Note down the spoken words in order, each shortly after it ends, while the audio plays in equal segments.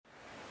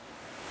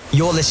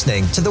You're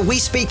listening to the We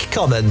Speak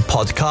Common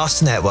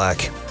podcast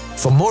network.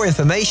 For more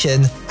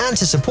information and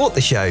to support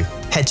the show,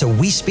 head to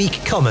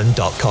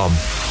wespeakcommon.com.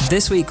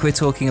 This week we're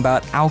talking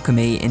about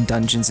Alchemy in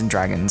Dungeons &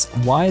 Dragons.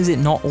 Why is it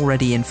not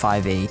already in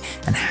 5e,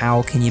 and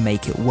how can you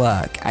make it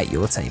work at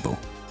your table?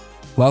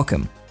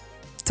 Welcome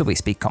to We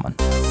Speak Common.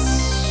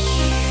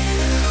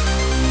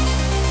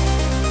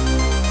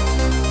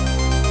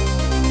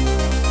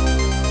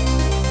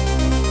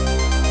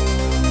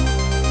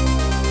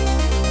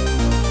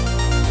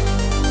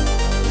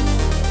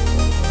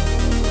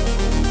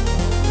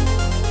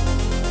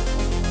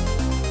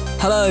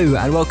 Hello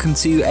and welcome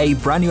to a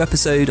brand new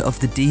episode of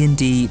the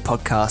D&D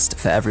podcast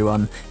for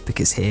everyone,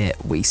 because here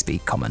we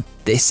speak common.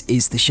 This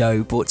is the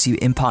show brought to you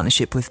in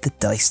partnership with the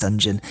Dice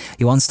Dungeon,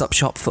 your one-stop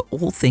shop for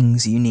all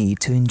things you need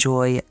to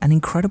enjoy an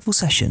incredible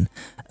session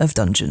of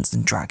Dungeons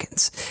 &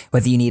 Dragons.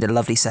 Whether you need a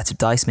lovely set of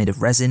dice made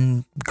of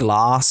resin,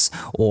 glass,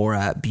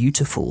 or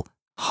beautiful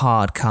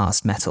hard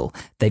cast metal,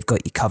 they've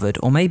got you covered.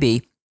 Or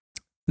maybe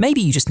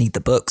you just need the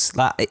books.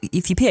 Like,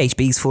 if your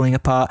PHB's falling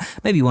apart,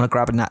 maybe you want to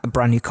grab a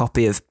brand new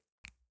copy of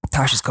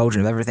Tasha's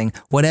Cauldron of Everything.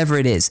 Whatever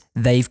it is,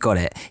 they've got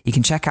it. You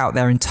can check out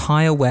their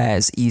entire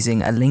wares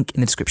using a link in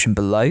the description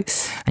below,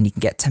 and you can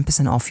get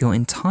 10% off your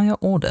entire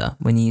order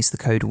when you use the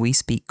code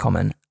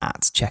WeSpeakCommon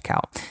at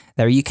checkout.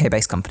 They're a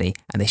UK-based company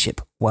and they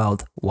ship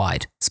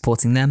worldwide.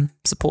 Supporting them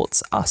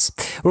supports us.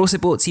 We're also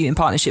brought to you in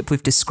partnership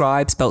with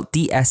Describe, spelled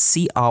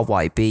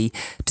DSCRYB.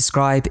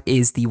 Describe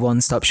is the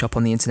one-stop shop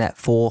on the internet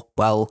for,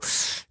 well,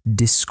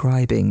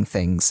 describing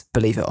things,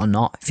 believe it or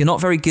not. If you're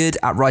not very good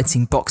at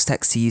writing box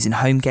text to use in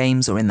home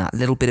games or in that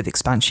little bit of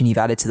expansion you've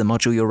added to the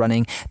module you're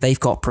running, they've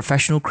got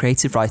professional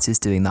creative writers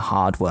doing the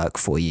hard work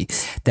for you.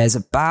 There's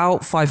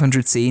about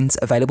 500 scenes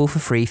available for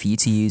free for you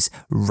to use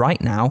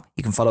right now.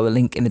 You can follow a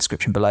link in the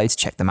description below to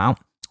check them out.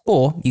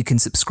 Or you can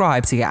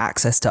subscribe to get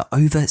access to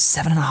over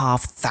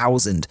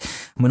 7,500. And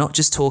we're not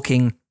just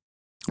talking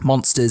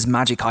monsters,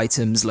 magic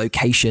items,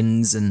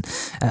 locations, and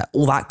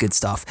all that good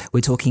stuff.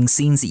 We're talking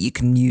scenes that you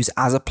can use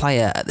as a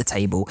player at the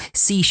table,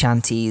 sea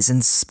shanties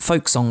and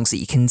folk songs that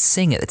you can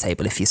sing at the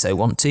table if you so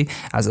want to,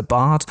 as a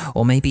bard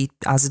or maybe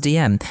as a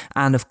DM.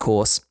 And of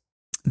course,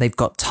 they've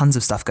got tons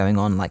of stuff going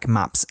on like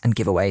maps and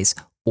giveaways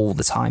all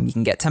the time. You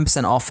can get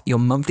 10% off your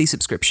monthly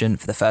subscription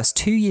for the first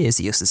 2 years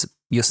that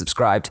you're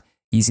subscribed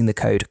using the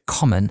code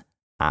COMMON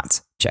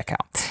at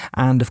checkout.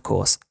 And of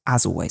course,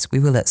 as always, we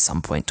will at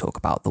some point talk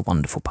about the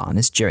wonderful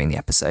partners during the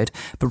episode.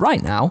 But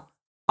right now,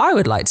 I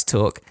would like to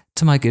talk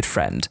to my good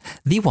friend,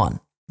 the one,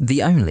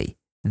 the only,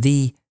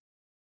 the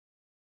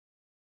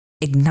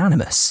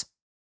ignanimous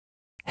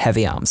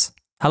Heavy Arms.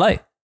 Hello.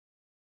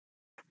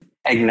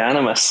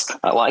 Ignanimous.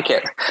 I like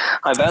it.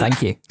 Hi, Ben.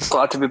 Thank you.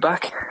 Glad to be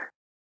back.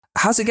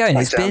 How's it going?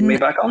 Thanks for having me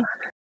back on.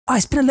 Oh,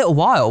 it's been a little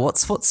while.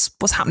 What's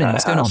happening?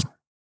 What's going on?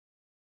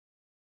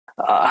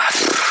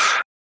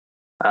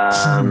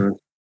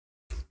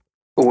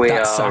 We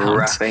are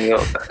wrapping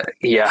up.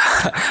 Yeah,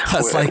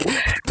 that's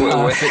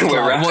we're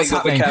wrapping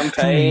up the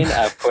campaign.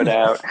 I've put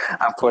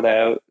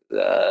out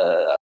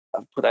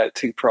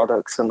 2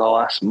 products in the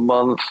last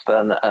month,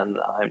 and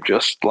I'm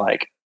just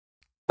like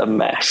a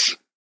mess.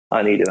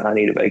 I need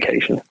a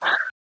vacation.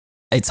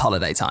 It's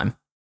holiday time.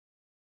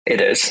 It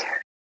is.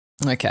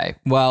 Okay,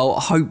 well,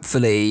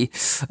 hopefully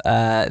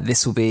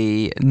this will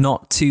be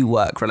not too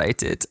work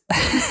related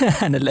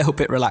and a little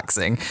bit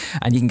relaxing,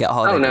 and you can get a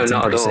holiday. Oh no,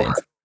 not at all. Soon.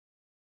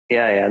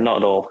 Yeah, not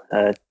at all.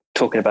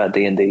 Talking about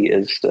D&D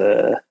is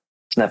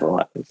it's never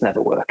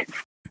work.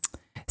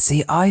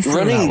 See, I feel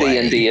running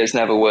D&D has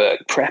never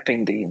worked.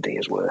 Prepping D&D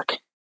is work.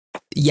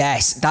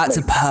 Yes, that's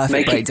a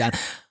perfect breakdown.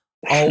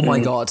 Oh my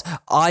God.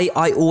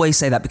 I always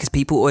say that because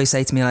people always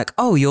say to me like,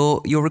 oh,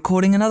 you're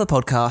recording another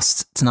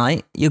podcast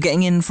tonight. You're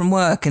getting in from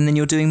work and then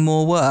you're doing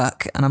more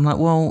work. And I'm like,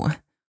 well,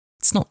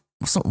 it's not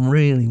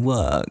really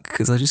work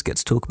because I just get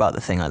to talk about the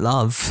thing I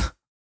love.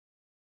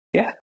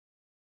 Yeah.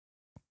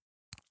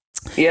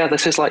 Yeah,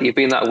 this is like you've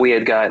been that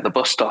weird guy at the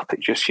bus stop.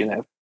 It just,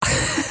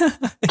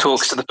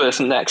 talks to the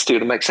person next to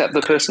them, except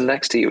the person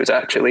next to you is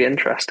actually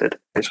interested.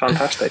 It's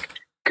fantastic. You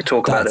could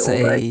talk about it all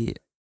day.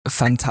 A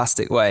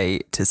fantastic way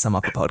to sum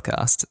up a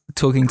podcast.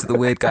 Talking to the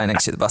weird guy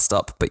next to the bus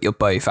stop, but you're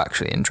both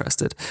actually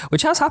interested,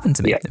 which has happened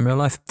to me in real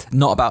life.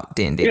 Not about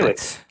D&D. Really?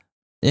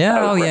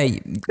 Yeah.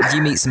 Yeah.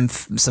 You meet some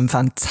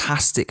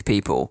fantastic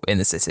people in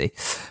the city.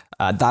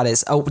 That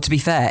is. Oh, to be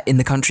fair, in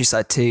the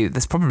countryside too.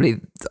 There's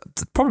probably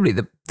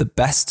the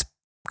best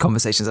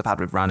conversations I've had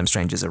with random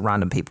strangers or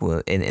random people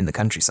in the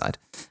countryside,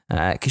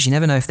 because you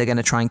never know if they're going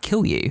to try and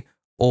kill you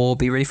or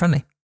be really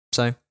friendly.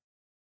 So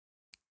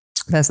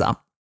there's that.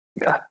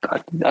 Yeah,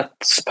 I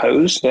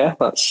suppose. Yeah,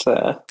 that's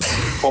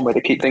one way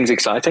to keep things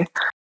exciting.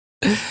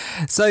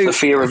 So the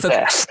fear of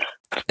death.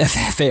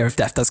 Fear of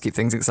death does keep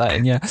things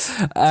exciting. Yeah.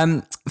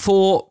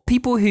 For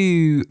people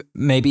who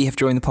maybe have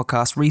joined the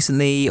podcast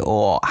recently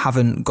or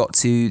haven't got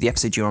to the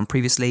episode you were on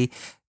previously,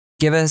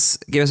 give us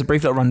a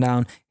brief little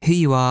rundown: who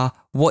you are,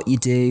 what you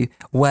do,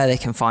 where they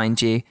can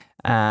find you,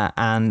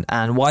 and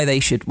why they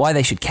should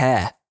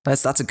care.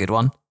 That's a good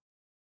one.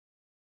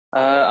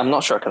 I'm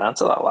not sure I can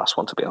answer that last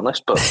one, to be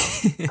honest, but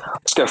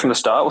let's go from the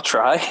start. We'll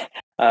try.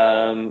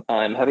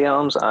 I'm Heavy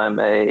Arms. I'm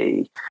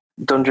a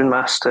dungeon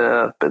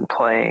master. I've been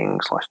playing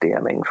 /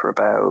 DMing for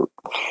about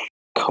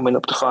coming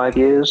up to 5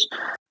 years.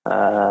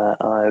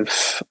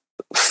 I've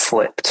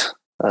flipped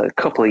a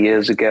couple of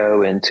years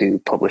ago into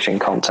publishing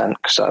content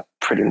because I've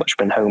pretty much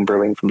been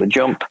homebrewing from the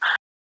jump.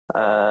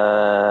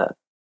 I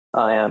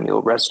am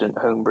your resident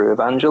homebrew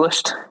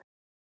evangelist,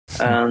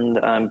 and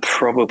I'm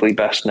probably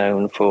best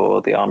known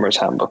for the Armourer's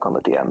Handbook on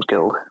the DM's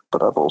Guild,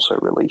 but I've also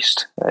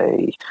released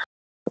a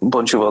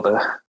bunch of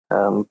other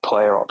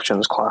player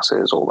options,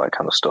 classes, all that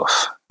kind of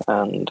stuff,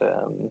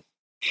 and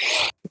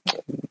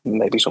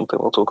maybe something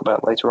we'll talk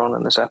about later on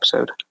in this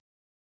episode.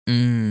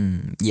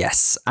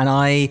 Yes,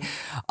 and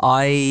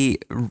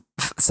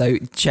so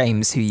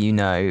James, who you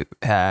know,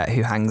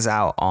 who hangs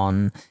out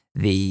on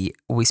the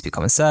We Speak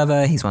Common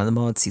server, he's one of the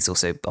mods. He's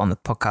also on the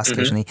podcast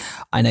occasionally.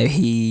 I know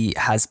he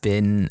has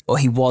been, or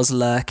he was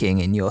lurking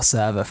in your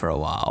server for a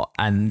while,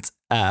 and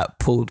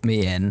pulled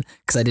me in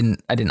because I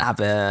didn't have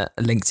a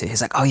link to it.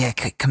 He's like, "Oh yeah,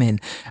 come in,"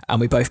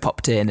 and we both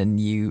popped in, and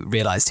you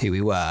realised who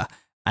we were,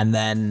 and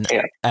then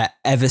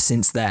ever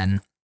since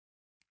then.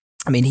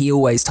 I mean, he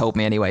always told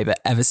me anyway,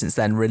 but ever since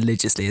then,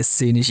 religiously, as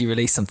soon as you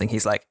release something,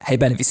 he's like, "Hey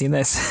Ben, have you seen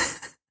this?"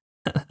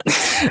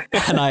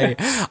 And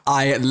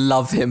I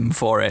love him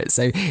for it.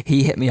 So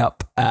he hit me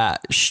up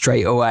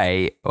straight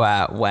away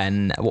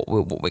when what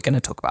we're going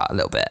to talk about a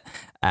little bit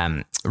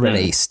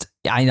released.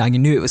 I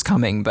knew it was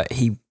coming, but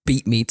he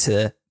beat me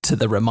to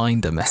the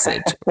reminder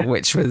message,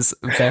 which was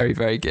very,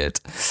 very good.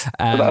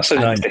 That's so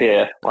nice to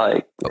hear.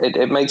 Like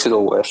it makes it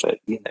all worth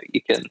it. You know,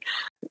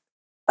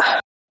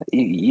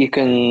 you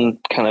can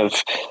kind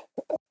of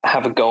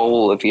have a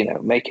goal of,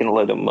 making a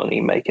lot of money,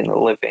 making a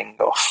living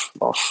off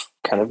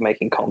kind of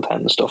making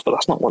content and stuff, but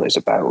that's not what it's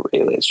about,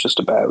 really. It's just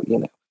about,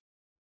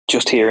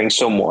 just hearing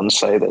someone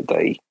say that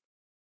they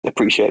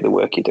appreciate the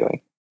work you're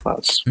doing.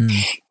 That's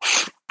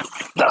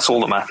all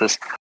that matters.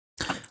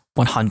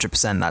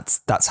 100%.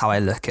 That's how I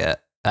look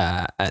at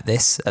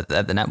this, at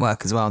the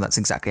network as well. That's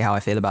exactly how I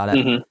feel about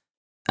it.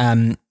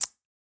 I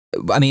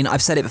mean,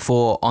 I've said it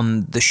before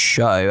on the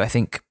show, I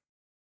think,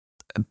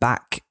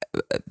 back,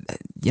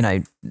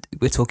 we're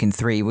talking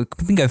we've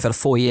been going for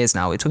 4 years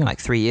now. We're talking like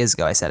 3 years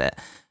ago I said it,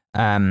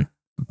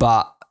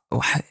 but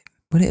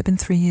would it have been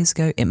 3 years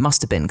ago? It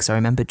must have been, because I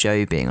remember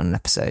Joe being on an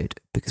episode,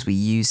 because I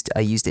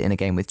used it in a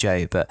game with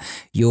Joe. But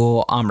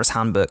your Armourer's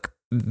Handbook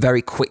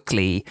very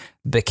quickly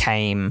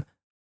became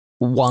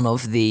one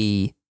of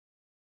the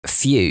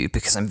few,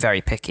 because I'm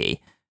very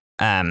picky,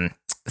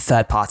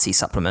 third-party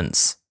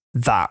supplements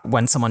that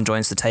when someone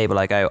joins the table,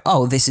 I go,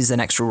 "Oh, this is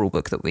an extra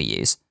rulebook that we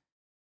use."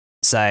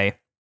 So,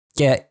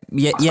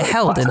 you're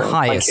held in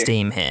high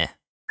esteem here.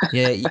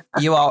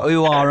 You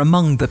are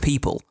among the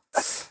people.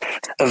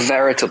 A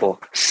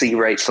veritable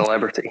C-rate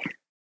celebrity.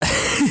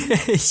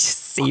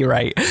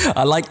 C-rate.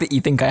 I like that you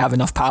think I have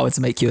enough power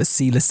to make you a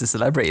C-lister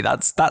celebrity.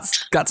 That's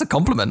a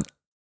compliment.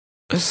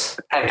 Hey,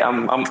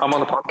 I'm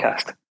on a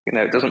podcast.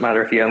 It doesn't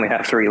matter if you only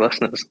have 3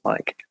 listeners.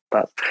 Like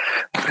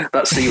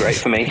that's C-rate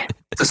for me.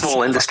 It's a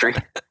small industry.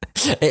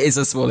 It is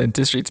a small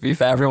industry, to be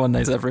fair. Everyone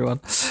knows everyone.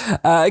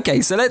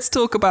 Okay, so let's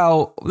talk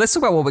about what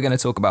we're going to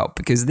talk about,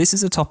 because this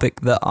is a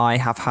topic that I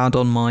have had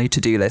on my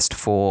to-do list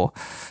for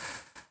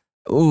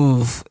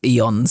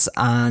eons,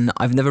 and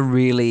I've never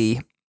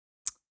really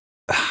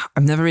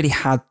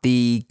had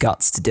the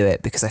guts to do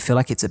it because I feel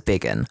like it's a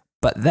big one.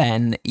 But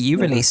then you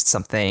released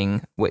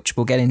something which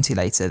we'll get into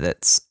later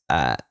that's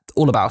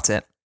all about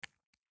it,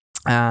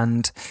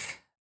 and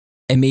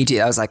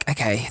immediately I was like,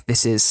 okay,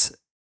 this is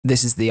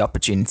the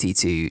opportunity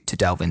to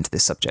delve into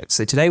this subject.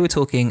 So today we're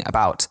talking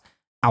about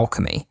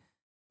alchemy,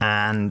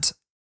 and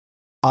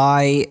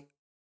I'm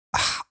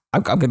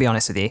going to be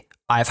honest with you.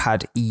 I've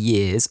had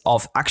years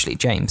of, actually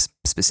James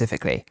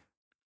specifically,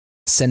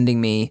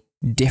 sending me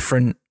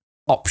different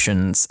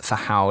options for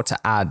how to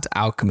add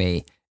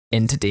alchemy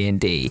into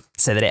D&D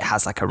so that it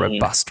has like a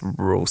robust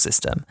rule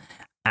system.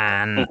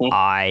 And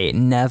I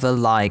never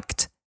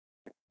liked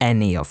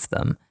any of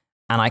them.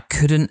 And I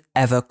couldn't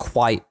ever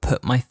quite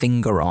put my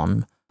finger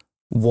on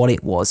what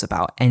it was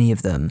about any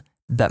of them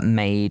that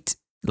made,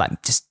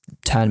 like, just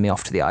turn me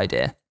off to the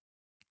idea.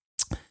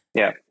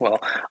 Yeah, well,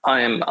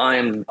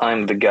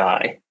 I'm the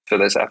guy for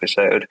this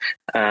episode,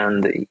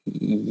 and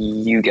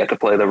you get to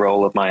play the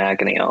role of my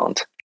agony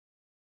aunt.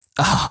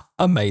 Ah,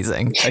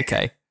 amazing.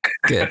 Okay,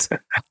 good.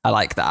 I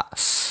like that.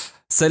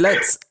 So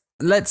let's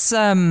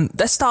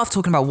start off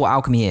talking about what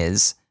alchemy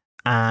is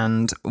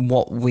and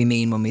what we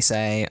mean when we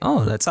say,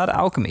 "Oh, let's add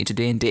alchemy to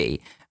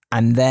D&D."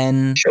 And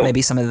then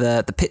maybe some of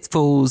the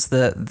pitfalls,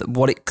 the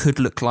what it could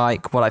look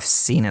like, what I've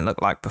seen it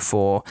look like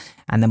before,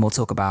 and then we'll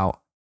talk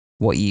about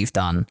what you've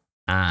done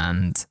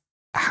and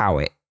how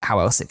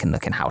else it can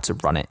look and how to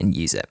run it and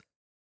use it.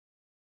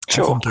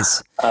 Sure. I think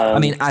I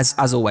mean,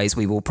 as always,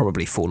 we will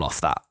probably fall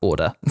off that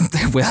order.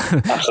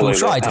 we'll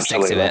try to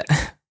stick to it.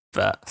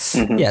 But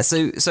yeah,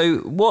 so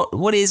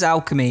what is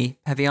alchemy?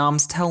 Heavy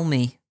Arms, tell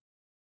me.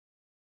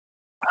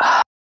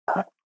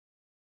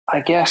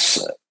 I guess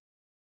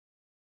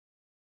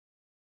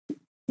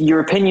your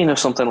opinion of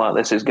something like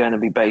this is going to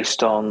be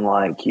based on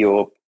like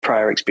your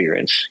prior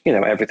experience.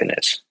 Everything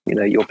is.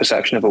 Your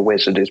perception of a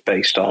wizard is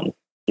based on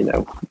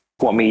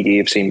what media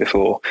you've seen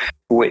before,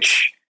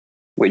 which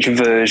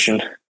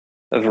version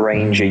of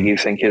Ranger you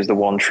think is the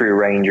one true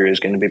Ranger is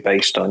going to be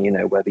based on,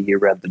 whether you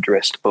read the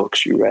Drist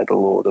books, you read The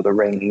Lord of the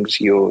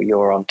Rings,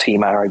 you're on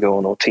Team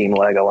Aragorn or Team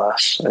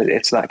Legolas.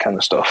 It's that kind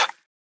of stuff.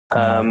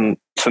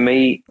 For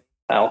me,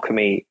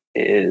 alchemy,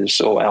 you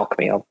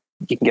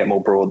can get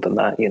more broad than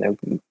that,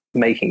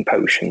 making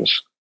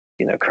potions,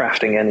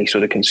 crafting any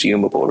sort of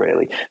consumable,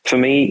 really. For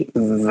me,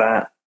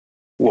 that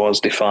was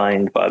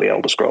defined by the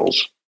Elder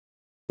Scrolls.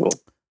 Well,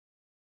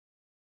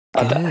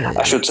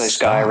 I should say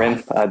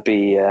Skyrim.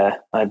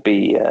 I'd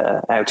be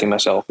outing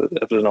myself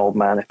as an old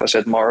man if I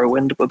said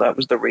Morrowind, but that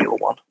was the real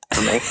one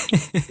for me.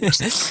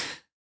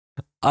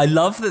 I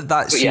love that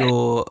that's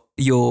your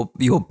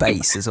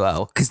base as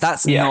well, because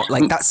that's not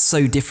like that's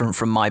so different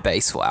from my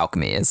base for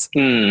alchemy is.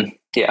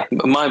 Yeah,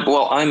 I'm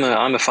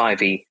a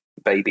 5e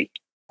baby,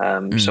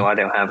 so I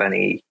don't have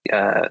any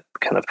kind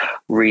of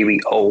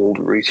really old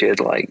rooted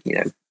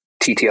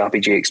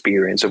TTRPG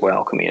experience of what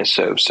alchemy is.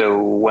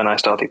 So when I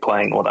started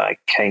playing, what I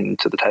came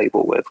to the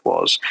table with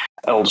was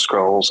Elder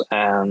Scrolls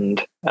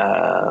and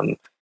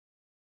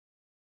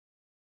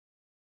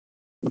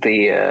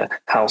the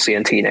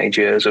halcyon teenage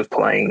years of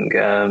playing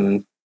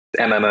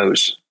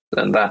MMOs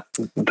and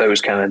those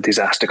kind of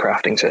disaster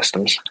crafting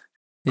systems.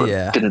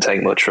 But didn't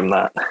take much from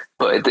that.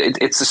 But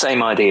it's the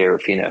same idea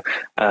of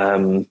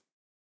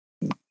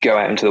go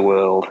out into the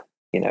world,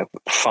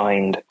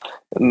 find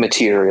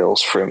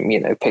materials from,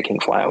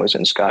 picking flowers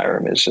in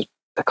Skyrim is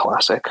a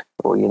classic,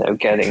 or,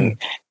 getting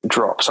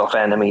drops off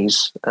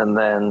enemies and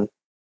then,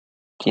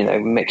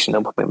 mixing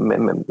them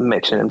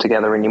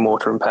together in your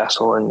mortar and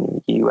pestle,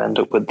 and you end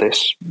up with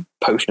this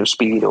potion of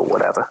speed or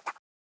whatever.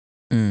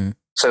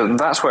 So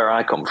that's where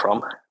I come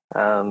from.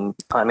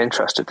 I'm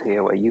interested to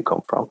hear where you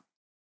come from.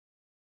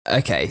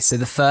 Okay, so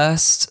the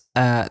first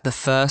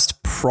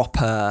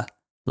proper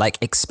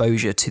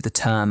exposure to the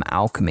term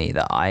alchemy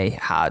that I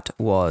had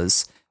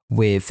was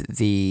with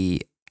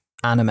the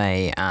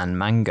anime and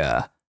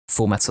manga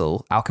Full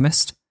Metal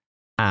Alchemist,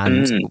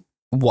 and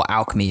what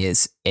alchemy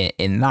is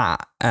in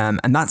that,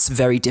 and that's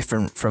very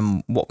different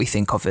from what we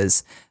think of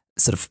as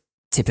sort of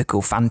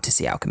typical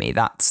fantasy alchemy.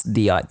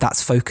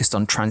 That's focused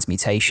on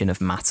transmutation of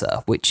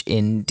matter, which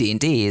in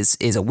D&D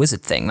is a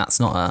wizard thing. It's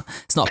not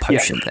a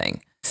potion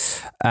thing.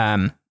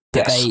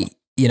 They,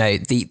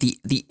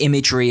 the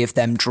imagery of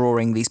them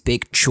drawing these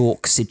big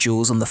chalk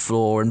sigils on the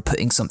floor and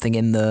putting something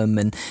in them,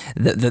 and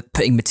the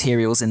putting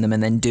materials in them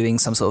and then doing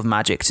some sort of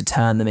magic to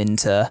turn them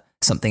into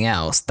something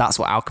else. That's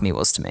what alchemy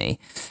was to me.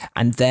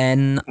 And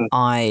then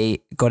I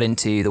got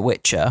into The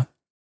Witcher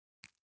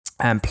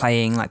and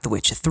playing The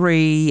Witcher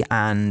 3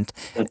 and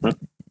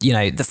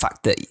the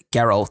fact that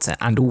Geralt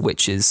and all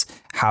witches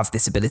have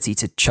this ability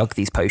to chug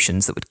these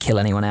potions that would kill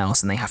anyone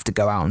else, and they have to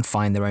go out and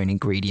find their own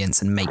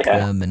ingredients and make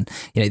them, and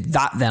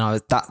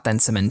that then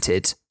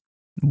cemented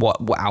what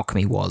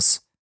alchemy was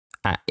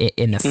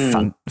in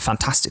a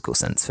fantastical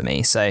sense for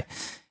me. So,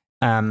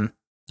 and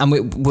I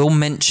will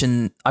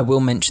mention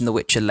The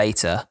Witcher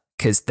later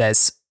because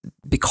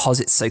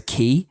it's so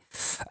key.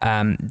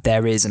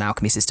 There is an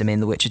alchemy system in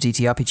The Witcher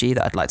TTRPG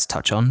that I'd like to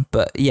touch on,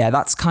 but yeah,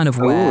 that's kind of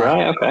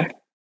where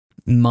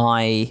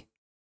my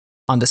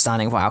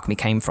understanding of what alchemy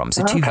came from.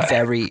 So two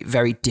very,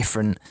 very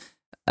different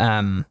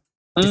forms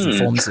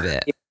of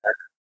it.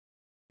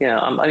 Yeah,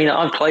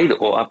 I've played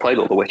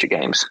all the Witcher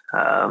games.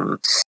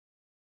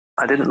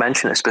 I didn't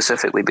mention it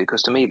specifically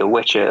because to me, The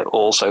Witcher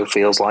also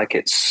feels like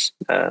it's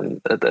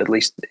at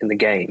least in the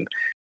game,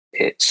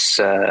 it's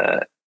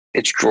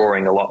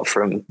drawing a lot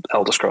from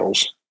Elder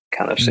Scrolls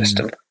kind of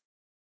system.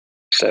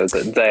 So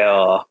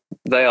that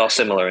they are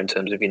similar in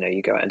terms of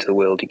you go out into the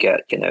world, you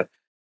get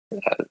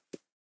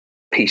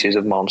pieces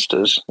of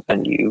monsters,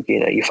 and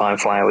you find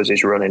flowers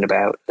is running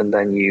about, and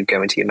then you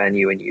go into your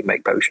menu and you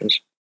make potions.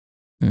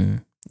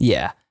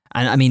 Yeah,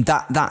 and I mean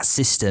that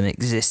system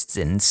exists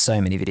in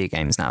so many video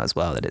games now as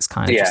well that it's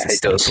kind of just a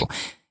staple. Does.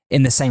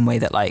 In the same way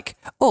that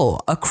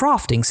a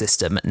crafting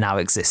system now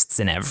exists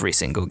in every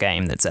single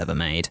game that's ever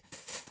made.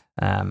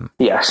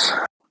 Yes,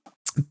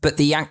 but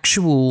the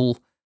actual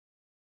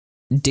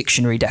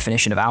dictionary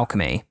definition of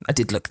alchemy, I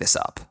did look this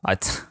up. I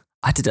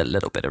did a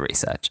little bit of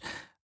research.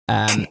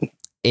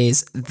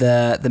 Is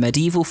the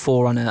medieval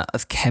forerunner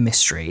of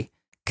chemistry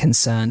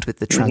concerned with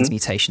the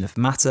transmutation of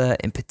matter,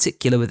 in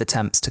particular with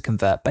attempts to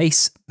convert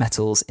base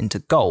metals into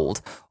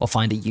gold or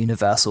find a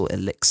universal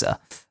elixir.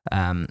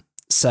 Occult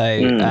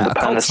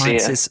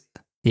sciences,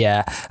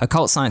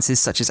 occult sciences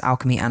such as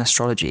alchemy and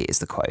astrology is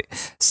the quote.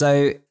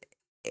 So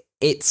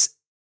it's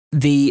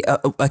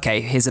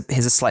here's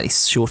a slightly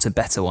shorter,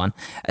 better one.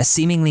 A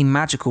seemingly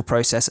magical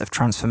process of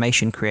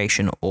transformation,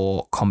 creation,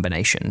 or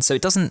combination. So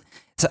it doesn't.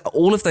 So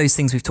all of those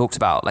things we've talked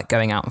about, like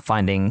going out and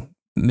finding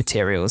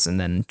materials and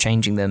then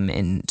changing them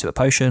into a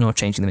potion or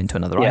changing them into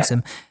another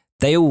item,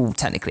 they all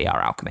technically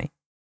are alchemy.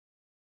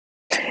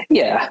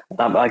 Yeah,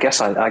 I guess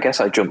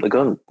I jumped the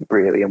gun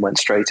really and went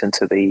straight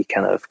into the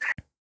kind of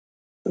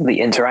the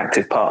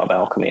interactive part of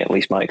alchemy, at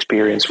least my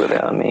experience with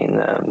it. I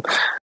mean,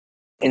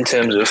 in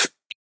terms of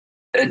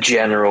a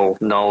general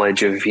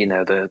knowledge of, you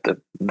know,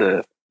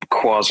 the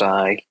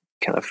quasi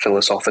kind of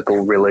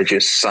philosophical,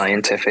 religious,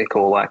 scientific,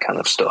 all that kind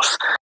of stuff.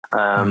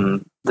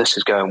 This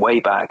is going way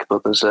back,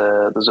 but there's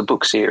a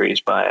book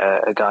series by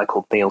a guy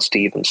called Neil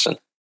Stevenson,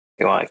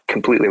 who I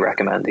completely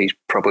recommend. He's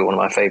probably one of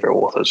my favorite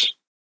authors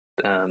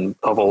of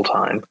all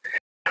time.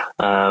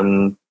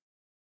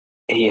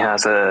 He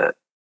has a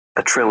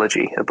book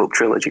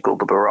trilogy called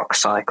The Baroque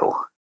Cycle,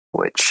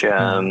 which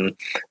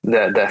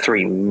they're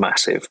three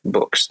massive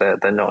books.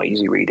 They're not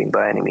easy reading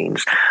by any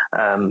means,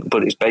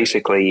 but it's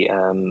basically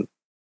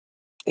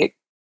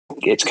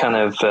it's kind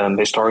of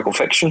historical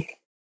fiction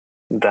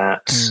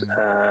that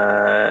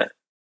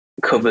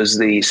covers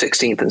the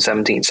 16th and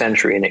 17th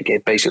century, and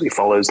it basically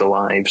follows the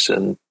lives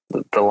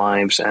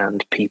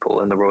and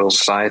people in the Royal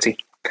Society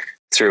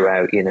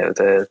throughout, you know,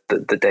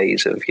 the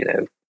days of, you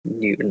know,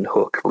 Newton,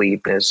 Hooke,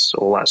 Leibniz,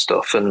 all that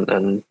stuff,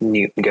 and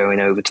Newton going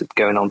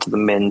on to the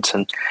Mint,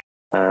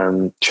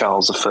 and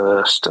Charles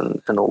I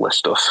and all this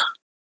stuff.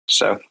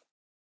 So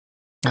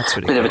that's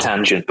really bit cool. of a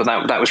tangent, but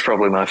that was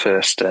probably my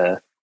first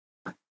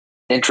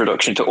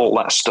introduction to all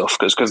that stuff,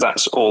 because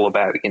that's all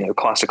about, you know,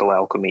 classical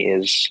alchemy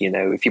is, you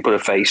know, if you put a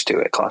face to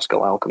it,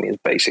 classical alchemy is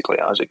basically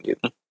Isaac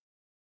Newton.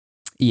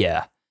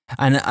 Yeah,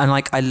 and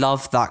like I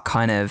love that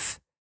kind of.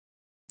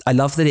 I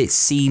love that it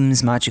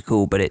seems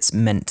magical, but it's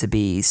meant to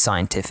be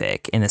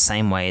scientific in the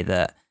same way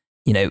that,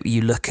 you know,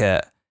 you look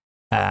at,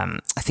 I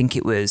think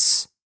it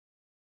was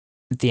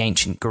the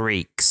ancient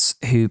Greeks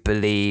who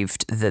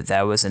believed that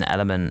there was an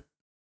element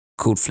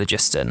called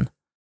phlogiston,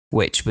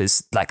 which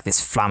was like this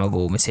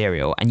flammable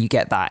material. And you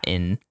get that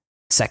in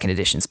second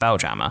edition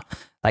Spelljammer,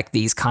 like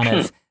these kind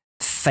of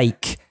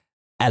fake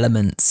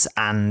elements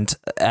and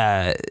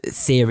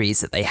theories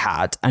that they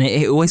had. And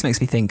it always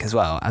makes me think as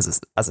well, as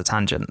a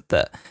tangent,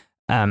 that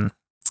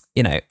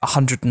you know,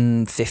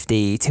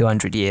 150,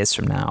 200 years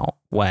from now,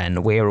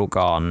 when we're all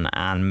gone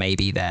and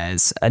maybe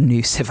there's a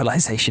new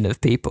civilization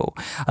of people,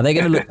 are they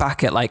going to look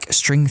back at like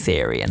string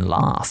theory and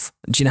laugh?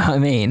 Do you know what I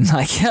mean?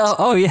 Like,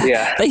 oh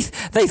yeah.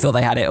 They thought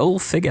they had it all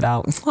figured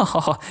out.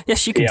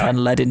 Yes, you can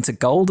turn lead into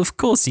gold. Of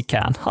course you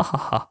can.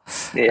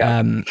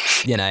 Yeah.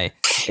 You know,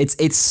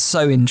 it's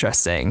so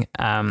interesting.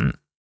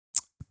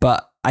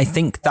 But I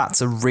think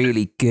that's a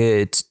really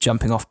good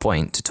jumping off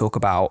point to talk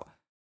about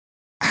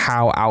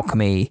how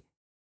alchemy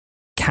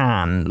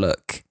can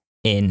look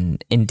in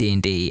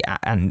D&D,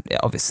 and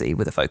obviously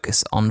with a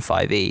focus on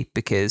 5e,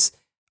 because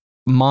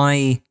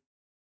my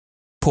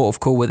port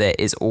of call with it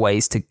is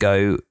always to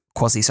go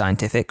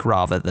quasi-scientific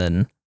rather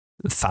than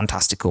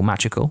fantastical,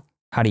 magical.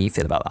 How do you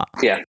feel about that?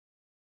 Yeah.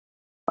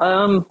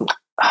 I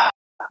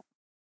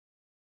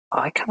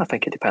kind of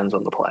think it depends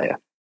on the player.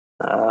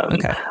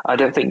 Okay. I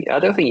don't think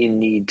you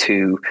need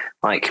to,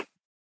 like,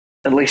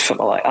 at least for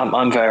like,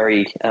 I'm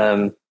very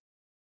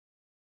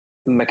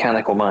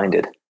mechanical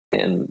minded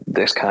in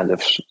this kind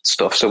of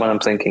stuff. So when I'm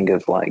thinking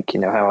of, like, you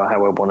know, how I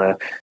want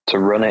to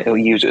run it or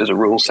use it as a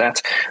rule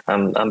set,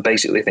 I'm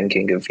basically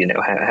thinking of, you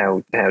know,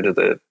 how do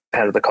the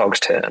cogs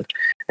turn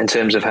in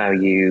terms of how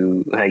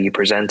you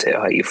present it,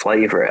 how you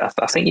flavor it.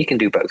 I think you can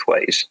do both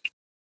ways.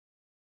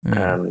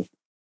 In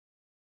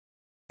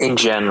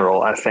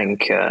general, I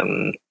think.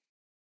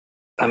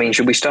 I mean,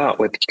 should we start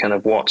with kind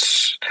of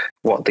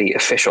what the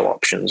official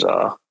options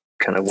are?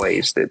 Kind of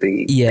ways that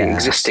the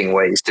existing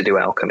ways to do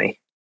alchemy.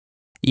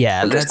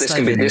 Yeah, this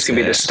can be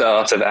the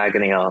start of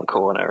Agony Aunt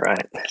Corner,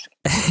 right?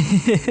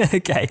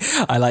 Okay,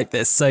 I like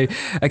this. So,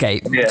 okay,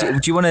 do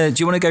you want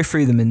to go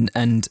through them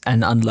and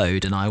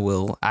unload, and I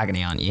will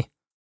Agony Aunt you?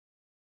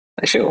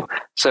 Sure.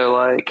 So,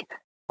 like,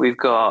 we've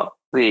got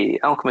the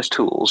alchemist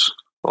tools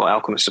or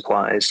alchemist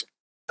supplies.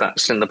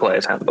 That's in the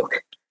player's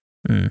handbook,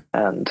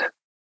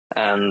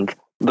 and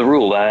the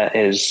rule there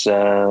is,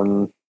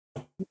 I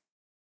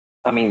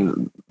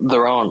mean,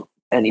 there aren't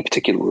any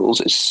particular rules.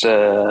 It's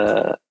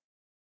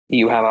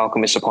you have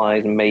alchemist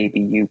supplies, and maybe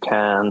you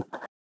can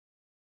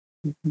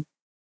kind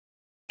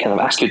of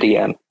ask your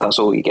DM. That's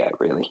all you get,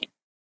 really.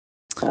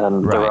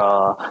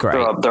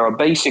 Right. There are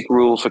basic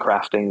rules for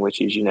crafting,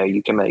 which is, you know,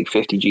 you can make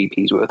 50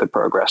 GPs worth of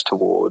progress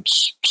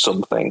towards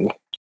something.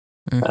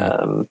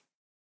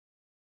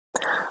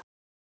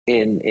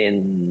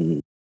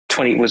 In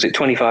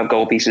 25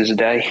 gold pieces a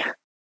day.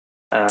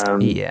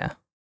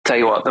 Tell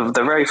you what,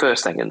 the very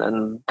first thing,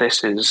 and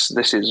this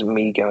is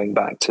me going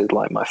back to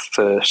like my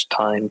first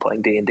time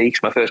playing D&D,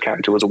 because my first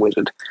character was a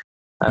wizard.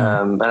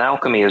 And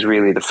alchemy is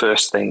really the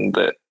first thing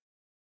that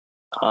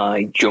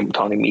I jumped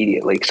on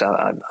immediately,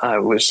 because I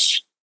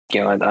was,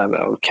 you know,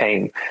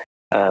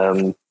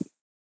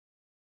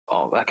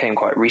 I came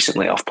quite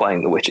recently off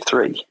playing The Witcher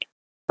 3,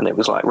 and it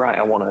was like, right,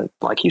 I want to,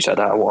 like you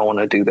said, I want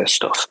to do this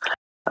stuff.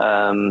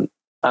 And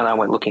I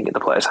went looking at the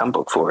player's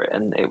handbook for it,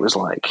 and it was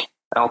like,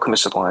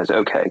 alchemist supplies,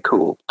 okay,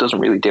 cool,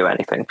 doesn't really do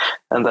anything.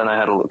 And then I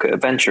had a look at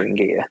adventuring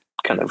gear,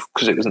 kind of,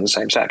 because it was in the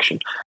same section,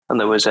 and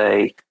there was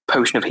a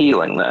potion of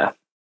healing there.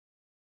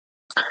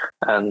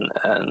 And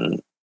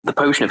the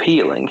potion of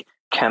healing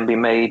can be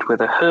made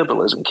with a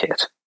herbalism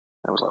kit,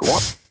 I was like,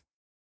 what?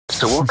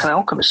 So what can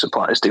alchemist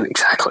supplies do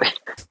exactly?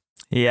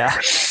 Yeah.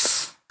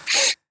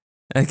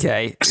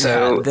 Okay.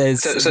 So yeah,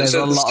 there's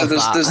a lot of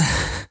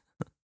that.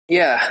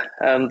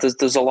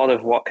 There's a lot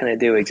of what can it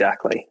do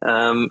exactly,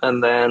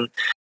 and then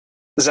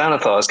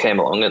Xanathar's came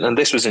along, and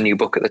this was a new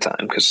book at the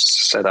time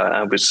because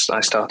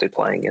I started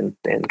playing in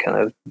kind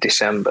of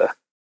December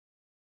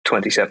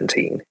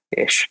 2017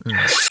 ish,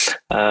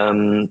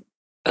 and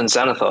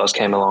Xanathar's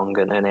came along,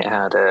 and it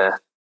had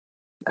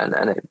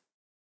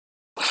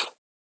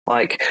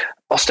like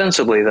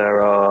ostensibly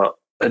there are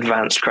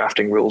advanced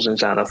crafting rules in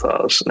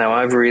Xanathar's. Now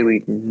I've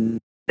really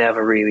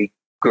never really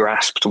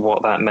grasped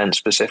what that meant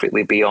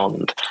specifically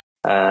beyond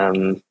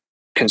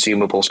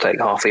consumables take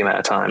half the amount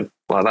of time.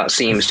 Well, that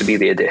seems to be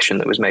the addition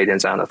that was made in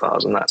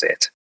Xanathar's, and that's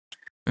it.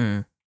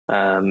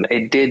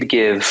 It did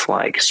give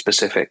like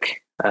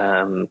specific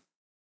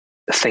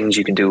things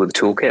you can do with the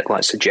toolkit,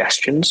 like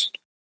suggestions.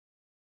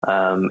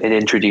 It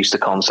introduced the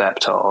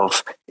concept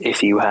of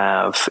if your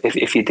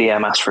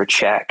DM asks for a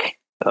check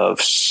of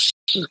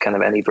kind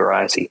of any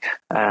variety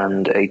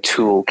and a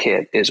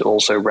toolkit is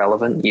also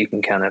relevant, you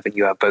can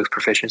you have both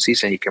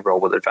proficiencies and you can roll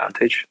with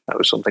advantage. That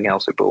was something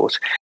else it brought.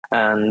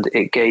 And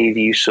it gave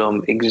you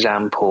some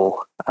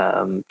example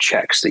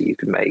checks that you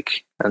could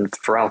make. And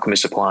for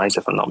alchemist supplies,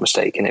 if I'm not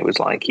mistaken, it was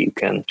like you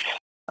can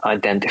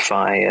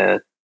identify a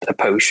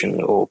potion,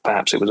 or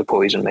perhaps it was a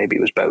poison, maybe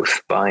it was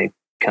both, by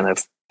kind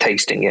of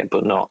tasting it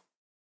but not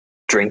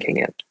drinking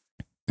it.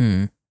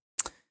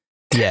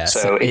 Yeah,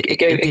 so it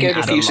gave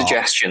a few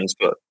suggestions,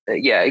 but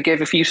it gave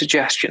a few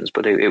suggestions,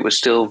 but it was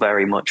still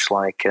very much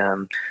like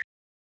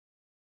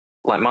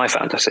my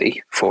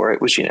fantasy for it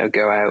was,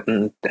 go out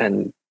and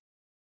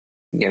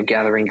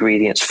gather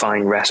ingredients,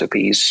 find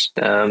recipes,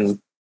 sort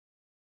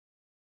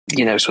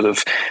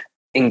of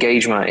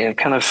engage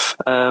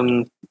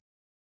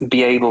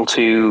be able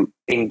to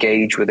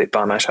engage with it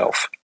by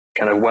myself.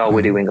 Kind of while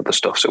we're doing other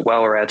stuff. So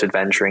while we're out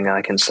adventuring,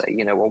 I can say,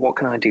 well, what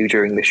can I do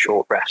during this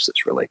short rest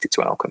that's related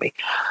to alchemy?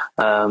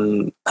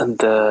 And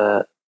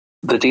the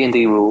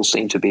D&D rules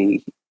seem to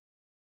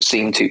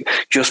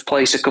just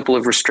place a couple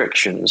of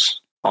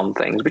restrictions on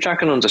things, which I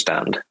can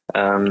understand.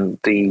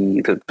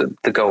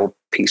 The gold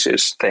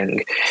pieces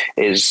thing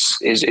is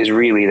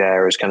really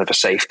there as kind of a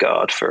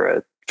safeguard for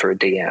a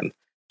DM.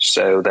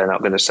 So they're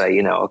not going to say,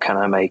 can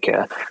I make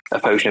a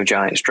potion of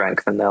giant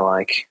strength? And they're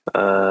like,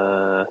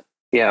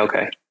 yeah,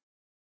 okay.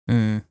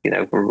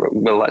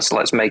 Well,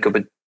 let's make up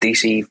a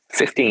DC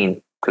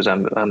 15 because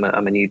I'm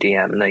a new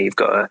DM, and now you've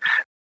got a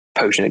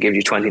potion that gives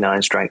you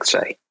 29 strength,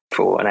 say,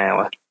 for an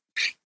hour.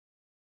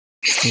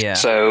 Yeah.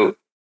 So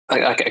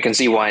I can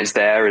see why it's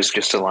there as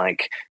just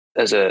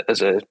as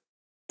a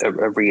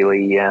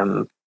really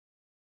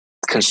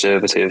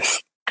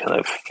conservative kind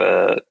of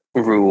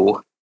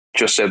rule,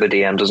 just so the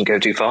DM doesn't go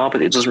too far.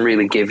 But it doesn't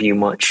really give you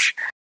much.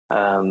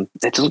 It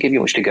doesn't give you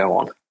much to go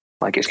on.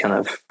 Like it's kind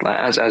of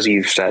as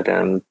you've said,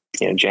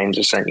 James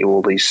has sent you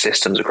all these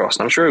systems across,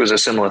 and I'm sure it was a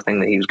similar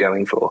thing that he was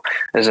going for,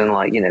 as in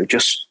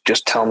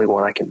just tell me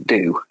what I can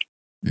do.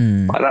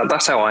 Like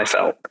that's how I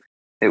felt.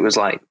 It was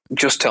like,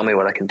 just tell me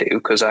what I can do,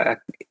 because I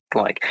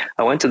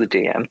went to the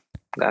DM,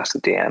 asked the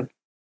DM,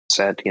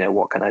 said,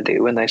 what can I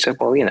do? And they said,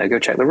 well, go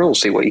check the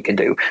rules, see what you can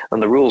do.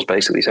 And the rules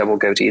basically said, well,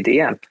 go to your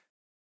DM.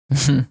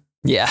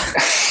 Yeah.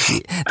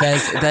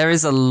 there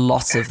is a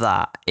lot of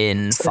that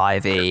in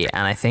 5e,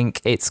 and I think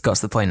it's got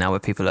to the point now where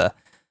people are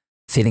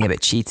feeling a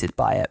bit cheated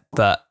by it.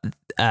 But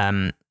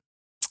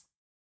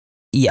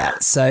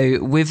so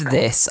with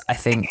this, I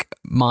think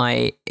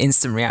my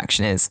instant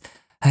reaction is,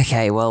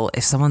 okay, well,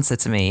 if someone said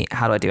to me,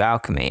 how do I do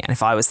alchemy? And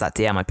if I was that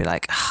DM, I'd be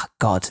like,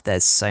 God,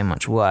 there's so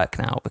much work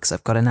now, because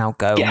I've got to now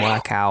go and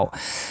work out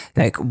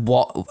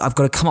what I've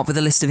got to come up with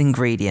a list of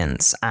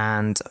ingredients.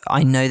 And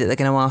I know that they're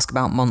going to ask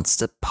about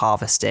monster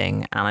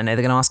harvesting, and I know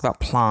they're going to ask about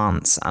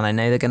plants, and I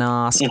know they're going to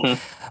ask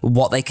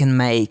what they can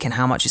make and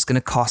how much it's going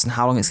to cost and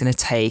how long it's going to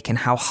take and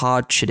how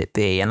hard should it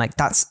be. And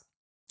that's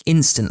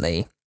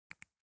instantly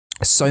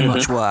so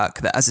much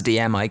work that as a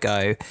DM, I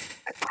go,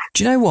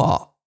 do you know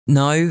what?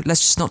 No,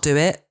 let's just not do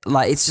it.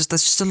 That's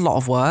just a lot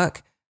of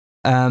work.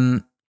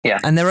 And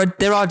there are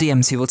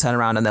DMs who will turn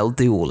around and they'll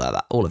do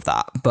all of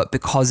that. But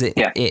because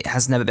it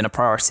has never been a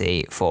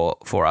priority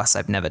for us,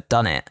 I've never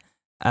done it.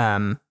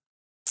 I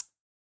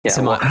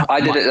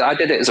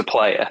did it as a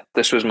player.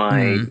 This was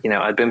my,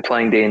 I'd been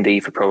playing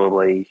D&D for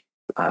probably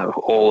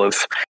all of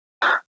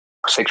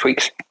 6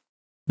 weeks.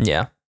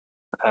 Yeah.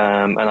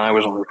 And I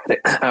was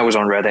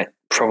on Reddit,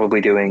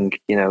 probably doing,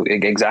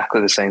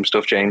 exactly the same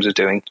stuff James was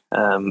doing,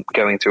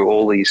 going through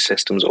all these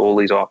systems, all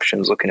these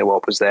options, looking at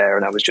what was there.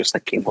 And I was just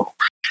thinking, well,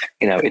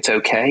 it's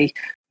okay,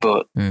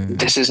 but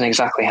this isn't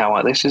exactly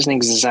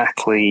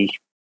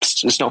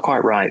it's not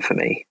quite right for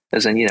me.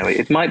 As in,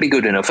 it might be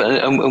good enough.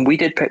 And we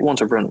did pick one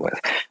to run with,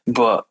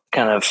 but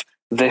kind of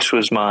this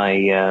was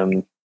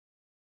my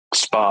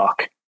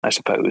spark, I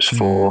suppose,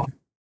 for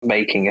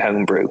making a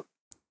homebrew.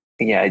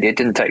 Yeah, it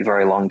didn't take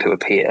very long to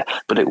appear,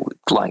 but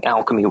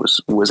alchemy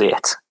was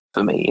it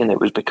for me, and it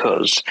was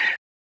because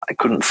I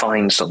couldn't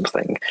find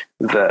something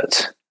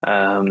that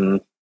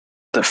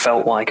that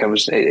felt like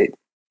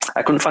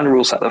I couldn't find a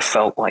rule set that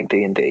felt like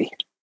D&D.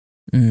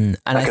 And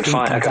I could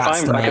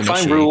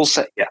find rule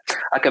set. Yeah,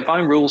 I could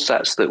find rule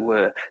sets that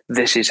were,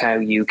 this is how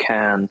you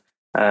can.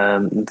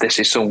 This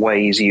is some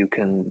ways you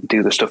can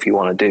do the stuff you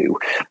want to do,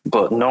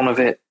 but none of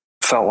it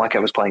felt like I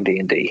was playing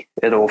D&D.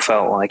 It all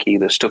felt like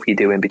either stuff you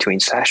do in between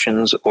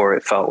sessions, or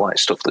it felt like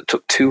stuff that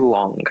took too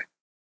long.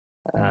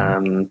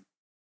 So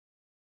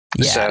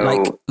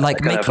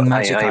like making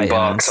magic I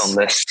embarked items. on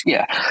this.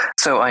 Yeah,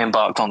 so I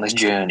embarked on this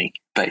journey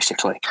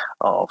basically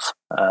of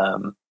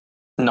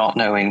not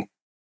knowing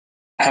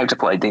how to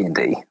play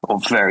D&D, or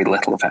very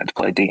little of how to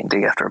play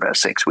D&D, after about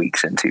 6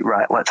 weeks into,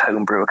 right, let's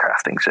homebrew a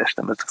crafting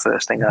system. That's the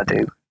first thing I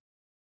do.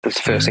 That's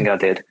the first thing I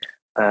did,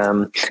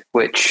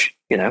 which,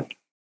 you know,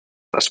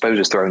 I suppose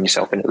is throwing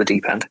yourself into the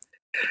deep end.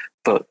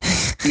 But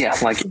yeah,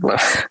 like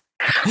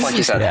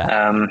you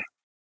said,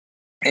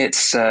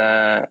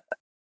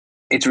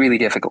 it's really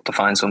difficult to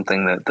find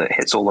something that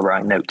hits all the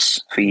right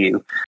notes for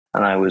you.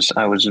 And I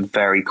was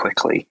very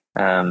quickly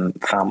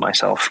found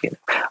myself, you know,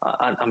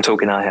 I'm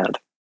talking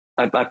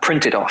I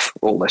printed off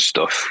all this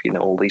stuff, you know,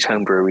 all these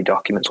homebrewery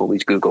documents, all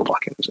these Google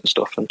documents and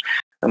stuff. And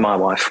my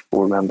wife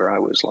will remember I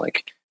was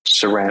like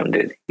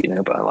surrounded, you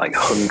know, by like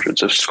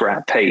hundreds of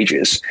scrap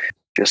pages.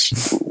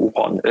 Just what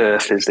on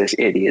earth is this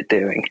idiot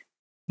doing?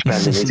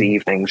 Spending his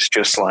evenings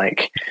just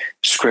like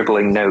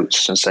scribbling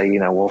notes and say, you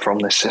know, well, from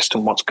this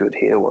system, what's good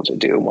here? What's it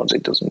do? And what's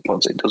it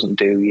doesn't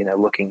do? You know,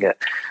 looking at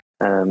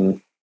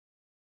 10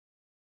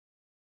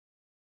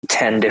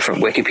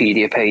 different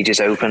Wikipedia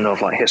pages open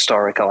of like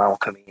historical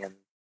alchemy and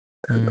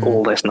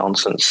all this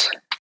nonsense.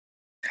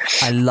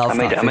 I love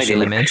that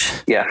visual image.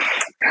 Yeah,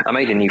 I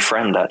made a new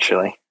friend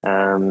actually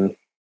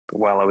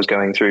while I was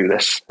going through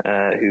this,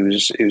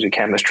 who's a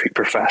chemistry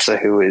professor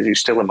who's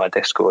still in my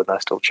Discord and I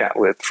still chat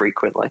with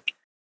frequently.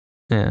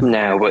 Yeah.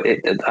 Now, but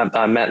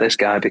I met this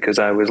guy because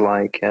I was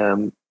like,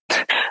 I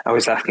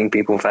was asking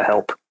people for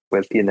help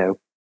with, you know,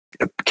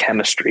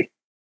 chemistry.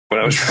 When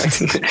I was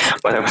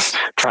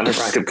trying to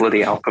write a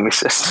bloody alchemy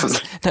system.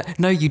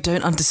 No, you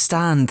don't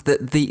understand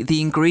that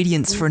the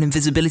ingredients for an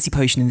invisibility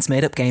potion in this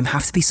made-up game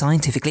have to be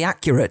scientifically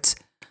accurate.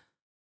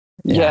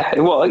 Yeah,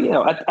 well, you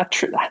know, I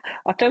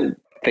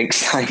don't think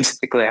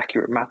scientifically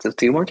accurate matters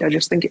too much. I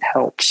just think it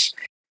helps,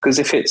 because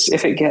if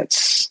it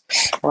gets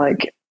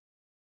like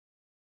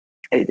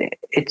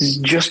it's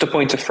just a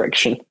point of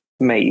friction,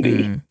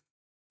 maybe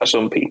for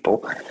some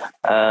people.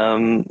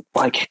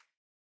 Like,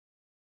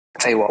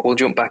 tell you what, we'll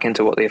jump back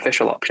into what the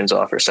official options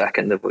are for a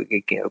second. That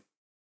we, you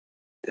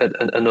know,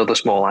 another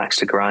small axe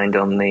to grind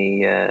on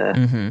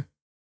the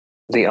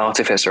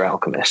Artificer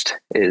Alchemist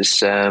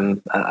is.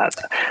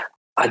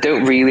 I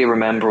don't really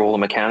remember all the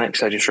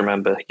mechanics. I just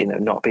remember, you know,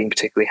 not being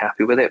particularly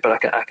happy with it.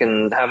 But I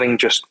can, having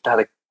just had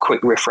a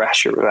quick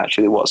refresher of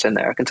actually what's in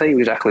there, I can tell you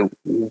exactly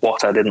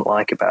what I didn't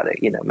like about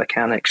it. You know,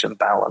 mechanics and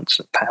balance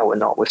and power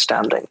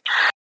notwithstanding,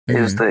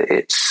 is that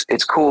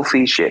its core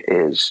feature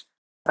is.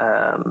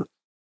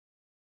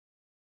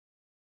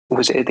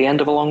 Was it at the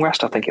end of a long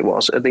rest? I think it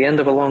was. At the end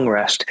of a long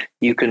rest,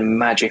 you can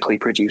magically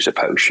produce a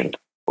potion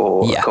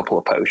or a couple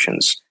of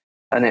potions.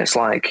 And it's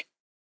like,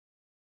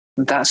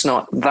 that's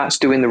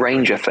doing the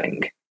Ranger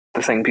thing.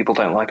 The thing people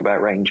don't like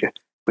about Ranger,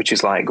 which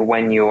is like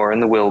when you're in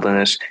the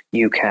wilderness,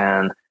 you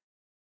can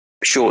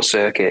short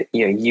circuit,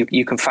 you know,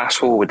 you can fast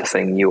forward the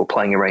thing you were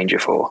playing a Ranger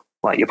for.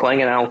 Like, you're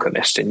playing an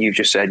alchemist and you've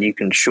just said you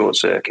can short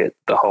circuit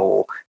the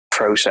whole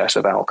process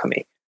of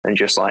alchemy and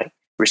just like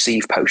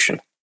receive potion.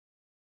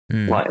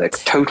 Like, that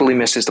totally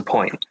misses the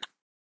point.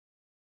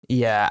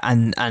 Yeah,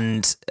 and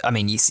I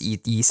mean, you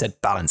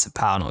said balance of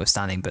power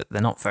notwithstanding, but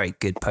they're not very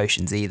good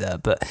potions either.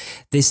 But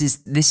this is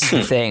the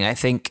thing. I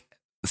think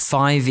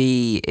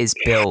 5e is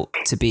built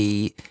to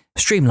be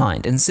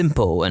streamlined and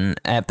simple, and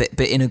but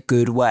in a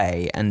good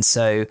way. And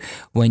so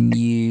when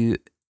you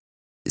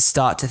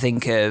start to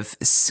think of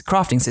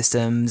crafting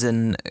systems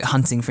and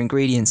hunting for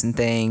ingredients and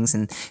things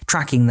and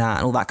tracking that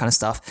and all that kind of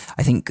stuff,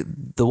 I think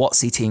the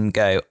WotC team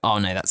go, oh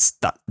no,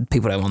 that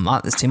people don't want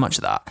that. There's too much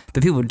of that,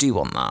 but people do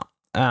want that.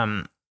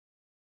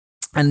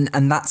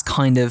 And that's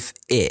kind of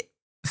it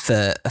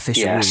for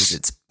official rules.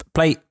 It's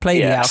play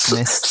the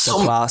alchemist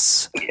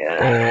class,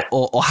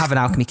 or have an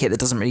alchemy kit that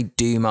doesn't really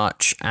do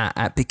much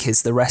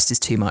because the rest is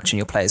too much and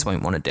your players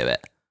won't want to do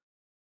it.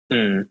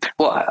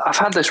 Well, I've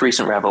had this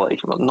recent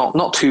revelation, well,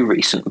 not too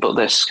recent, but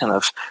this kind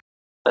of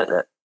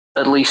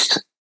at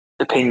least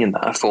opinion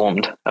that I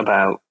formed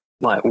about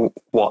like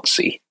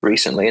WotC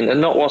recently, and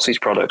not WotC's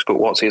products, but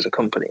WotC as a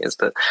company, is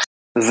that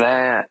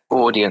their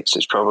audience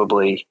is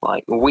probably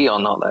like, we are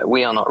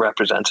not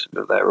representative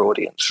of their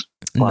audience.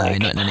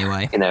 Like, no, not in any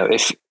way. You know,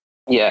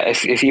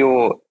 if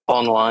you're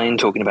online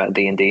talking about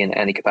D&D in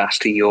any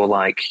capacity, you're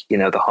like, you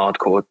know, the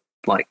hardcore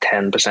like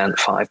 10%,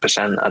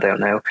 5%, I don't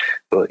know,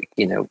 but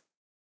you know,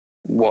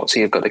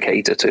 WotC have got to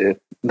cater to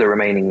the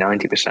remaining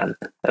 90%,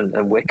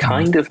 and we're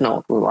kind of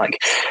not, like,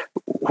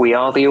 we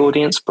are the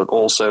audience, but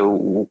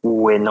also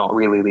we're not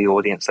really the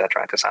audience they're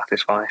trying to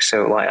satisfy.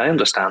 So like, I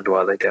understand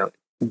why they don't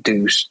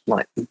do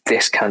like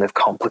this kind of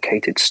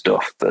complicated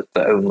stuff that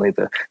only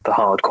the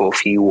hardcore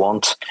few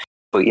want.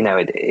 but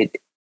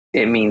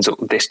it means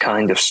this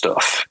kind of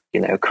stuff,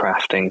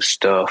 crafting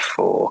stuff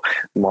or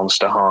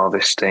monster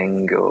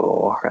harvesting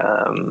or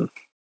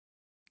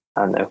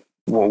I don't know,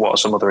 what are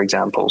some other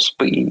examples?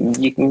 But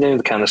you know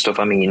the kind of stuff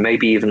I mean.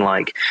 Maybe even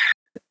like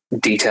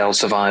detailed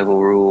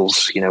survival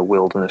rules,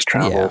 wilderness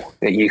travel.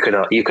 Yeah. You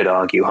could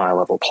argue high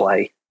level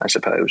play, I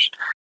suppose.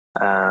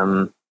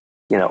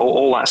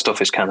 All that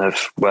stuff is kind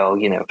of, well,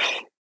 you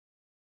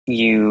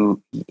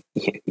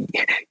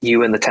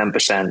and the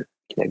 10%,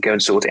 go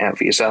and sort it out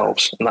for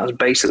yourselves, and that's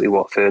basically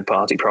what third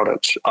party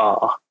products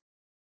are.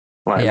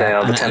 Like they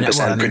are the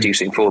 10%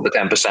 producing for the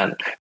 10%.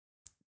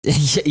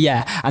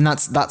 Yeah, and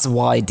that's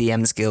why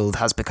DM's Guild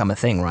has become a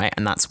thing, right?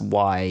 And that's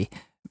why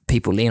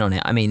people lean on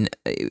it. I mean,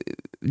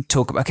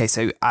 so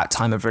at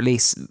time of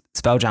release,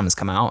 Spelljam has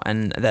come out,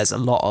 and there's a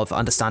lot of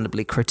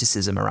understandably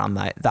criticism around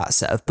that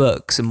set of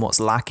books and what's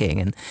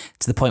lacking, and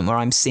to the point where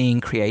I'm seeing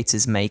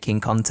creators making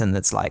content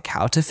that's like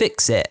how to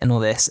fix it and all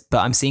this, but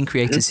I'm seeing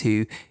creators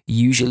who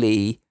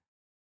usually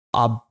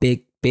are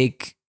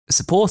big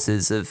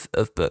supporters of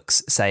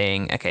books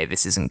saying, okay,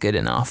 this isn't good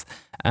enough.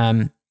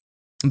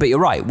 But you're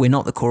right, we're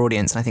not the core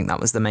audience, and I think that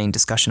was the main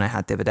discussion I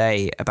had the other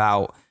day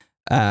about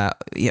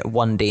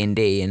one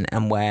D&D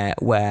and where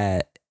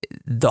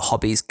the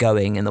hobby's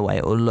going and the way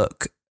it will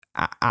look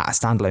at a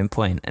standalone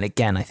point. And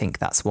again, I think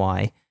that's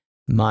why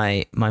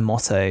my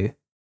motto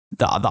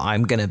that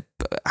I'm going to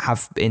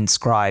have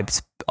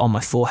inscribed on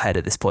my forehead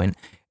at this point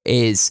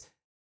is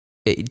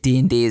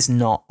D&D is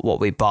not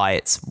what we buy,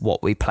 it's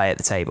what we play at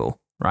the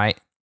table, right?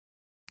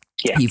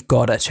 Yeah. You've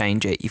got to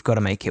change it. You've got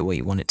to make it what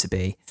you want it to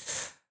be.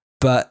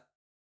 But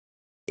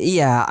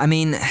yeah, I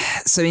mean,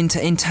 so in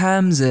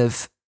terms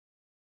of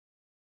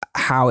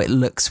how it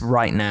looks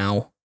right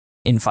now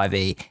in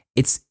 5e,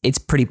 it's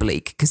pretty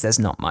bleak because there's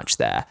not much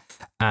there.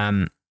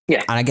 And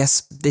I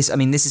guess this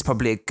is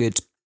probably a good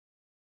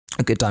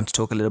time to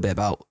talk a little bit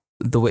about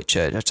The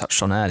Witcher, I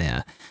touched on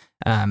earlier,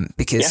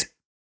 because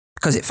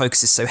it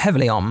focuses so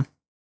heavily on,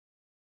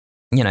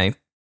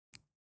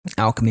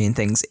 alchemy and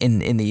things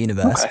in the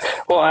universe. Okay.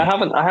 Well, I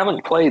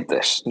haven't played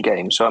this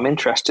game, so I'm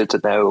interested to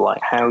know,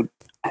 like, how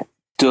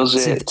does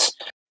it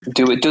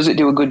do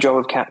a good job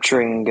of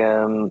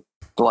capturing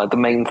like the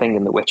main thing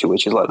in The Witcher,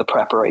 which is like the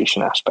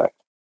preparation aspect?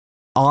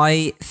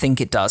 I think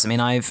it does. I mean,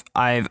 I've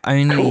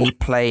only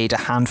played a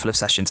handful of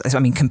sessions. I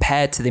mean,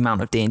 compared to the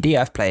amount of D&D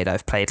I've played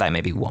like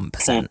maybe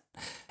 1%,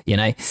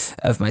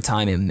 of my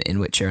time in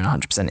Witcher and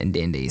 100% in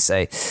D&D.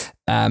 So,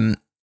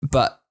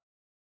 but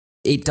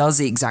it does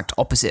the exact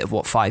opposite of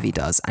what 5e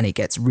does, and it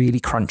gets really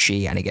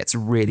crunchy and it gets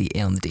really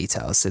in on the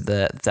details. So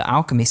the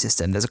alchemy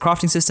system, there's a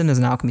crafting system, there's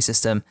an alchemy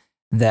system,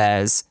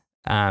 there's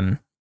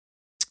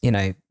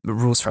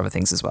rules for other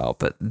things as well.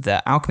 But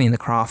the alchemy and the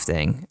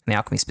crafting, and the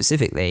alchemy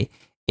specifically,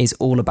 is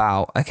all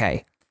about,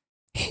 okay,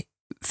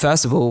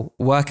 first of all,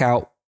 work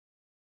out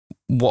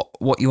what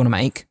you want to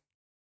make,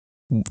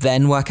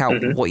 then work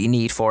out what you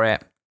need for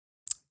it,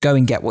 go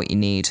and get what you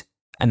need,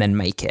 and then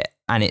make it.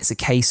 And it's a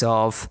case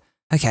of,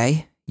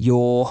 okay, you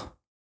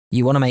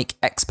want to make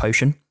X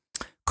potion.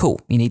 Cool.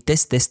 You need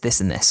this, this, this,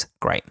 and this.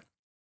 Great.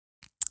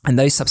 And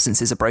those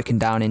substances are broken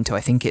down into, I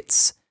think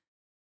it's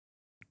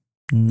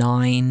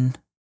 9,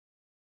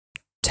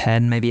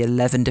 10, maybe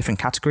 11 different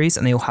categories,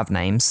 and they all have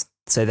names.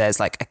 So there's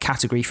like a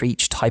category for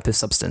each type of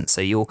substance.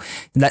 So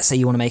let's say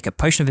you want to make a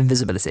potion of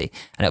invisibility,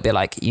 and it'll be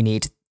like, you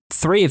need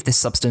 3 of this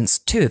substance,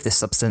 2 of this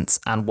substance,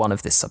 and 1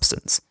 of this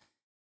substance.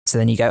 So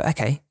then you go,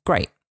 okay,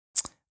 great.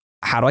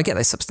 How do I get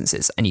those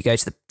substances? And you go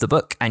to the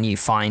book and you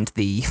find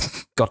the,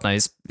 God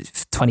knows,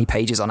 20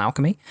 pages on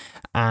alchemy.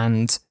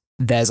 And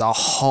there's a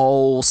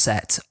whole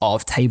set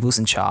of tables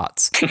and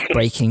charts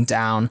breaking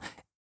down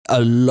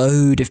a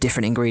load of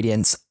different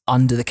ingredients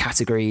under the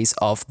categories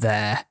of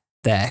their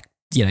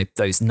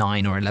those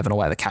 9 or 11 or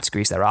whatever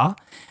categories there are.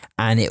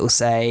 And it will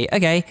say,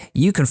 okay,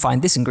 you can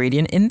find this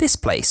ingredient in this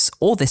place,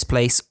 or this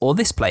place, or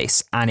this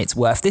place, and it's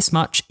worth this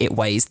much, it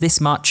weighs this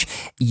much,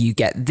 you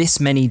get this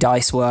many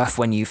dice worth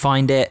when you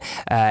find it,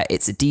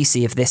 it's a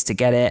DC of this to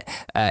get it,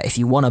 if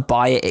you want to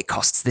buy it, it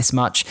costs this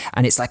much,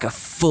 and it's like a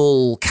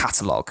full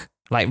catalogue,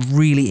 like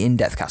really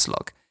in-depth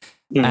catalogue.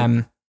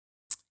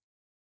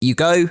 You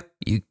go,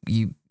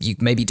 you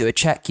maybe do a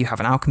check, you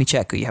have an alchemy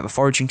check, or you have a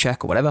foraging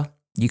check, or whatever,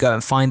 you go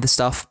and find the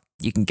stuff.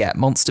 You can get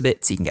monster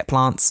bits, you can get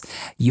plants.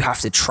 You have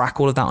to track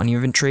all of that on your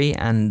inventory,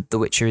 and The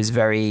Witcher is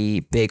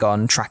very big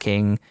on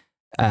tracking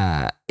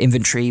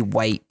inventory,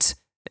 weight,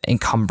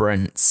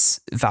 encumbrance,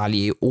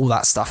 value, all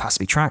that stuff has to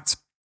be tracked.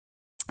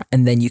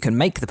 And then you can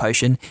make the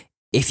potion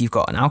if you've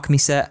got an alchemy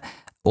set,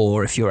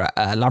 or if you're at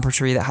a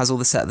laboratory that has all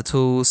the set of the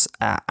tools,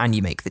 and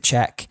you make the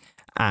check,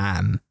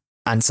 and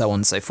so on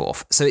and so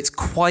forth. So it's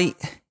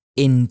quite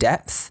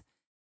in-depth.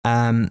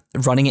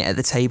 Running it at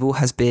the table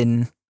has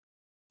been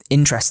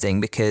interesting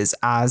because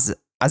as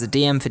a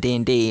DM for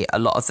D&D, a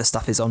lot of the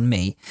stuff is on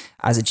me.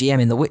 As a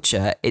GM in The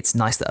Witcher, it's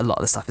nice that a lot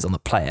of the stuff is on the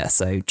player.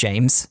 So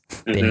James,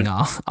 being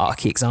our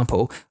key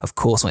example, of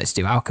course wanted to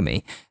do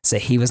alchemy. So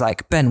he was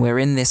like, Ben, we're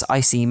in this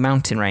icy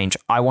mountain range.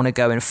 I want to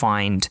go and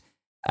find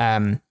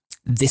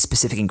this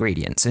specific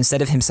ingredient. So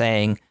instead of him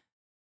saying,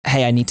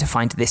 hey, I need to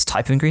find this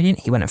type of ingredient.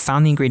 He went and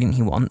found the ingredient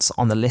he wants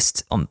on the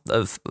list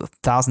of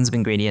thousands of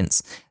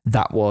ingredients.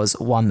 That was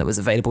one that was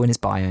available in his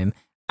biome.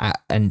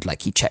 And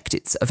like he checked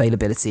its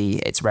availability,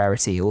 its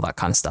rarity, all that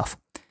kind of stuff.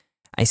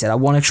 And he said, I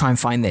want to try and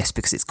find this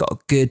because it's got a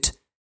good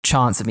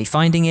chance of me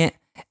finding it.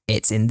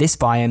 It's in this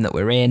biome that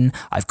we're in.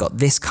 I've got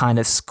this kind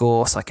of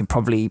score, so I can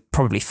probably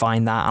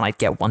find that, and I'd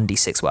get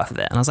 1d6 worth of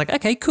it. And I was like,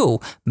 okay,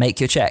 cool. Make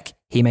your check.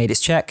 He made his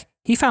check.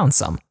 He found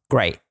some.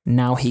 Great.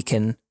 Now he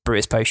can brew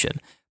his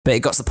potion. But it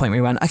got to the point where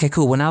he went, okay,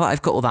 cool. Well, now that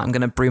I've got all that, I'm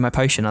going to brew my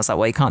potion. I was like,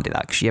 well, you can't do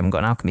that because you haven't got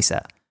an alchemy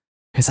set.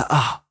 He's like,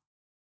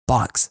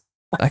 bollocks.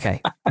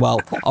 Okay, well,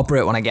 I'll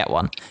brew it when I get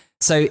one.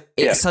 So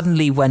it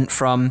suddenly went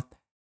from,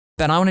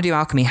 Ben, I want to do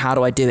alchemy, how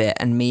do I do it?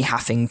 And me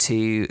having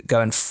to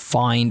go and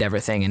find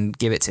everything and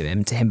give it to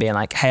him being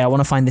like, hey, I want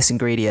to find this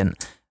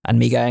ingredient. And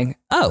me going,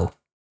 oh,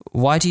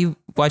 why do you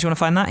want to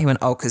find that? He went,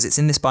 oh, because it's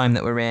in this biome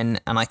that we're in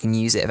and I can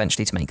use it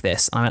eventually to make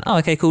this. And I went, oh,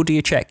 okay, cool, do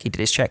your check. He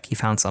did his check, he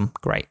found some.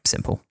 Great,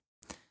 simple.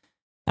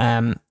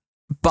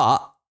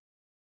 But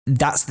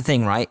that's the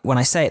thing, right? When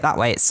I say it that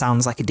way, it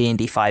sounds like a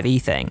D&D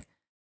 5e thing.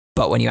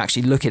 But when you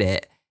actually look at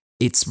it,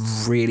 it's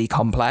really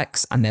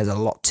complex and there's a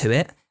lot to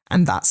it.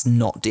 And that's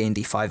not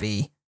D&D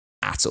 5e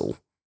at all.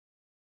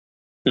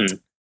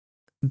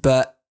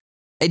 But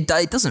it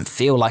doesn't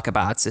feel like a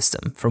bad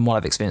system from what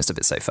I've experienced of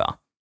it so far.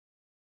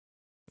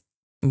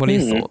 What are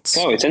your thoughts?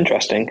 Oh, it's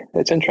interesting.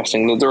 It's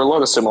interesting. There are a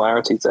lot of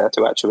similarities there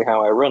to actually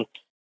how I run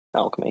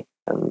alchemy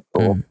and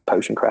or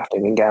potion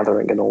crafting and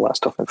gathering and all that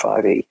stuff in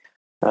 5e.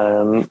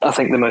 I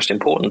think the most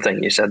important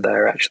thing you said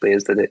there actually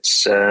is that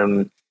it's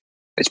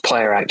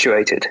player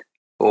actuated,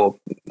 or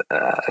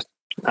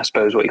I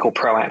suppose what you call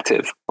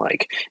proactive.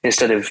 Like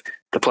instead of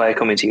the player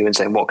coming to you and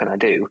saying, what can I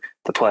do?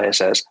 The player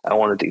says, I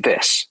want to do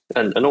this.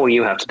 And all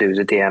you have to do as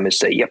a DM is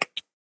say, yep.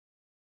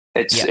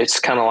 It's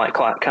kind of like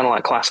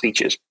class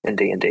features in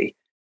D&D.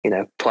 You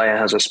know, player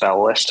has a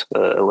spell list,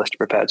 a list of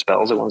prepared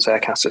spells. They want to say, I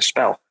cast a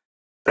spell.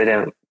 They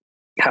don't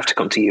have to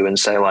come to you and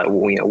say, like,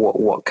 well, you know,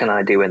 what can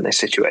I do in this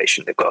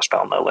situation? They've got a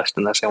spell on their list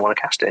and they say, I want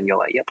to cast it. And you're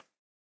like, yep.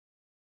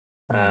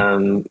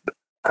 And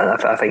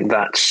I think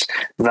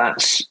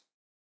that's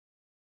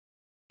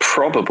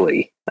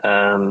probably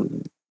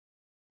the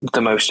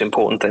most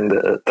important thing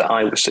that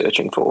I was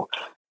searching for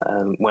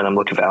when I'm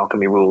looking for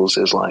alchemy rules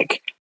is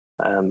like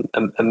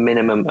a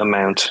minimum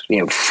amount, you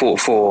know,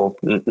 for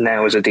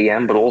now as a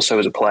DM, but also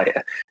as a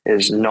player,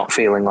 is not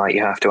feeling like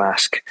you have to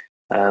ask,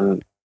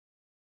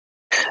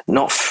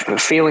 not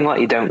feeling like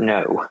you don't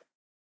know.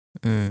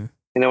 You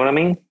know what I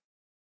mean?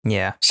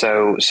 Yeah.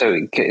 So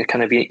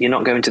kind of you're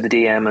not going to the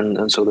DM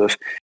and sort of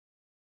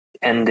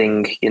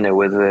ending, you know,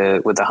 with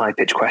a high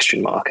pitched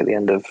question mark at the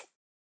end of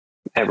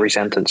every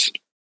sentence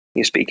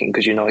you're speaking,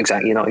 because you're not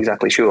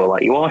exactly sure.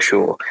 Like you are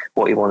sure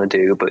what you want to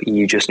do, but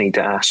you just need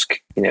to ask,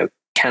 you know,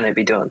 can it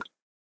be done,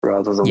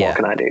 rather than what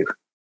can I do?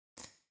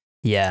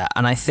 Yeah,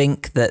 and I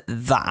think that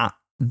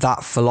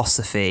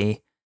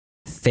philosophy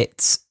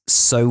fits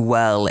so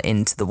well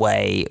into the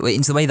way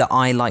that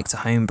I like to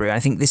homebrew. I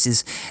think this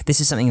is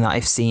something that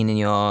I've seen in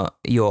your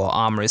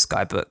Armorer's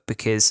Guidebook,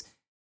 because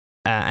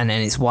and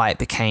then it's why it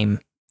became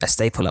a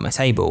staple at my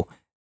table,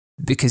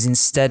 because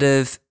instead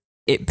of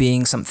it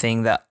being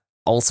something that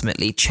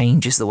ultimately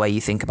changes the way you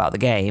think about the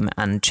game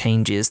and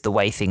changes the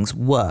way things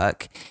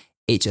work,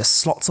 it just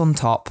slots on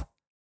top,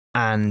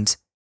 and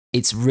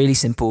it's really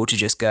simple to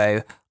just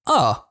go,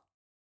 oh,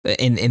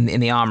 in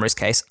the armorer's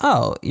case,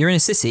 oh, you're in a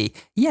city.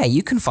 Yeah,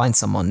 you can find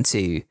someone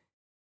to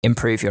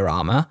improve your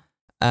armor.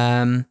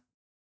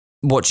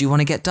 What do you want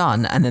to get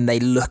done? And then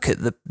they look at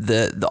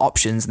the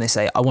options and they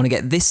say, I want to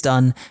get this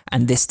done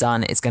and this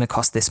done. It's going to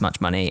cost this much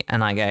money.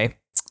 And I go,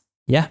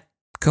 yeah,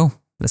 cool.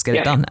 Let's get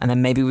it done. And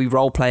then maybe we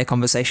role play a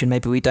conversation.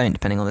 Maybe we don't,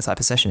 depending on the type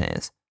of session it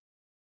is.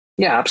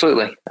 Yeah,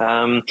 absolutely.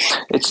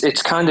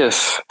 It's kind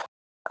of,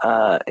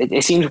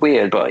 it seems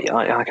weird, but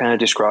I kind of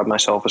describe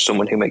myself as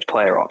someone who makes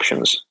player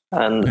options.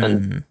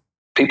 And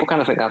people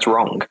kind of think that's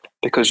wrong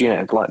because, you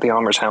know, like the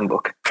Armorer's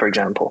Handbook, for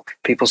example,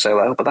 people say,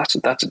 well, but that's a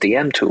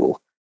DM tool.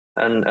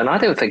 And I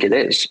don't think it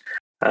is.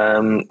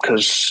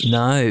 Because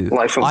no,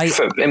 like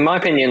in my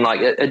opinion, like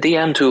a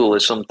DM tool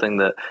is something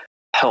that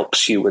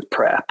helps you with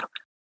prep.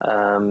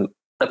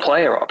 A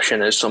player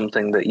option is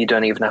something that you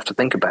don't even have to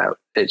think about.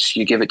 It's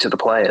you give it to the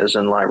players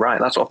and like,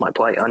 right, that's off my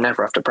plate. I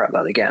never have to prep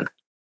that again.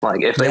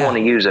 Like if they want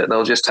to use it,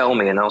 they'll just tell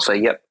me and I'll say,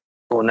 yep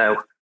or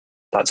no.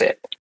 That's it.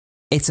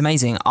 It's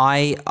amazing.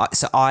 I've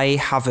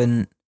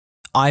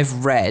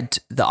read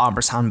the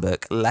Armorer's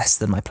Handbook less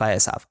than my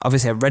players have.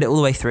 Obviously, I read it all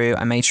the way through.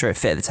 I made sure it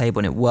fit at the table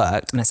and it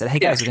worked. And I said, hey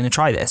guys, we're going to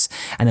try this.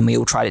 And then we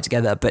all tried it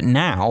together. But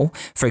now,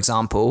 for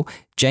example,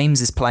 James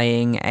is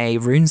playing a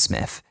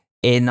runesmith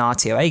in our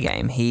TOA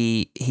game.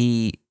 He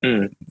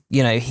you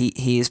know,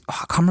 he is,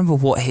 I can't remember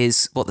what the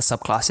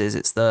subclass is.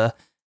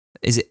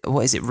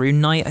 What is it?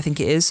 Rune Knight, I think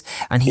it is.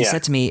 And he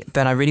said to me,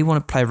 Ben, I really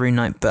want to play Rune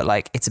Knight, but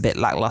like it's a bit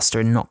lackluster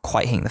and not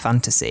quite hitting the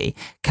fantasy.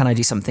 Can I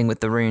do something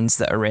with the runes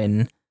that are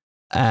in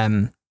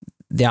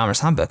the Armorer's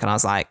Handbook? And I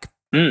was like,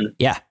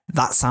 yeah,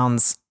 that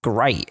sounds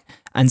great.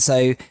 And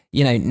so,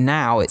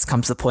 now it's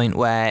come to the point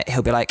where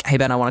he'll be like, hey,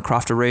 Ben, I want to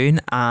craft a rune.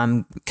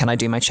 Can I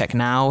do my check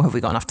now? Have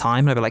we got enough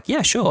time? And I'll be like,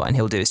 yeah, sure. And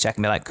he'll do his check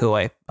and be like, cool,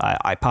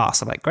 I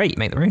pass. I'm like, great, you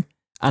make the rune.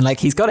 And like,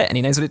 he's got it and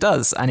he knows what it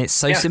does. And it's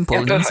so simple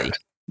and easy.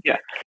 Yeah.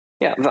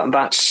 Yeah.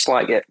 That's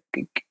like it.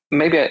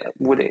 Maybe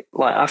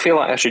I feel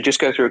like I should just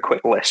go through a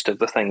quick list of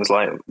the things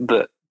like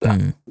that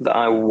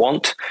I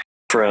want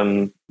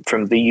from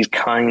these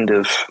kind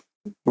of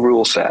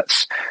rule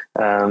sets,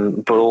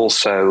 but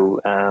also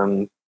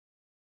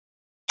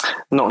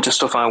not just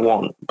stuff I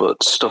want,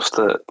 but stuff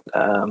that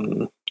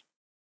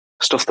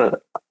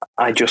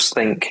I just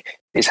think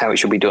is how it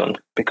should be done,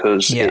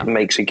 because it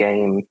makes a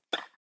game.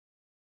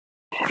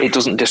 It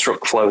doesn't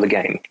disrupt the flow of the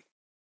game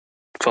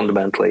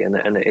fundamentally, and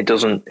it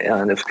doesn't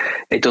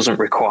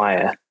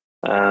require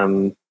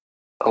a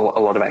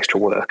lot of extra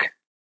work.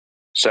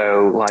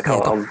 So like,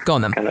 I'll go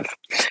on then. Kind of.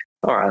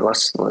 All right, I'm gonna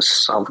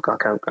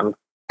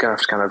have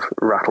to kind of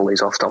rattle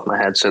these off the top of my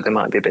head, so they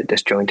might be a bit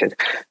disjointed.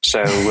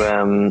 So,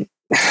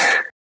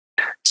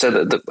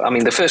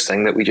 the first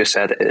thing that we just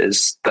said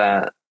is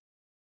that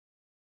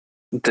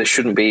there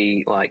shouldn't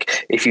be,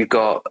 like, if you've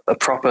got a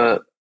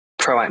proper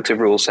proactive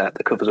rule set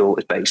that covers all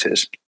its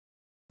bases,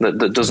 that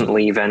doesn't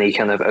leave any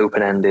kind of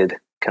open-ended,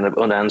 kind of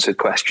unanswered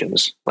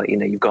questions, like,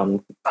 you've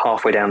gone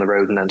halfway down the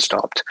road and then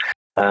stopped.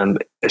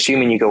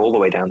 Assuming you go all the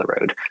way down the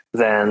road,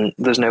 then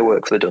there's no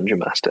work for the dungeon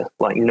master,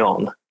 like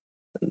none.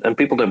 And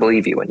people don't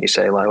believe you when you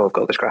say, like, oh, I've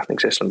got this crafting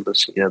system.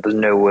 There's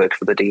no work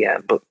for the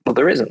DM, but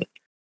there isn't.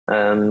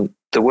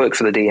 The work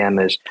for the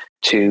DM is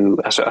to,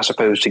 I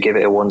suppose, to give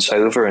it a once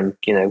over and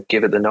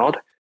give it the nod.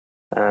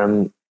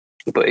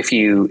 But if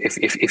you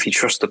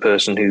trust the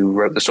person who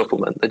wrote the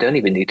supplement, they don't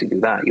even need to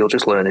do that. You'll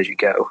just learn as you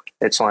go.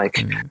 It's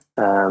like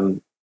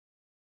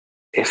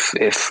if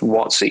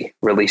WotC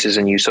releases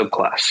a new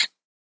subclass,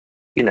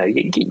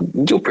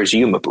 you'll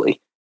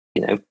presumably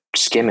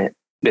skim it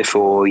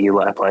before you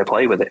let a player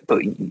play with it,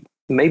 but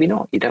maybe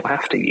not. You don't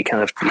have to. You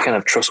kind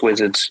of trust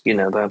wizards. They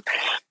know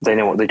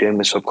what they're doing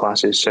with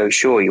subclasses. So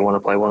sure, you want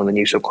to play one of the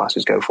new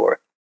subclasses, go for it.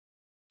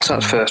 So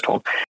that's the first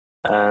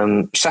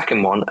one.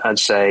 Second one, I'd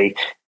say,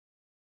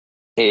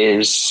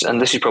 is, and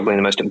this is probably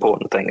the most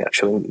important thing,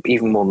 actually,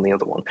 even more than the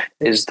other one,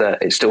 is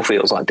that it still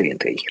feels like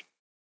D&D.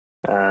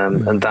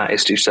 And that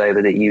is to say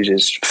that it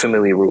uses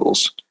familiar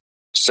rules.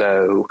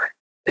 So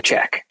a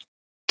check.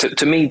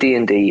 To me,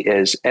 D&D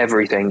is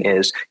everything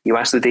is, you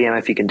ask the DM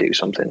if you can do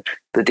something.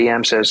 The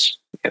DM says,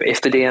 if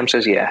the DM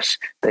says yes,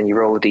 then you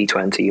roll a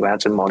D20, you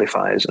add some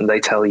modifiers, and they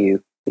tell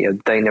you,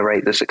 they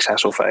narrate the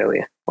success or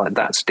failure. Like,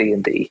 that's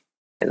D&D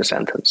in a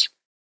sentence.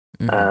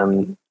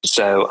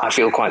 So I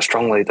feel quite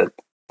strongly that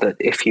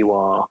if you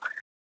are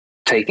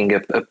taking a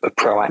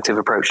proactive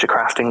approach to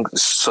crafting,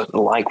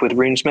 like with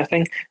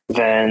runesmithing,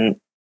 then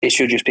it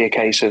should just be a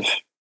case of,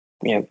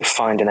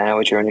 find an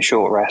hour during a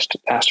short rest,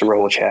 ask to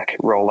roll a check,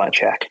 roll that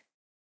check.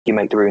 You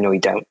make the rune or you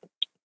don't.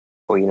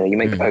 Or, you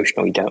make the potion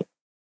or you don't.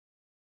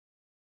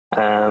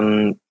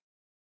 And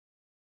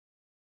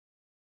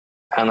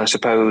I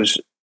suppose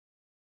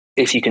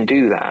if you can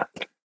do that,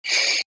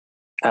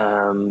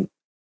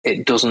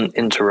 it doesn't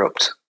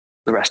interrupt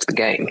the rest of the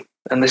game.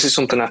 And this is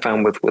something I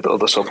found with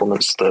other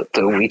supplements that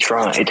we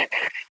tried,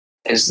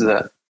 is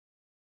that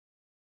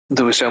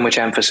there was so much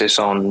emphasis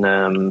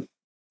on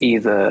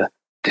either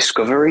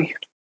discovery,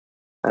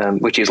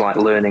 which is like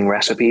learning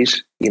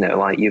recipes.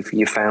 Like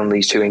you've found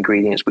these two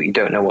ingredients, but you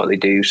don't know what they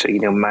do, so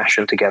mash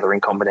them together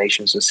in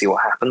combinations and see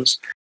what happens.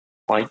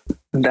 Like,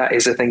 that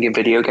is a thing in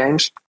video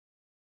games.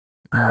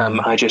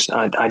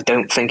 I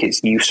don't think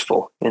it's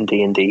useful in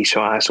D&D,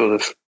 so I sort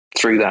of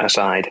threw that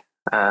aside.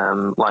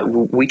 Like,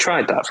 we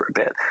tried that for a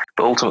bit,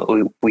 but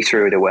ultimately we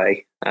threw it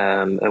away,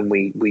 and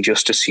we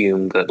just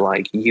assumed that,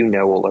 like,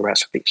 all the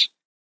recipes,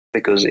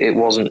 because it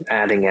wasn't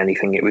adding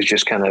anything. It was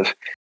just kind of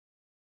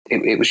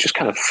it was just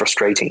kind of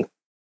frustrating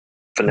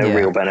for no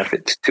real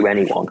benefit to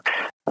anyone.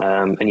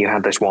 And you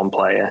had this one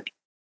player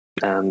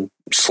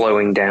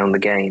slowing down the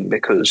game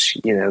because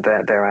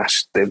they're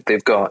asked,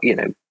 they've got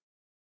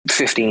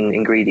 15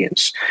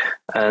 ingredients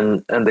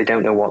and they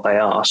don't know what they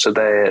are, so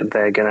they're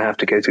going to have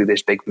to go through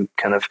this big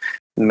kind of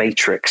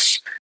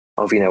matrix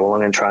of well, I'm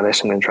going to try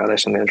this, I'm going to try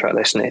this, I'm going to try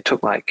this, and it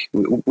took like,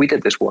 we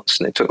did this once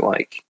and it took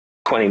like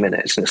 20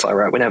 minutes, and it's like,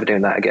 right, we're never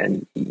doing that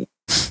again.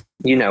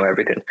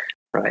 Everything,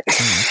 right?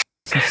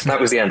 That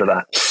was the end of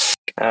that.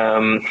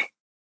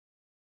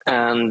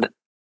 And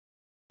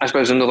I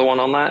suppose another one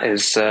on that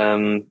is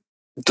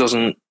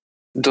doesn't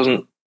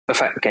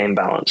affect game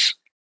balance,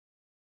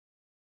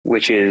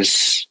 which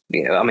is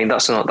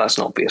that's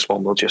an obvious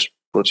one. We'll just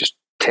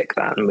tick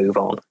that and move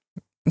on.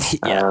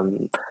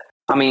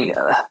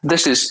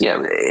 This is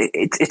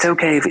it's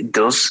okay if it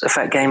does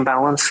affect game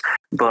balance,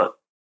 but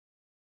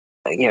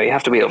you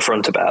have to be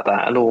upfront about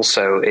that, and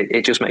also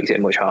it just makes it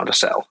much harder to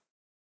sell.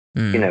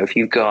 If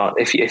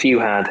you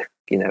had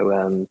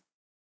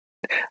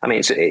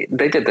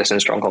they did this in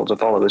Strongholds of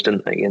Followers,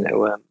 didn't they?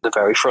 The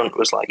very front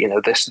was like,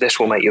 this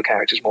will make your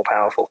characters more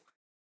powerful.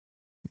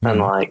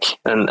 And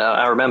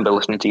I remember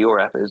listening to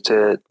your episode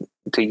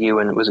to you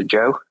and was it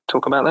Joe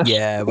talk about this?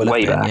 Yeah,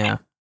 way back. Yeah.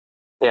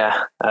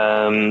 Yeah.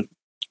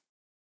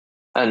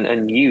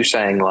 And you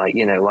saying like,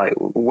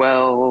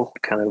 well,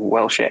 kind of,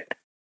 well, shit.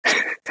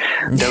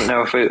 don't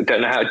know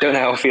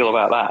how I feel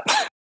about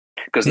that,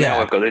 because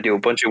now I've got to do a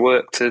bunch of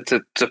work to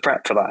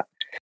prep for that.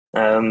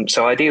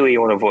 So ideally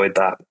you want to avoid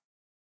that.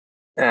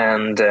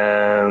 And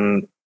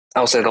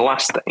I'll say the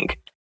last thing,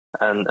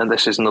 and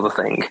this is another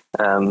thing.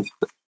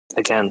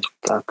 Again,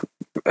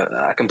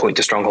 I can point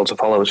to strongholds and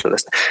followers for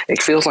this.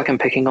 It feels like I'm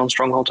picking on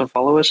strongholds and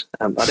followers.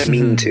 I don't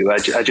mean to.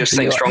 I just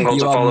think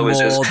strongholds and followers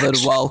is more than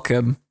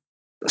welcome.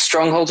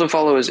 Strongholds and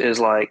followers is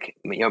like,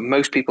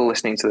 most people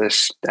listening to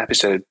this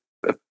episode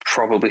are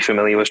probably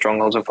familiar with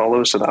strongholds and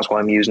followers, so that's why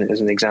I'm using it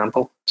as an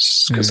example,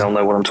 because they'll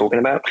know what I'm talking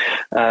about.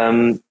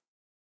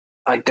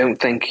 I don't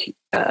think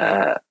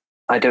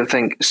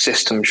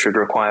systems should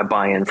require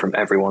buy-in from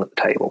everyone at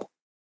the table.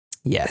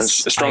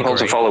 Yes, and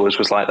strongholds and followers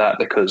was like that,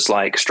 because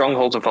like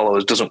strongholds and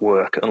followers doesn't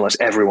work unless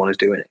everyone is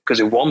doing it.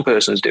 Because if one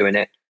person is doing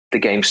it, the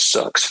game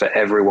sucks for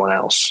everyone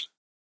else.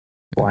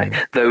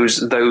 Like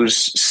those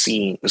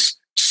scenes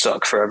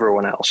suck for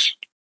everyone else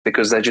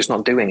because they're just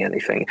not doing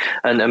anything.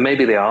 And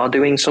maybe they are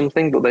doing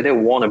something, but they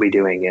don't want to be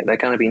doing it. They're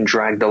kind of being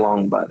dragged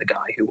along by the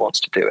guy who wants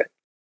to do it.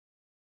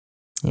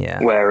 Yeah.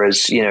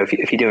 Whereas,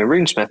 if you're doing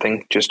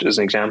runesmithing, just as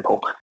an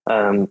example,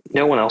 no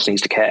one else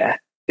needs to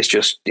care. It's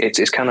just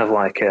it's kind of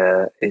like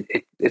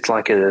it's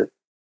like a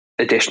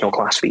additional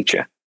class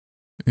feature,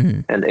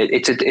 and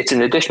it's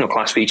an additional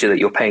class feature that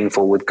you're paying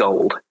for with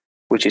gold,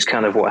 which is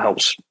kind of what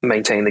helps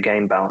maintain the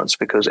game balance,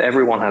 because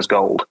everyone has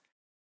gold,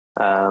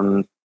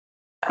 and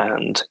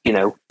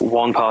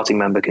one party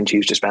member can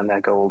choose to spend their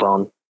gold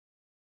on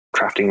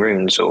crafting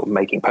runes or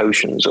making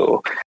potions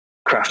or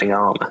crafting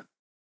armor,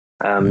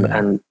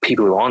 and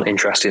people who aren't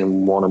interested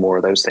in one or more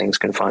of those things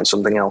can find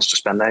something else to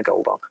spend their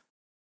gold on.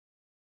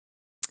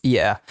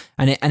 Yeah,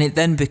 and it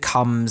then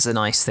becomes a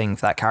nice thing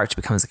for that character,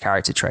 becomes a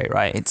character trait,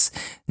 right? It's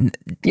for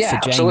James,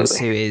 absolutely.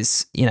 who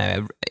is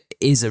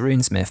is a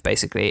runesmith,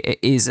 basically. It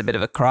is a bit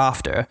of a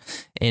crafter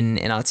in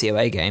our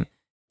TOA game.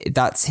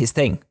 That's his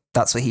thing.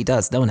 That's what he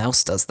does. No one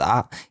else does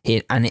that.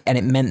 And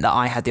it meant that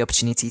I had the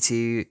opportunity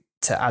to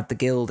add the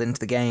guild into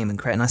the game and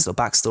create a nice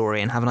little backstory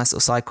and have a nice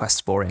little side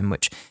quest for him,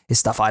 which is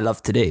stuff I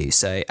love to do.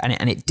 So,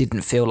 and it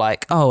didn't feel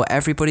like, oh,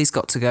 everybody's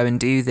got to go and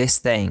do this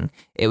thing.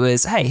 It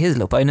was, hey, here's a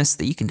little bonus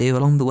that you can do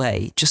along the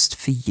way just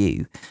for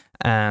you,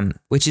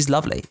 which is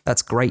lovely.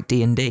 That's great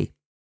D&D.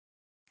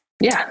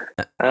 Yeah.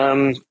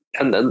 And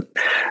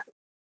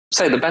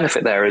so the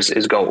benefit there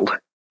is gold.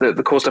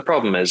 Of course, the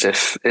problem is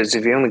if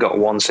you only got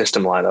one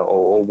system like that,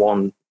 or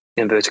one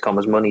inverted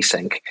commas money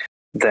sink,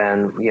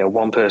 then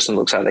one person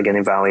looks like they're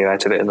getting value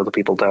out of it and other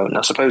people don't. And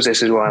I suppose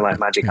this is why like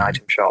magic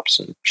item shops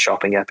and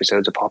shopping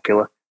episodes are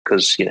popular,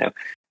 because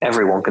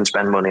everyone can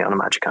spend money on a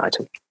magic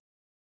item.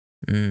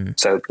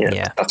 So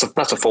that's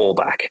a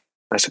fallback,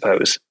 I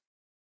suppose.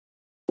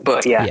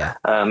 But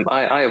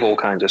I have all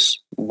kinds of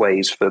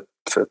ways for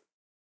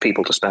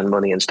people to spend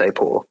money and stay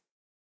poor.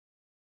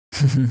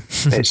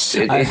 It's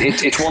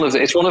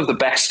one of the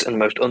best and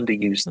most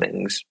underused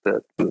things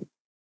that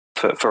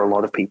for a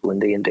lot of people in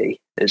D&D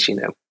is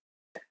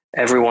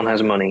everyone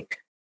has money,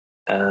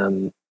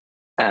 and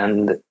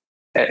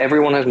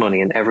everyone has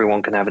money, and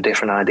everyone can have a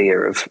different idea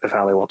of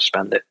how they want to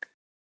spend it.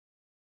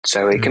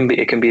 So it can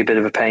be a bit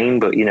of a pain,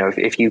 but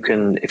if you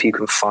can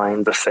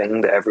find the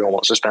thing that everyone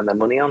wants to spend their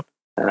money on,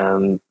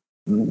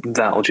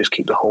 that'll just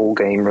keep the whole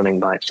game running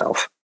by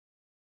itself.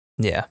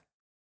 Yeah,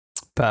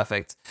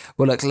 perfect.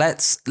 Well, look,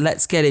 let's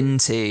get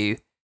into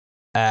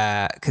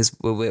because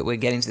we're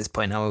getting to this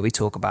point now where we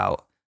talk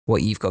about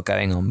what you've got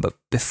going on. But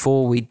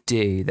before we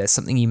do, there's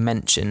something you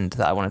mentioned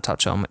that I want to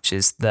touch on, which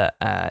is that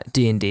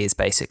D&D is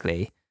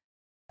basically,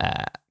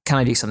 can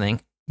I do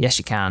something? Yes,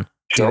 you can.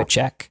 Sure. Do a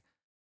check.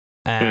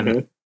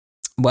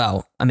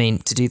 Well, I mean,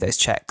 to do those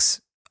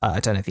checks,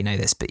 I don't know if you know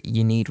this, but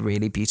you need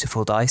really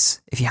beautiful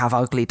dice. If you have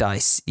ugly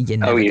dice, you're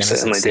never going to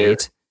succeed.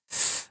 Do.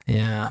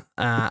 Yeah,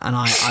 and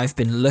I've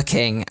been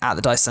looking at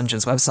the Dice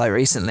Dungeons website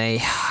recently.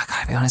 I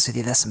gotta be honest with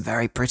you, there's some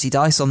very pretty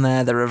dice on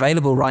there. They're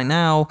available right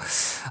now.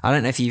 I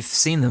don't know if you've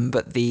seen them,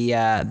 but the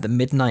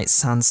Midnight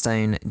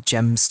Sandstone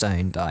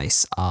Gemstone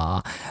dice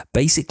are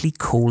basically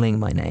calling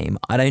my name.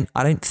 I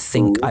don't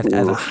think I've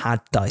ever had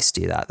dice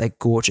do that. They're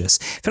gorgeous.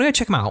 If you want to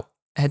go check them out,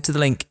 head to the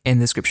link in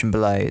the description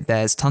below.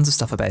 There's tons of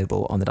stuff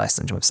available on the Dice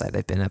Dungeon website.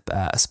 They've been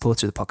a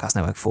supporter of the podcast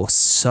network for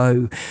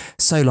so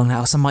long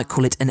now. Some might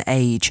call it an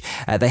age.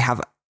 They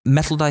have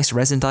metal dice,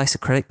 resin dice,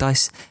 acrylic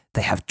dice.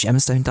 They have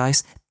gemstone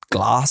dice,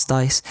 glass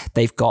dice.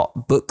 They've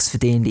got books for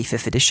D&D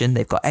 5th edition.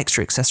 They've got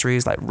extra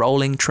accessories like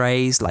rolling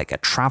trays, like a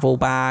travel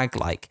bag,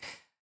 like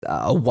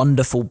a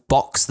wonderful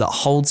box that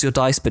holds your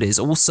dice but is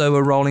also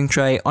a rolling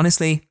tray.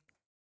 Honestly,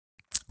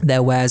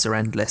 their wares are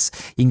endless.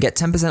 You can get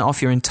 10%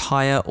 off your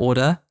entire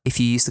order if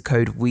you use the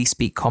code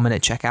WeSpeakCommon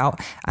at checkout,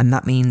 and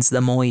that means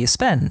the more you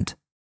spend,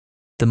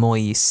 the more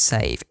you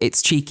save.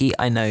 It's cheeky,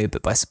 I know,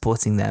 but by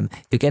supporting them,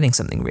 you're getting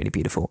something really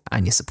beautiful,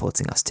 and you're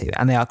supporting us too.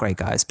 And they are great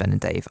guys. Ben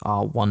and Dave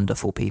are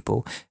wonderful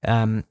people,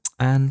 and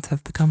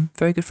have become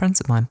very good friends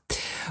of mine.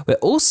 We're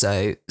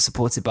also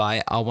supported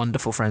by our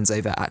wonderful friends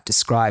over at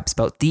Describe,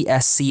 spelled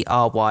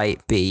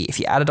DSCRYB. If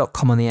you add a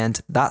 .com on the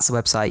end, that's the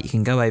website. You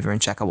can go over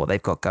and check out what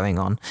they've got going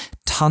on.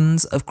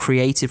 Tons of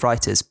creative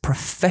writers,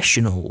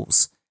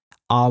 professionals,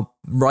 are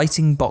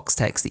writing box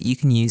text that you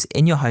can use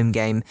in your home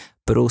game,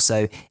 but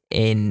also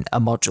in a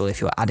module if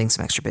you're adding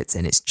some extra bits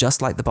in. It's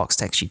just like the box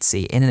text you'd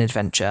see in an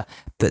adventure,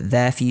 but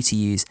there for you to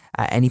use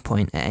at any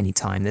point, at any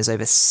time. There's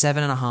over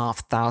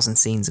 7,500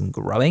 scenes and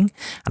growing,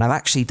 and I've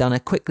actually done a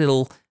quick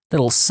little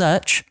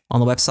search on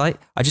the website.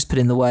 I just put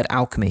in the word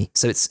alchemy,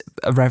 so it's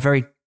a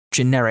very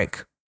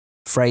generic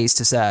phrase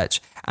to search,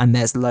 and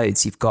there's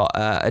loads. You've got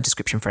a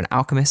description for an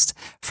alchemist,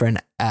 for an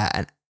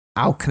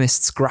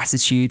alchemist's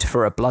gratitude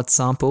for a blood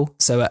sample.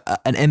 So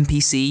an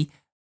NPC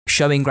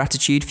showing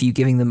gratitude for you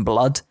giving them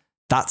blood.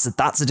 That's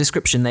a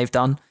description they've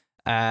done.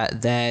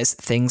 There's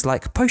things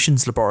like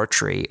potions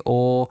laboratory,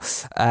 or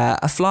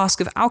a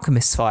flask of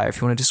alchemist's fire, if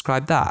you want to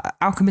describe that.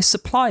 Alchemist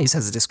supplies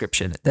has a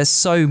description. There's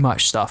so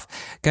much stuff.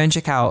 Go and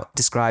check out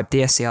Describe,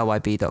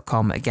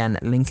 dscryb.com. Again,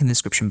 link in the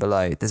description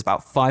below. There's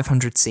about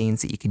 500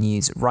 scenes that you can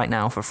use right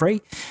now for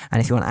free.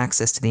 And if you want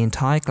access to the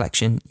entire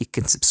collection, you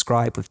can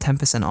subscribe with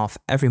 10% off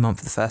every month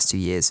for the first 2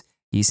 years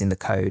using the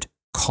code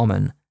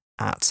COMMON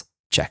at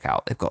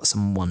checkout. They've got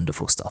some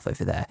wonderful stuff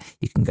over there.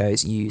 You can go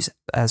use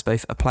as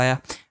both a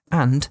player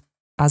and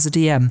as a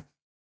DM.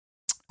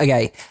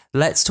 Okay,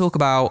 let's talk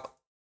about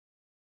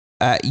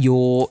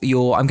your.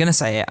 I'm going to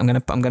say it. I'm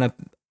going to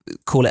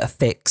call it a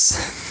fix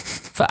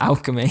for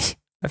alchemy.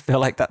 I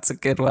feel like that's a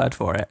good word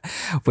for it,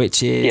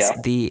 which is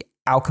the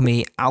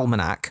Alchemy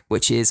Almanac,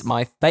 which is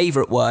my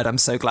favorite word. I'm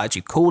so glad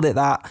you called it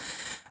that.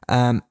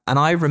 And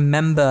I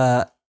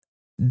remember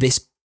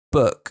this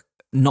book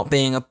not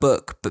being a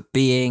book, but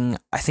being,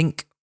 I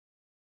think,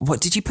 what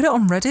did you put it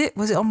on Reddit?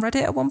 Was it on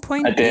Reddit at one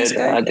point? I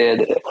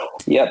did.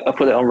 Yep, I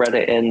put it on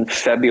Reddit in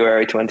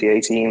February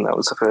 2018. That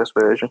was the first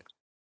version.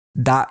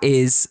 That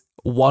is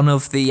one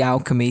of the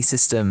alchemy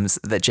systems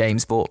that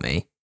James bought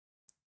me.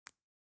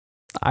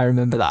 I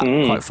remember that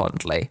quite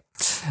fondly.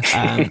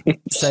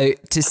 So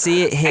to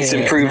see it here, it's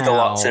improved now, a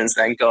lot since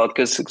then, God,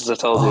 because I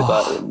told you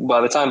that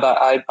by the time that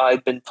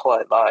I'd been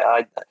playing,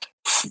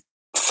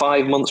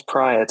 5 months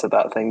prior to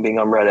that thing being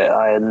on Reddit,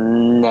 I had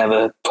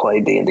never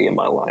played D&D in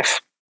my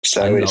life.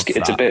 So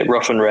it's a bit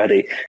rough and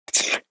ready.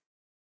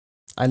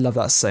 I love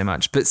that so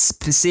much. But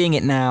seeing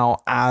it now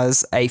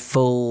as a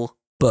full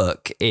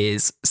book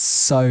is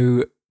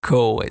so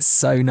cool. It's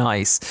so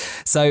nice.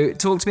 So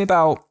talk to me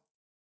about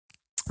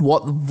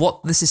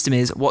what the system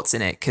is, what's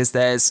in it, because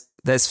there's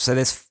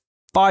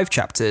 5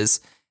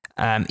 chapters.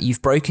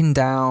 You've broken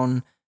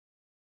down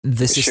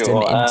the system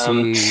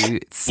into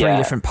 3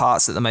 different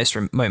parts that the most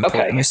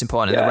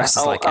important, and the rest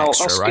is like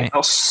extra, right?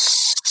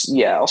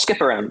 I'll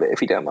skip around a bit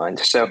if you don't mind.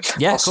 So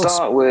I'll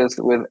start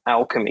with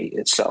alchemy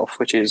itself,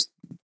 which is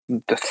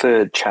the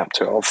 3rd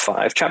chapter of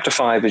 5. Chapter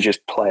 5 is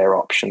just player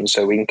options,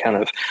 so we can kind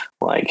of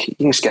you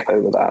can skip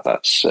over that.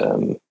 That's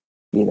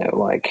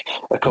like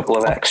a couple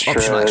of extra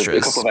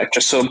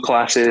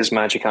subclasses,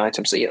 magic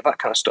items, that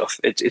kind of stuff.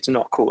 It's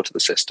not core to the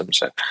system.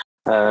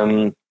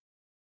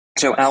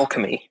 So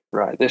alchemy,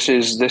 right? This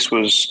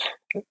was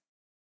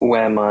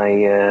where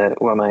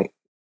my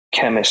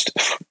chemist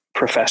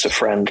professor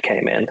friend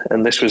came in,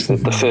 and this was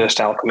the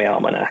first Alchemy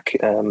Almanac.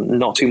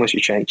 Not too much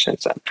has changed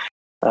since then.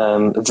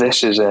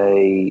 This is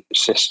a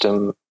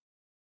system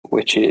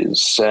which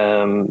is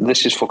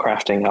this is for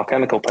crafting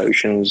alchemical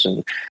potions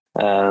and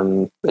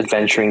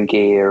adventuring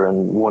gear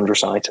and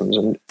wondrous items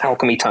and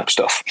alchemy type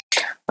stuff.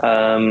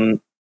 And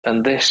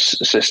this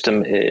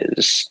system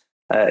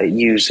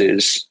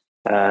uses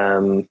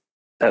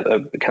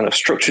a kind of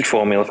structured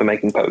formula for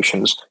making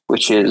potions,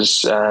 which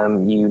is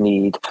you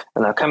need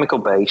an alchemical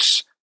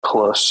base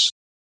plus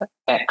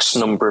X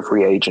number of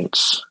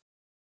reagents,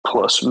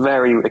 plus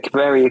very,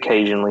 very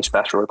occasionally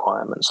special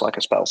requirements like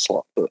a spell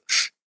slot, but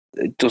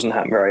it doesn't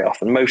happen very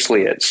often.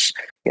 Mostly it's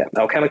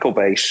alchemical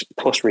base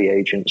plus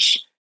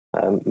reagents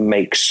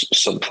makes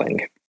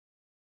something.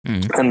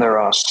 And there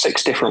are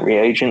 6 different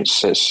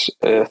reagents. There's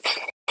earth,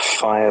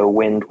 fire,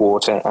 wind,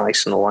 water,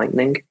 ice, and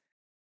lightning.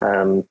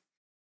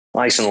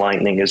 Ice and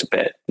lightning is a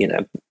bit,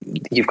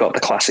 you've got the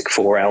classic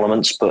 4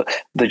 elements, but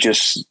there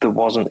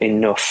wasn't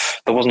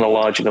a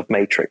large enough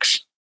matrix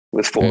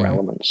with 4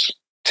 elements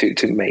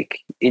to make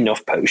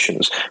enough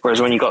potions.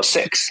 Whereas when you got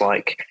 6,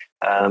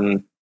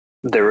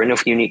 there are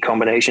enough unique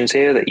combinations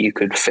here that you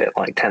could fit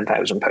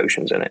 10,000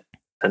 potions in it,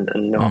 and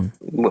not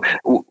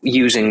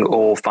using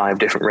all 5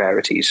 different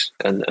rarities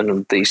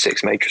and these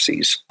 6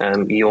 matrices.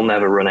 You'll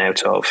never run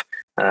out of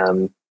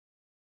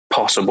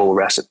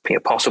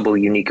possible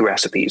unique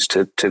recipes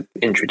to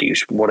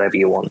introduce whatever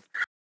you want.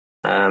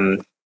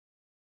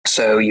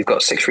 So you've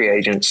got 6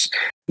 reagents,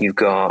 you've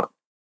got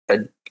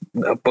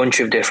a bunch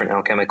of different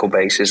alchemical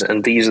bases,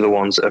 and these are the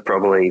ones that are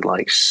probably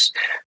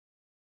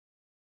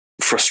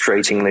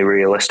frustratingly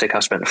realistic. I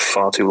spent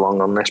far too long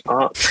on this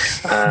part.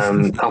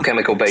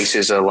 Alchemical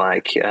bases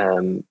are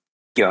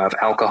you have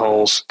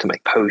alcohols to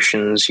make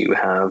potions, you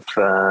have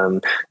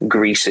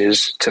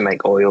greases to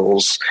make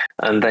oils,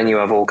 and then you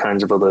have all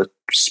kinds of other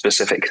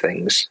specific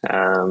things,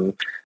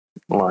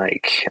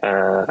 like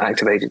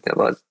activated.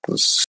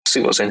 Let's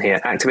see what's in here: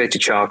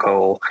 activated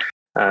charcoal,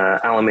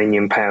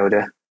 aluminium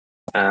powder,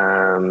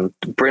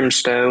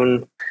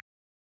 brimstone,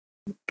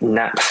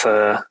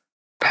 naphtha,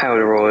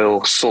 powder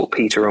oil,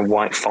 saltpeter, and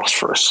white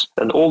phosphorus.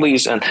 And all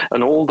these and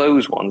all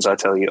those ones, I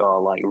tell you, are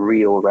like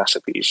real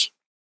recipes.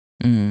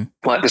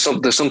 Like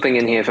there's something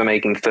in here for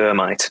making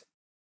thermite,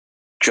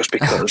 just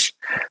because.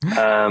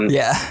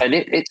 Yeah. And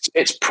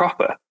it's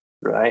proper,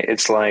 right?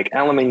 It's like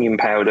aluminium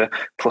powder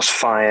plus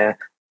fire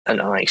and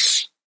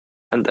ice.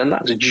 And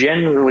that's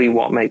generally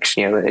what makes,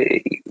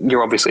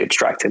 you're obviously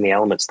abstracting the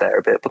elements there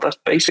a bit, but that's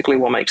basically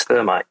what makes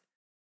thermite.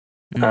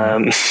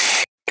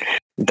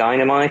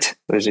 Dynamite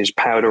is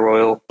powder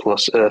oil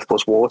plus earth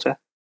plus water,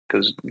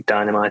 because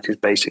dynamite is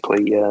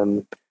basically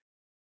a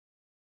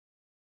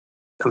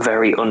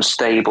very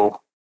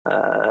unstable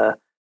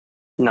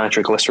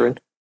nitroglycerin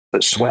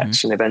that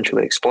sweats and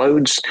eventually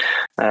explodes.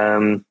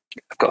 I've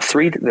got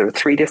there are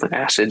 3 different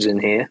acids in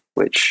here,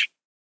 which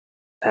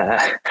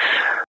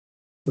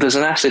there's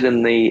an acid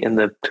in the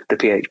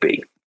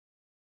PHB.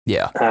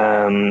 Yeah.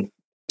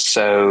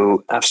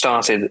 So I've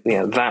started,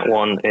 that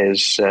one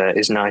is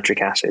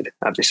nitric acid,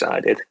 I've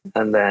decided.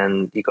 And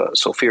then you got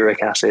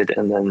sulfuric acid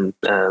and then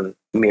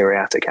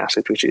muriatic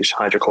acid, which is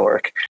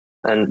hydrochloric.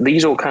 And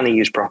these all kind of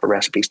use proper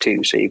recipes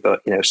too. So you've got,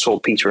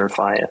 saltpeter and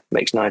fire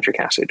makes nitric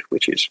acid,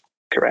 which is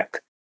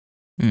correct.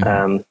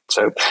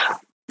 So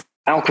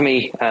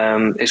alchemy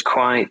is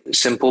quite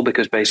simple,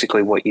 because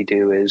basically what you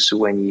do is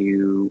when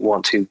you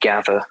want to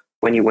gather,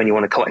 when you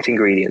want to collect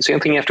ingredients, the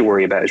only thing you have to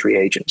worry about is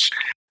reagents.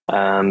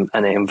 And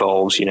it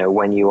involves,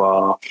 when you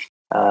are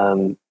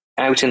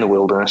out in the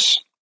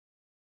wilderness,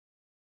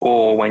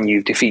 or when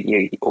you've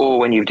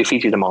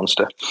defeated a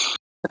monster,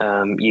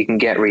 you can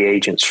get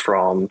reagents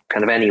from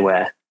kind of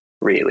anywhere.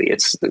 Really,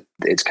 it's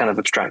kind of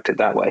abstracted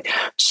that way.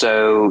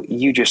 So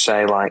you just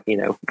say, like,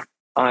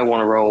 I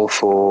want to roll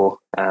for,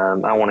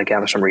 I want to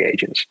gather some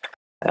reagents.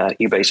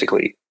 You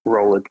basically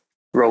roll a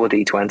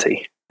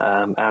d20,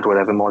 add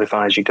whatever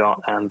modifiers you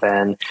got, and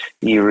then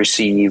you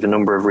receive a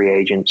number of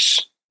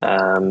reagents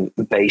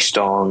based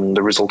on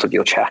the result of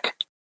your check.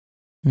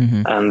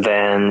 And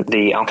then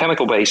the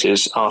alchemical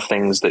bases are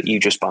things that you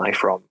just buy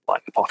from,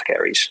 like,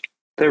 apothecaries.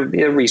 They're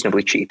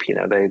reasonably cheap.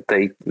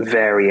 They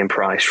vary in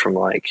price from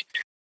like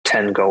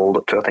 10 gold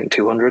up to, I think,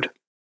 200.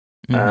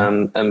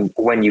 And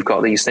when you've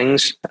got these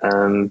things,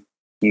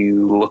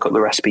 you look up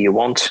the recipe you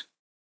want,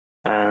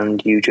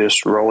 and you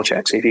just roll a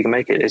check, see if you can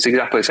make it. It's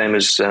exactly the same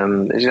as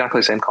exactly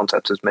the same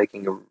concept as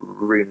making a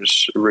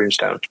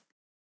runestone.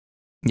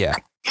 Yeah.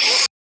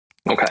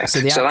 Okay. So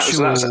the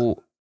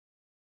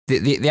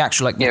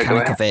actual like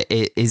mechanic of it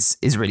is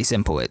really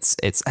simple. It's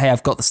hey,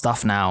 I've got the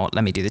stuff now.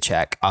 Let me do the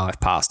check. Oh, I've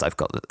passed.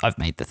 I've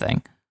made the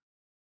thing.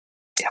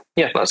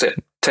 Yeah, that's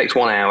it. Takes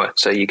 1 hour,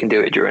 so you can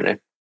do it during a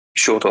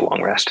short or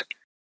long rest.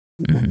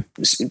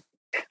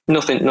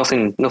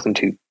 Nothing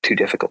too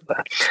difficult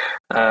there.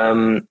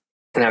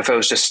 Now, if I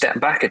was to step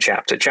back a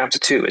chapter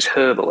 2 is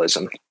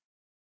herbalism,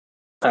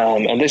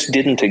 and this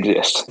didn't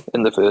exist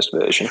in the first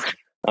version.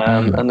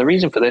 And the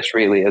reason for this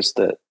really is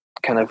that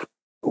kind of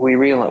we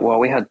realized, well,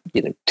 we had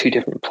 2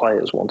 different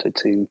players wanted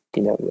to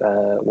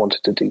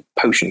do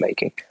potion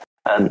making,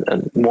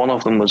 and one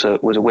of them was a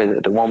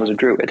wizard and one was a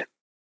druid,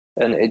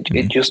 and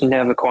it just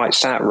never quite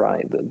sat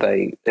right that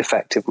they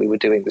effectively were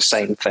doing the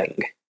same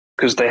thing,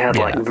 because they had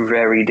like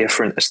very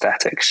different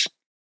aesthetics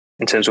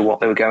in terms of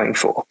what they were going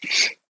for.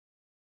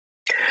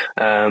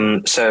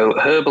 So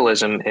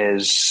herbalism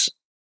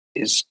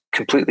is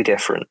completely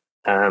different.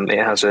 It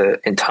has an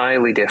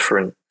entirely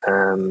different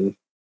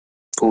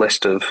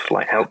list of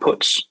like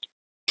outputs.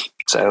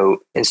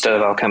 So instead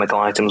of alchemical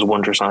items,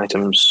 wondrous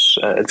items,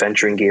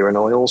 adventuring gear, and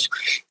oils,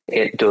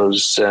 it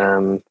does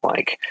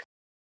like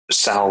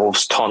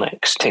salves,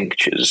 tonics,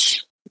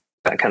 tinctures,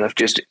 that kind of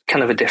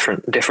a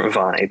different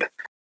vibe.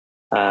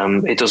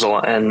 It does a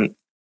lot, and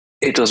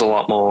it does a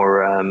lot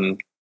more.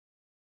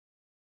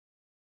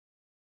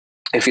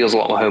 It feels a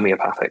lot more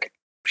homeopathic,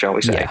 shall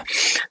we say?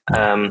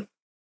 Yeah.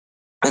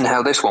 And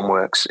how this one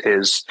works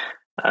is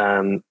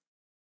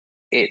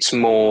it's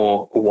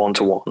more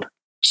one-to-one.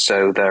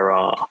 So there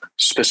are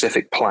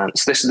specific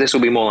plants. This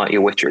will be more like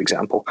your Witcher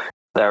example.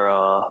 There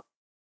are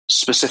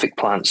specific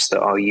plants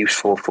that are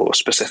useful for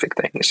specific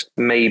things.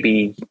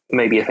 Maybe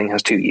a thing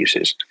has 2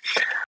 uses.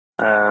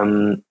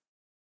 So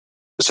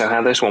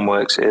how this one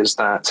works is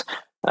that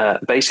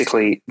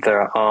basically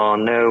there are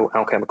no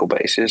alchemical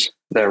bases.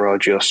 There are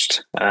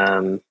just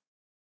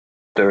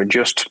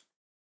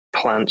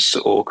plants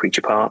or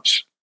creature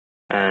parts,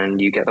 and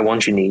you get the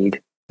ones you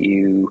need.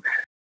 You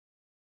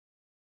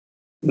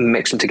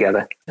mix them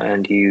together,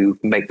 and you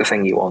make the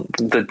thing you want.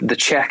 The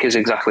check is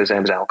exactly the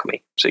same as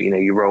alchemy. So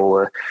you roll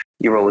a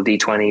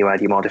d20, you add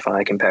your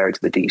modifier, compare it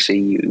to the DC,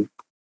 you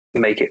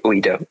make it or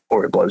you don't,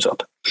 or it blows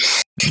up.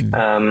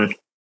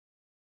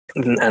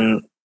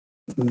 And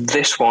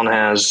this one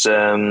gets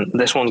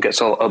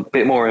a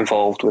bit more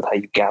involved with how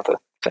you gather.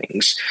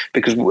 things,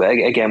 because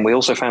again, we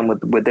also found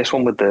with this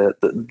one, with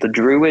the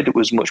druid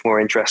was much more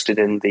interested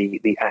in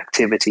the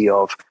activity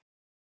of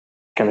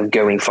kind of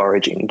going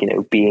foraging,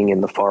 being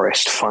in the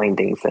forest,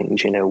 finding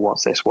things,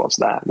 what's this, what's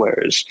that,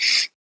 whereas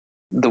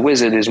the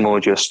wizard is more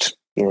just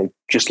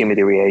give me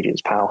the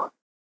reagents, pal.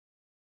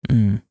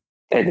 And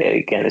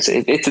again, it's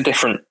a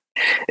different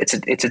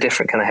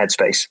kind of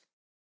headspace.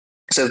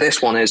 So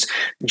this one is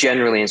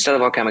generally, instead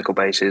of alchemical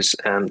bases,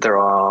 there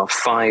are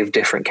 5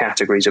 different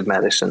categories of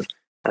medicine: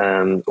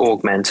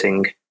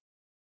 augmenting,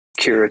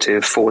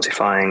 curative,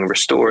 fortifying,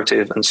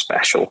 restorative, and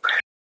special.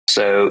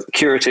 So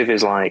curative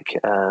is like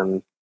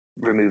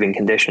removing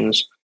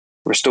conditions.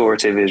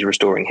 Restorative is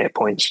restoring hit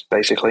points,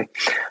 basically.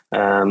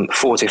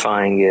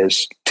 Fortifying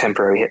is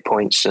temporary hit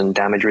points and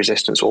damage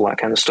resistance, all that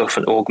kind of stuff.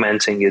 And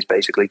augmenting is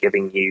basically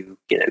giving you,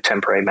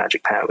 temporary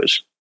magic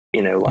powers,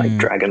 like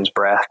Dragon's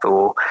Breath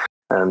or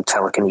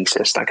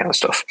telekinesis, that kind of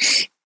stuff.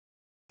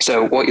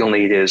 So what you'll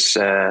need is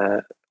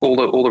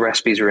all the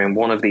recipes are in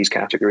one of these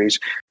categories,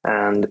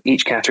 and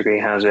each category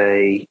has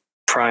a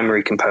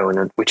primary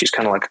component, which is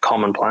kind of like a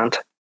common plant.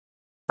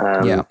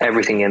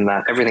 Everything in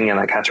that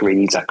category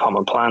needs that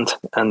common plant,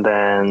 and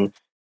then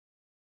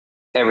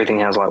everything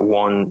has like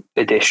one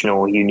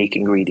additional unique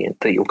ingredient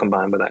that you'll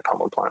combine with that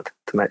common plant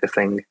to make the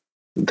thing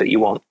that you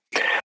want.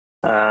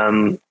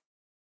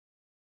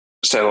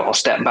 So I'll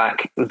step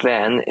back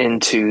then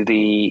into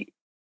the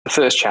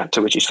first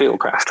chapter, which is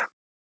Fieldcraft,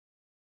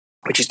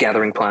 which is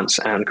gathering plants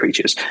and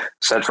creatures.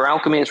 So for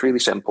alchemy, it's really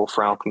simple.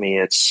 For alchemy,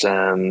 it's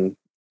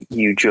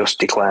you just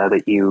declare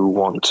that you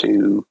want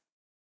to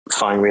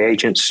find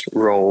reagents,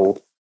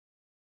 roll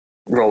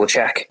a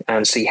check,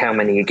 and see how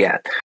many you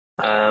get.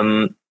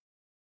 Now,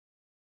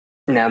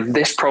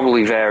 this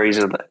probably varies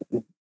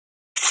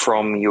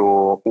from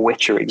your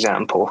Witcher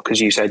example, because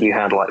you said you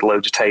had like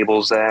loads of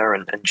tables there,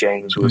 and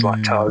James was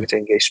like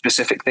targeting a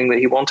specific thing that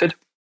he wanted.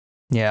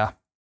 Yeah.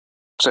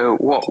 So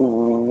what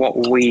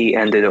we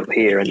ended up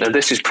here, and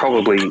this is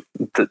probably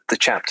the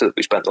chapter that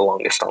we spent the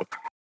longest on,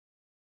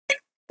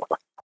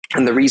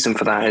 and the reason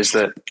for that is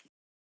that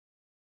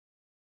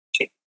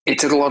it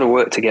took a lot of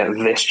work to get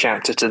this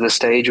chapter to the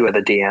stage where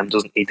the DM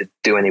doesn't need to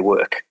do any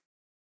work,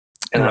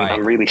 and right.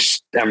 I'm really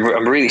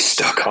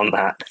stuck on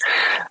that.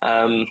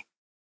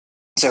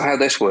 So how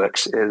this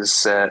works is,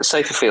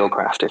 say for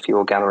Fieldcraft, if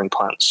you're gathering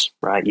plants,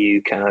 right?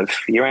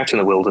 You're out in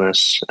the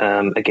wilderness.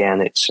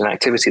 Again, it's an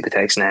activity that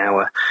takes an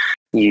hour.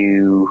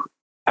 You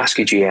ask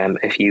your GM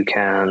if you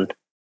can,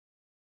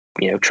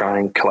 try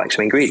and collect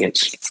some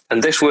ingredients.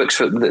 And this works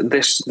for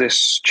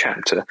this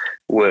chapter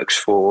works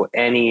for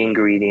any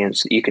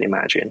ingredients that you can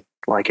imagine.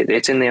 Like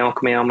it's in the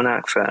Alchemy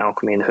Almanac for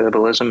alchemy and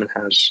herbalism,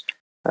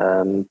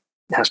 and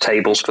has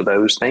tables for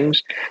those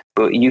things.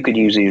 But you could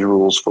use these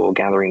rules for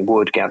gathering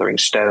wood, gathering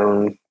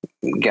stone,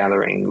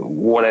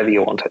 gathering whatever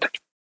you wanted,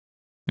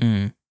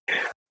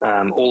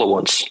 all at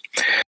once.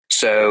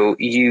 So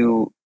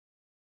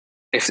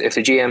if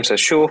the GM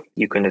says, sure,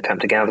 you can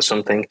attempt to gather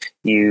something,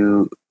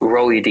 you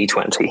roll your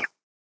D20,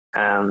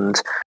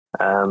 and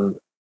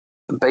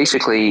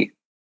basically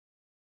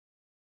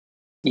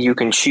you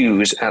can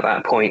choose at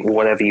that point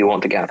whatever you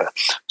want to gather.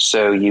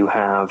 So you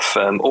have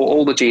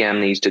all the GM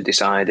needs to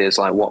decide is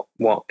like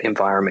what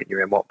environment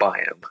you're in, what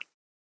biome.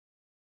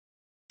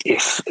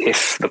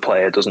 If the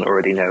player doesn't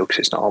already know, because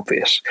it's not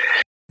obvious.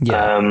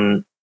 Yeah.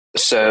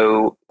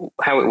 So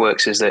how it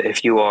works is that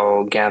if you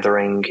are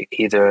gathering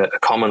either a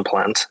common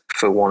plant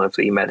for one of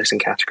the medicine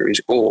categories,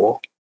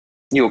 or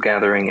you're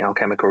gathering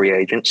alchemical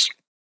reagents,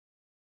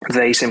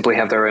 they simply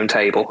have their own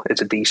table.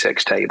 It's a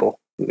D6 table.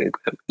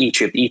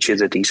 Each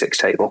is a D6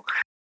 table.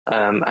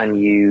 And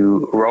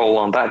you roll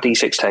on that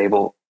D6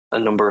 table a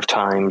number of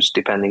times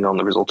depending on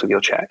the result of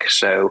your check.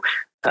 So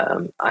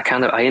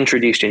I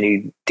introduced a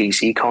new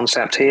DC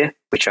concept here,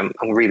 which I'm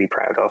really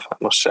proud of, I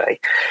must say.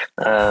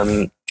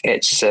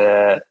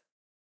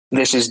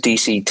 This is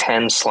DC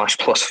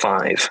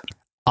 10/+5,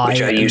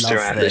 which I use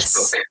throughout this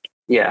book.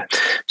 Yeah.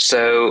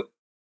 So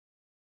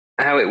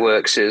how it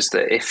works is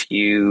that if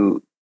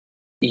you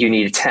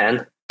need a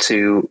 10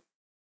 to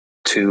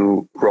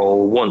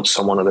roll once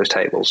on one of those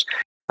tables,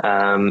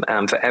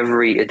 and for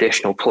every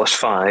additional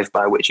 +5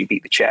 by which you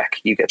beat the check,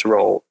 you get to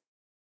roll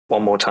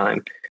one more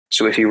time.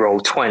 So if you roll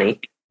 20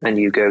 and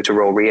you go to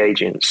roll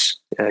reagents,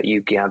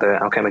 you gather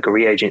alchemical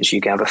reagents, you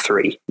gather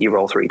 3, you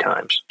roll 3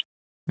 times.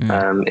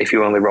 If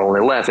you only roll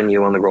an 11,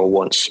 you only roll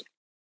once.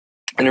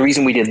 And the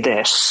reason we did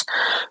this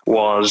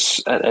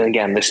was, and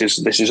again, this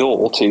is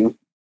all to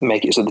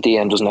make it so the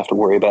DM doesn't have to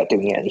worry about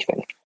doing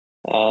anything.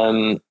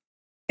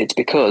 It's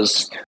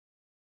because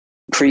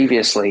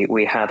previously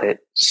we had it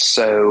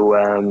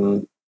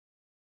so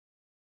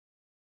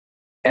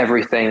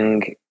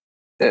everything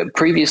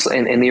previously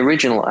in the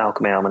original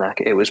Alchemy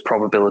Almanac, it was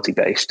probability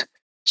based.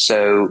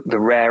 So the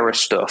rarer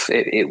stuff,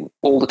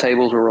 all the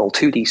tables were rolled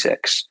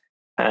 2d6.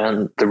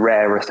 And the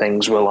rarer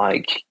things were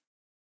like,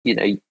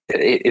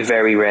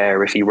 very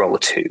rare if you roll a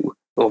 2,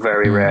 or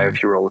very rare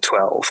if you roll a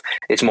 12.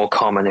 It's more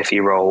common if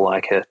you roll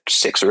like a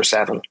 6 or a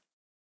 7.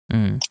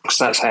 because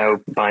that's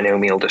how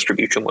binomial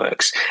distribution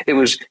works.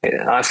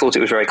 I thought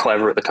it was very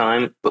clever at the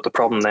time, but the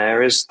problem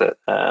there is that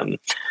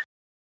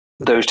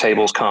those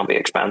tables can't be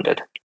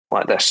expanded,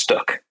 like they're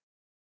stuck.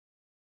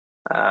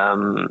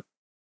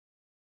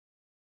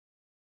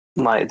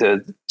 Like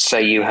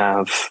say you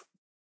have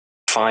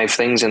 5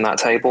 things in that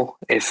table.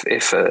 If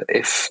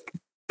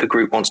the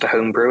group wants to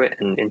homebrew it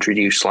and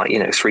introduce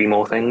 3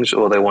 more things,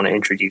 or they want to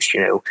introduce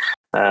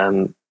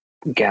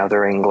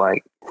gathering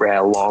like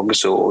rare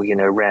logs or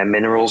rare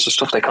minerals or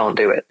stuff, they can't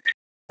do it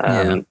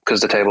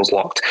because the table's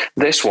locked.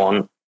 This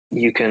one,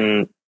 you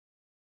can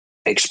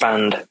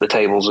expand the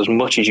tables as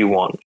much as you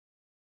want.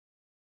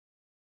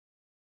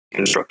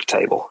 Construct a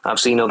table. I've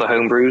seen other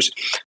homebrews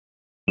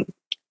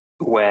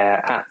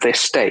where at this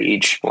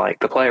stage, like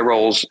the player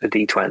rolls a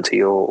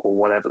d20 or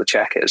whatever the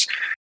check is,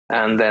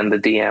 and then the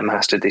DM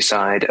has to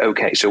decide,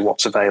 okay, so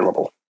what's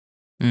available?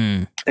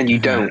 And you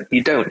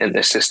don't in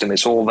this system.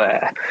 It's all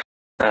there.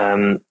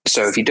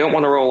 So if you don't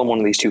want to roll on one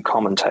of these 2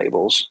 common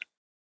tables,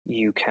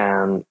 you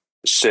can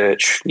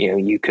search,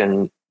 you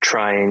can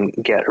try and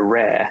get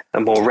a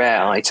more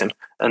rare item,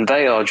 and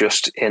they are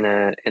just in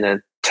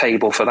a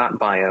table for that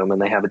biome,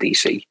 and they have a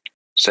DC.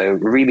 So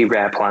really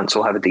rare plants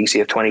will have a DC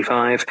of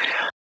 25,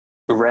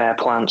 rare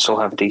plants will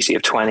have a DC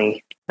of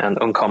 20, and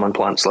uncommon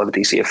plants will have a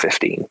DC of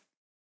 15.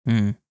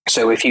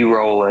 So if you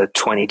roll a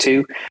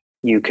 22,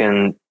 you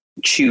can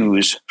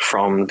choose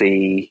from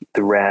the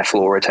rare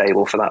flora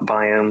table for that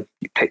biome.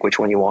 You pick which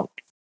one you want,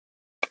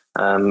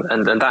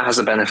 and then that has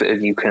the benefit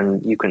of you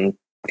can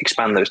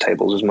expand those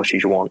tables as much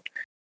as you want,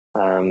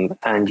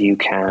 and you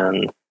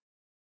can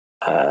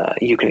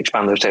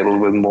expand those tables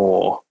with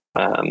more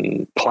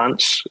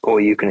plants,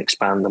 or you can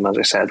expand them, as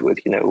I said,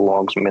 with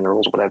logs,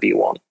 minerals, whatever you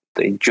want.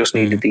 They just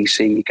need a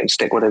DC. You can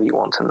stick whatever you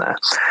want in there.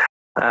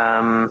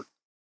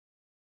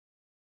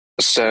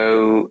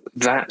 So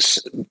that's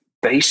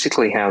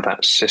basically how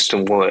that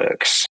system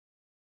works.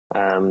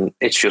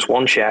 It's just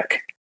one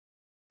check.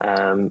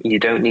 You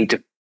don't need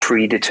to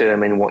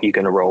predetermine what you're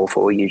going to roll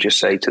for. You just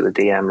say to the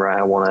DM,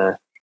 right,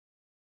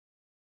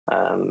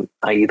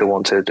 I either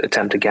want to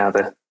attempt to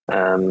gather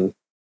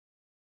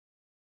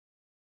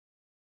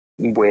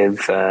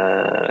with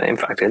in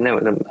fact, no,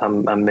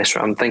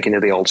 I'm thinking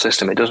of the old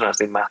system. It doesn't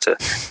actually matter.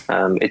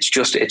 It's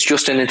just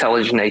an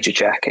intelligent nature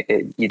check.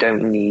 You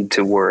don't need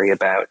to worry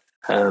about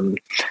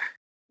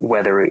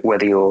whether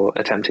you're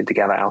attempting to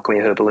gather alchemy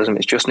or herbalism.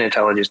 It's just an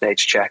intelligence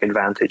nature check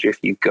advantage if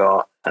you've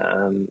got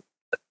a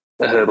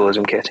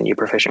herbalism kit and you're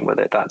proficient with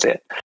it. That's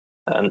it.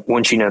 And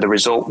once you know the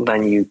result,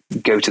 then you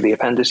go to the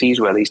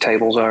appendices where these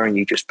tables are, and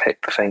you just pick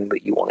the thing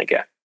that you want to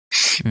get.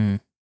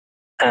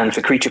 And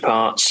for creature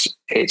parts,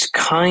 it's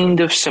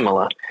kind of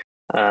similar.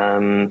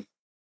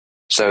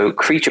 So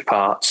creature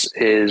parts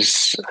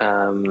is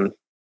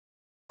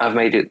I've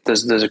made it.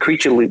 There's a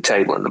creature loot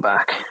table in the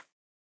back,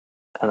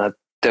 and I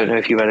don't know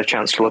if you've had a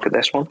chance to look at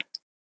this one.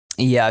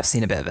 Yeah, I've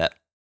seen a bit of it.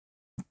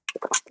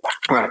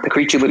 Right, the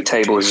creature loot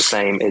table is the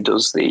same. It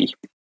does the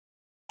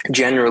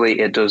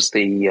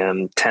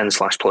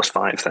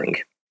 10/+5 thing.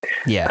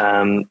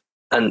 Yeah.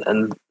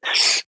 And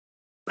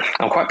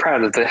I'm quite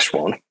proud of this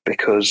one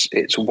because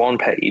it's 1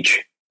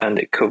 page and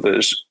it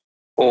covers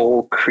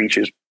all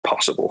creatures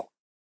possible.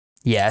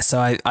 Yeah, so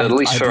I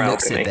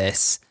looked at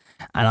this,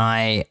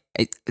 and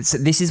so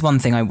this is one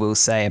thing I will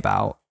say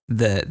about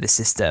the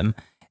system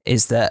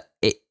is that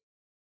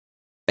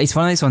it's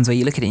one of those ones where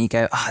you look at it and you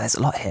go, oh, there's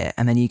a lot here,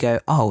 and then you go,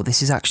 oh,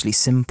 this is actually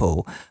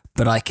simple,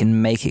 but I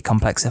can make it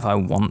complex if I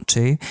want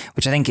to,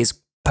 which I think is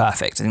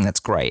perfect. I think that's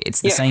great. It's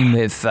the same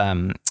with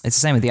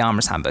the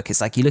Armorer's Handbook. It's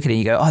like you look at it and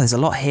you go, oh, there's a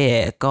lot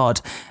here, God,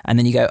 and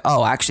then you go,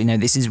 oh, actually no,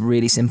 this is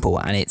really simple,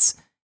 and it's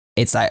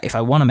like if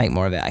I want to make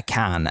more of it, I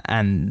can.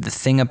 And the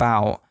thing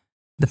about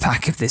the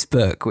back of this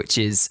book, which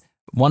is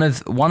one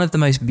of the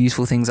most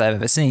beautiful things I've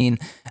ever seen,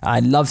 I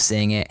love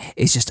seeing it,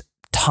 is just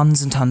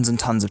tons and tons and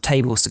tons of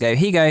tables to go,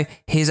 here you go,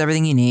 here's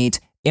everything you need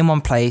in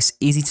one place,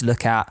 easy to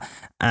look at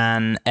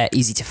and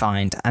easy to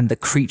find. And the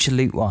creature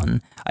loot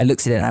one, I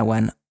looked at it and I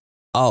went,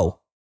 oh,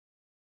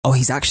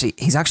 he's actually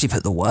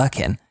put the work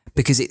in,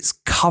 because it's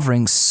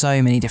covering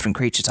so many different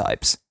creature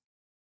types.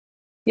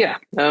 Yeah.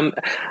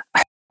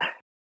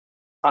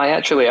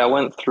 I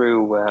went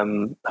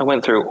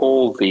through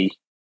all the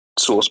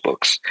source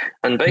books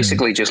and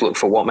basically just looked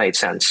for what made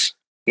sense.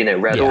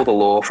 Read all the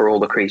lore for all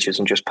the creatures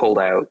and just pulled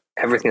out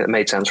everything that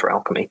made sense for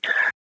alchemy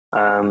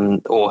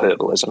or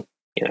herbalism.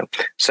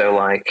 So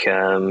like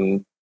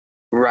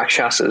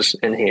Rakshasas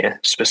in here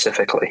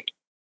specifically,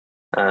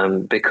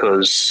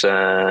 because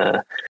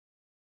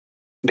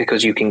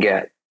you can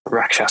get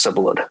Rakshasa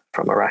blood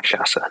from a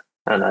Rakshasa.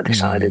 And I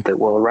decided that,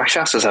 well,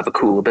 Rakshasas have a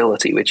cool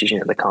ability, which is,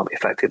 they can't be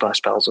affected by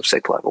spells of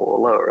 6th level or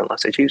lower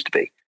unless they choose to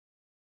be.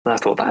 And I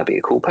thought that'd be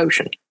a cool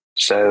potion.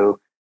 So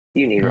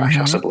you need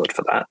Rakshasa blood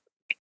for that.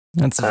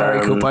 That's a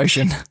very cool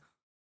potion.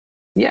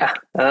 Yeah.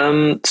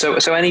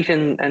 So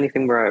anything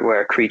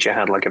where a creature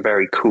had like a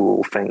very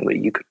cool thing that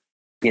you could,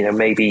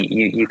 maybe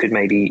you could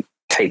maybe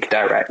take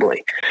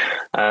directly.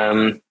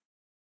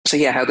 So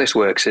yeah, how this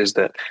works is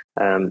that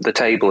the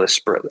table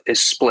is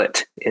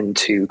split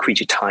into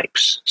creature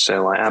types,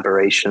 so like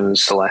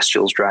aberrations,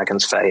 celestials,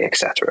 dragons, fae,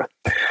 etc.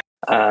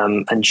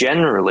 And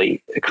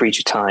generally, a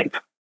creature type,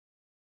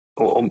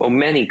 or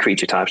many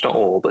creature types, not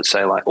all, but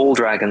say like all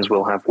dragons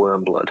will have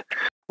worm blood,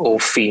 all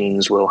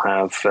fiends will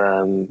have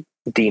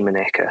demon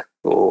ichor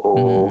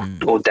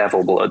or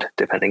devil blood,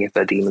 depending if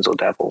they're demons or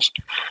devils.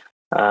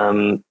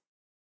 And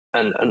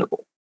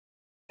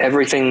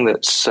everything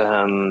that's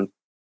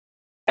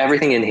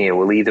everything in here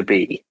will either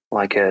be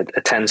like a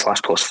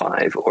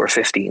 10/+5 or a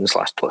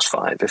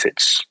 15/+5 if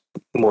it's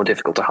more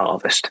difficult to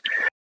harvest.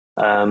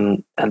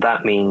 And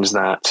that means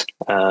that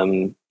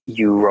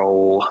you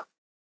roll,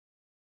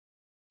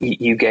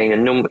 you gain a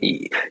number.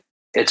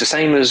 It's the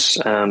same as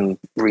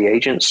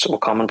reagents or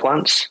common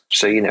plants.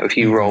 So, if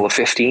you roll a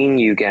 15,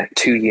 you get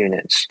 2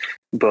 units,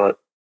 but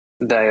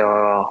they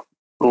are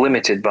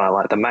limited by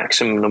like the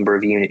maximum number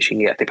of units you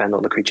can get depending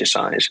on the creature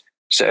size.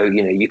 So,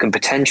 you can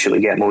potentially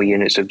get more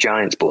units of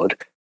giant's blood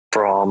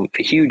from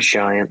a huge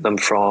giant than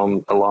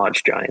from a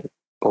large giant.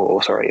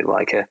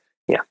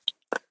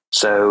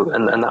 So,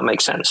 and that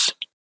makes sense.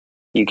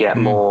 You get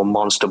more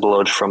monster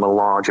blood from a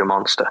larger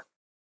monster.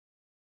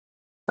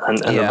 And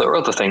there are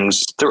other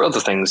things. There are other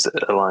things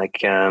that are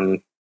like,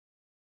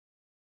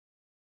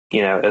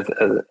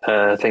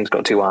 things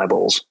got 2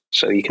 eyeballs,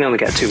 so you can only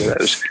get 2 of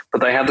those.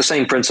 But they have the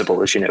same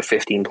principle as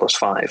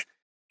 15/5.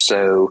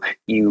 So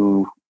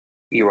you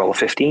roll a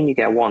 15, you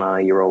get 1 eye.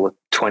 You roll a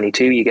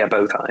 22, you get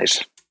both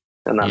eyes,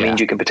 and that means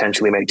you can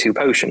potentially make 2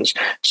 potions.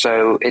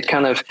 So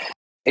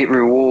it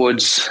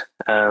rewards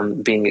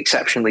being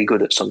exceptionally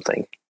good at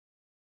something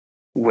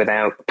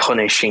without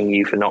punishing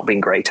you for not being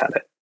great at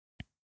it.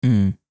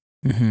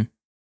 Mm-hmm.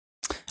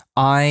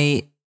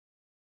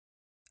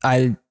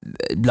 I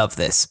love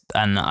this,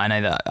 and I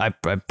know that I'm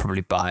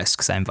probably biased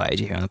because I invited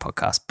you here on the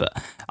podcast,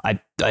 but I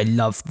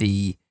love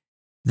I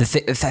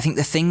think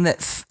the thing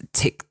that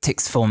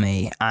ticks for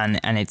me, and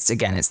it's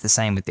the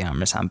same with the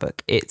Armorer's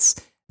Handbook. It's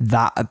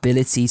that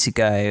ability to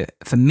go,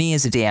 for me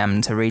as a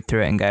DM, to read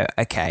through it and go,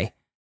 okay,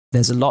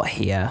 there's a lot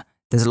here.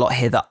 There's a lot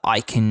here that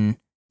I can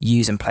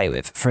use and play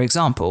with. For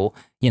example,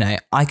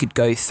 I could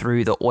go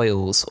through the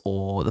oils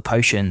or the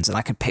potions and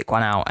I could pick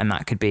one out, and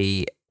that could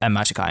be a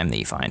magic item that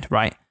you find,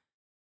 right?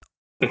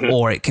 Mm-hmm.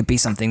 Or it could be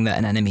something that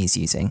an enemy is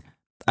using.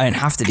 I don't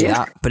have to do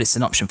that, but it's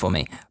an option for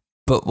me.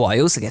 But what I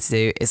also get to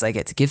do is I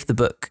get to give the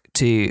book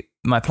to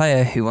my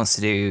player who wants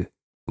to do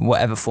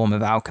whatever form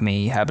of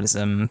alchemy,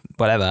 herbalism,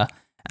 whatever,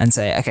 and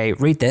say, okay,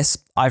 read this.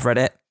 I've read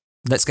it.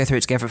 Let's go through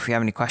it together if we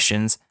have any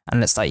questions, and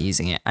let's start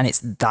using it. And it's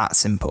that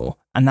simple.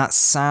 And that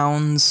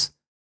sounds...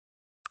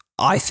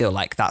 I feel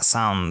like that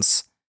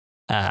sounds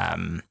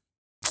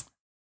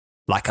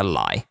like a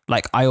lie.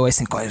 Like, I always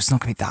think, it's not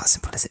going to be that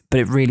simple, is it?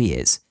 But it really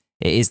is.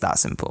 It is that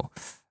simple.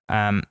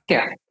 And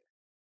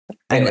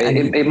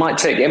it might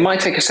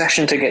take a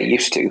session to get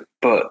used to,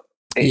 but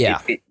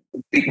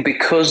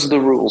because the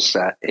rule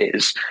set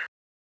is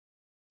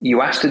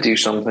you ask to do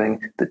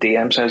something, the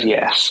DM says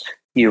yes,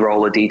 you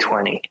roll a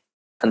d20,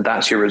 and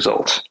that's your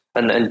result.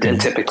 And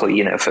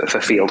typically, for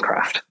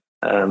fieldcraft,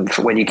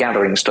 for when you're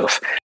gathering stuff,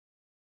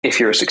 if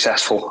you're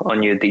successful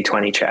on your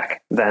d20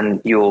 check,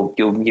 then you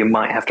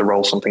might have to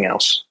roll something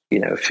else.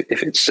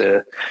 If it's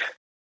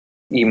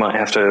you might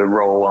have to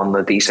roll on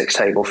the d6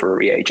 table for a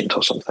reagent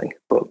or something,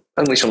 but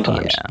only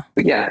sometimes.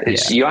 But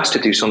you ask to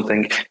do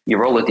something, you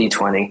roll a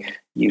d20,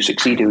 you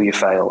succeed or you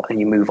fail, and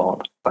you move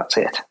on. That's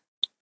it.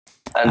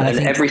 And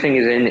everything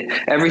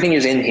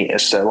is in here.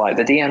 So like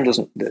the DM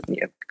doesn't.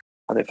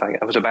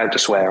 I was about to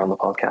swear on the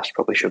podcast,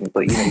 probably shouldn't,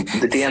 but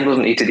the DM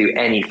doesn't need to do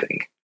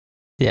anything.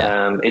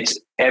 Yeah. It's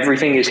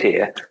everything is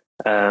here.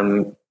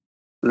 The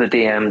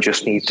DM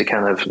just needs to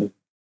kind of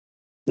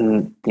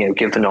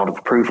give the nod of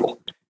approval.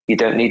 You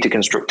don't need to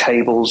construct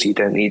tables. You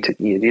don't need to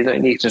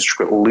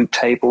construct loot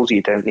tables.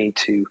 You don't need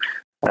to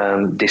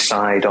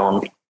decide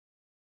on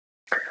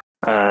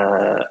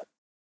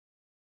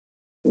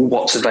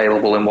what's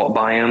available in what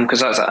biome,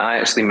 because I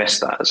actually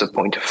missed that as a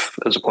point of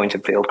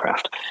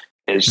fieldcraft.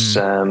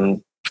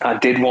 I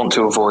did want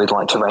to avoid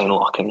like terrain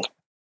locking,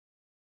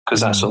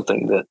 because that's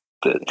something that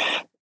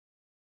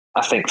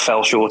I think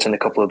fell short in a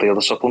couple of the other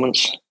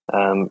supplements.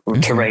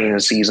 Terrain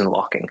and season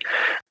locking.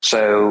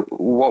 So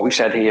what we've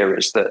said here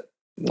is that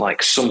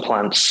like some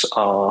plants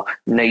are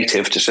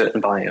native to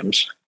certain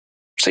biomes.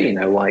 So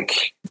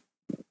like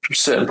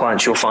certain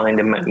plants you'll find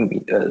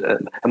are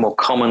more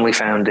commonly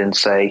found in,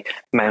 say,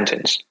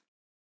 mountains.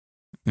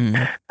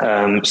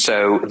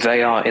 So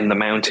they are in the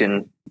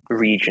mountain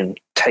region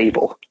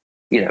table.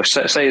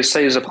 Say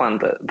there's a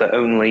plant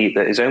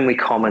that is only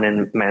common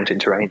in mountain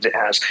terrains. It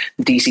has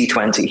DC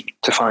 20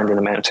 to find in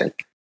a mountain.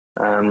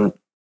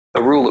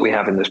 A rule that we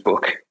have in this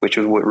book, which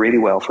would work really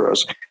well for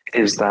us,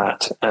 is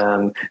that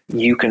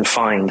you can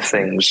find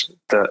things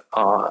that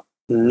are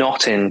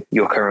not in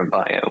your current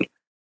biome.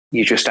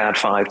 You just add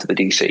 5 to the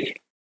DC.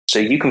 So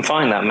you can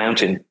find that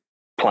mountain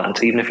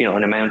plant, even if you're not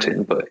in a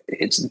mountain, but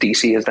its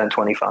DC is then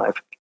 25.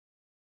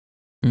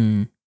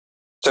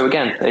 So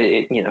again,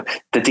 the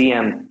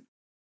DM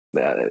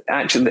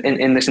actually,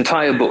 in this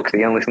entire book,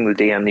 the only thing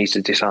the DM needs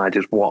to decide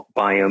is what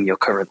biome you're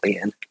currently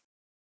in.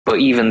 But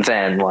even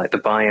then, like, the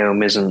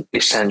biome isn't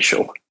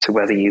essential to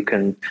whether you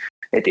can.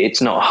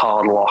 It's not a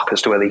hard lock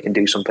as to whether you can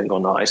do something or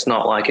not. It's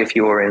not like if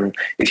you're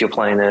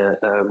playing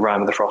a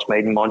Rime of the Frost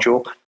Maiden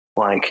module,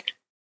 like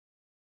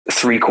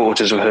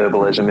 3/4 of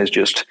herbalism is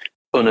just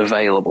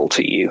unavailable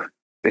to you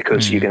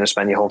because you're going to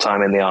spend your whole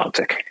time in the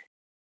Arctic.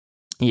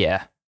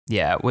 Yeah,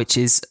 which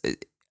is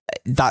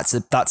that's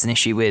an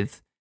issue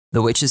with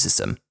the Witcher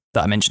system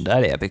that I mentioned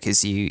earlier,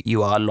 because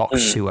you are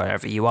locked to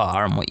wherever you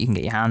are and what you can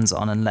get your hands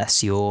on,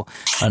 unless you're,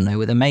 I don't know,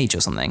 with a mage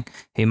or something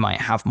who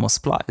might have more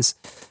supplies.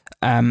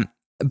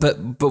 But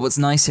what's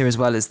nice here as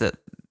well is that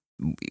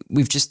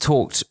we've just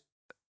talked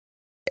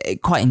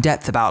quite in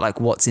depth about like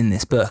what's in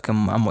this book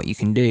and what you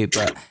can do.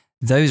 But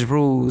those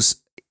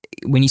rules,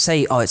 when you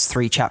say, oh, it's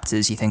 3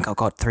 chapters, you think, oh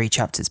God, 3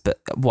 chapters. But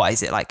what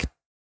is it, like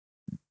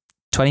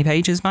 20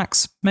 pages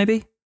max,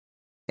 maybe?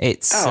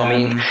 It's. I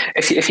mean,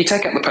 if you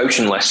take out the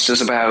potion lists,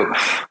 there's about,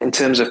 in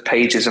terms of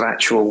pages of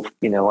actual,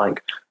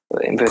 like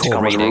inverted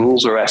commas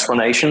rules or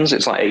explanations,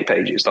 it's like 8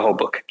 pages, the whole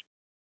book.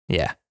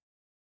 Yeah.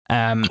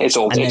 It's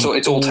all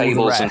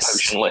tables and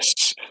potion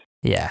lists.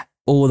 Yeah.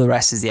 All the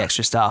rest is the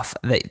extra stuff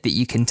that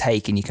you can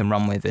take and you can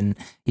run with, and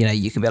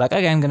you can be like,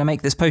 okay, I'm going to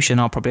make this potion.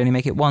 I'll probably only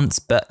make it once,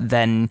 but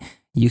then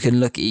you can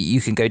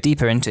go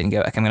deeper into it and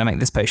go, okay, I'm going to make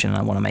this potion and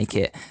I want to make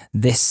it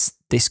this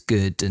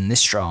good and this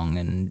strong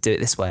and do it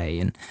this way.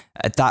 And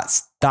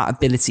that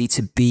ability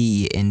to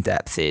be in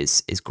depth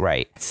is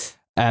great.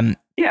 The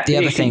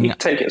other thing, you can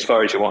take it as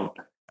far as you want.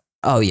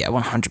 Oh yeah,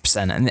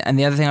 100%. And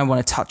the other thing I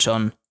want to touch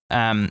on,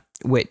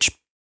 which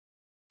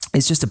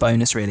is just a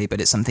bonus really,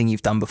 but it's something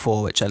you've done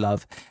before, which I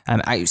love.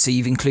 So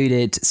you've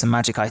included some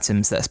magic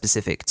items that are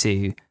specific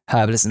to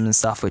herbalism and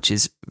stuff, which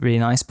is really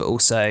nice. But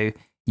also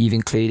you've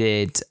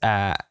included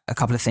a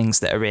couple of things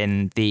that are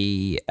in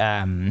the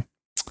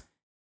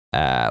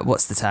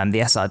what's the term? The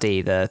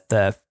SRD,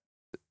 the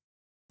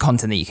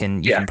content that you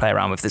can play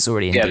around with that's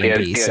already in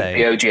D&D.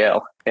 The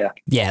OGL.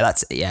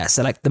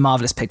 So like the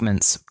marvelous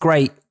pigments,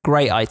 great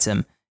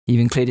item.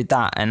 You've included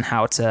that and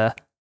how to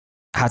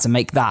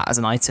make that as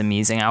an item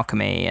using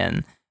alchemy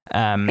and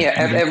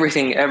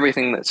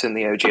everything that's in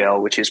the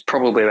OGL, which is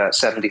probably about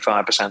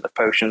 75% of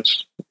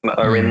potions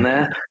are in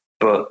there,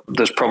 but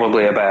there's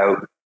probably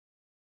about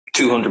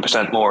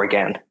 200% more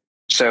again.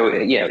 So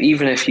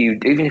even if you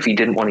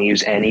didn't want to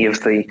use any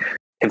of the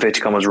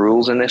inverted commas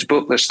rules in this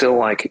book, there's still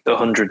like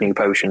 100 new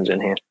potions in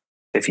here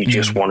if you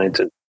just wanted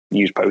to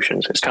use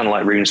potions. It's kind of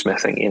like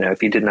runesmithing.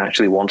 If you didn't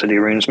actually want to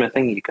do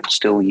runesmithing, you can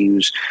still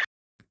use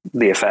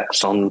the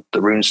effects on the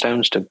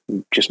runestones to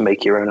just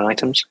make your own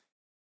items.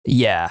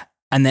 Yeah.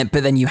 But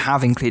then you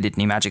have included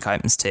new magic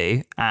items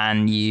too,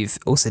 and you've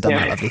also done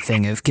that lovely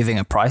thing of giving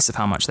a price of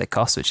how much they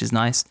cost, which is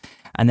nice.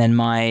 And then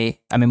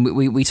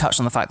we touched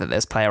on the fact that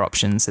there's player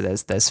options, so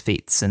there's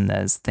feats and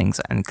there's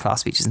things and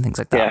class features and things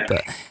like that.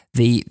 But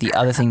the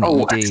other thing that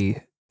you do,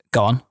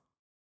 go on.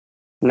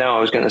 No, I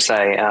was going to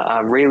say, I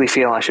really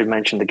feel I should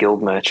mention the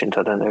guild merchant.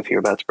 I don't know if you're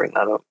about to bring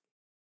that up.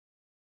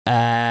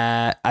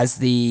 I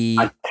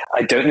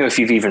don't know if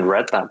you've even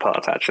read that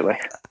part, actually.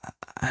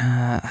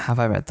 Have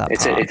I read that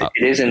part?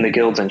 It is in the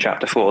guilds in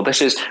chapter 4.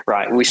 This is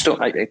right.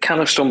 I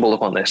kind of stumbled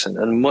upon this,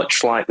 and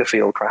much like the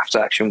Fieldcraft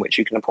action, which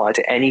you can apply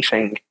to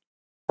anything,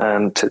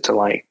 to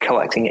like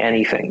collecting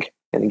anything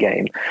in the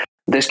game,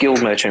 this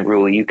guild merchant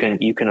rule you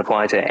can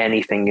apply to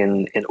anything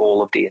in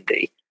all of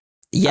D&D.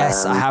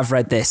 Yes, I have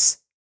read this.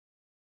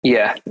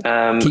 Yeah,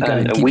 keep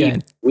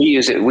going. We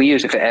use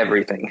it for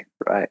everything,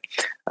 right?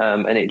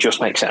 And it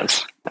just makes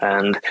sense.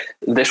 And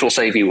this will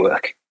save you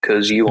work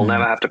because you will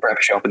never have to prep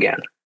a shop again.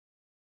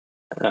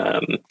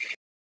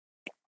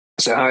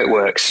 So how it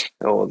works,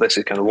 or this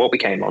is kind of what we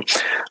came on,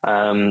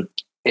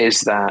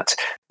 is that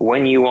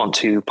when you want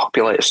to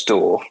populate a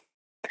store,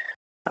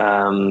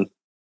 you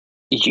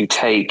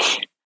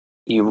take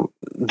the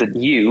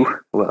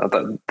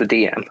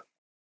DM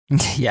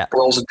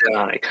rolls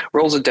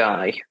a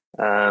die.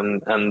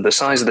 And the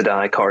size of the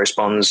die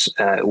corresponds.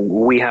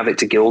 We have it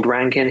to guild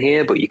rank in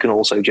here, but you can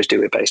also just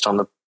do it based on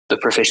the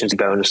proficiency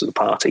bonus of the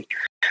party,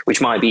 which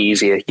might be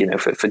easier,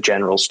 for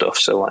general stuff.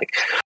 So like,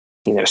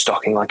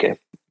 stocking like a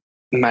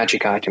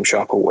magic item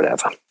shop or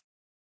whatever.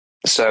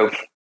 So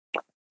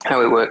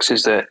how it works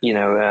is that,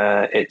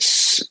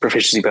 it's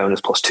proficiency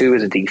bonus +2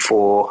 is a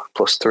D4,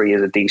 +3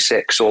 is a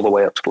D6, all the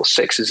way up to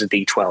 +6 is a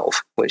D12,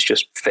 which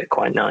just fit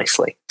quite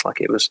nicely. It's like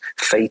it was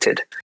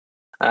fated.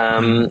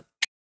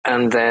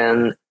 And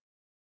then,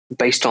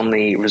 based on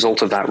the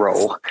result of that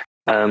roll,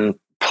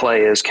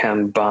 players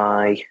can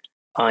buy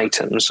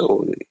items,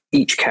 or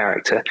each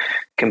character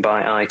can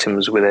buy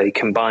items with a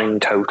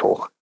combined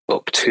total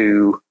up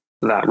to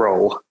that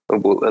roll,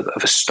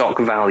 of a stock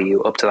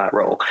value up to that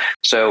roll.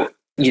 So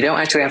you don't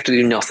actually have to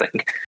do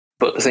nothing,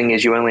 but the thing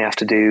is, you only have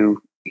to do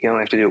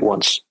it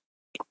once.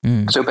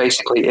 So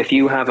basically, if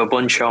you have a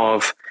bunch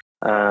of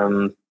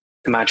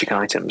magic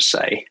items,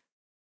 say,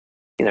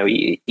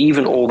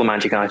 even all the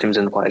magic items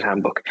in the player's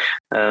handbook,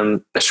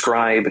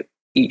 ascribe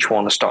each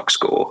one a stock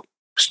score,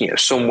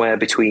 somewhere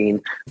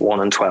between 1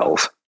 and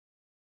 12.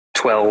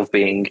 12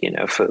 being,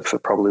 for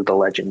probably the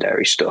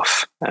legendary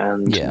stuff,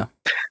 and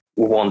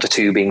 1 to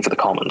 2 being for the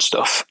common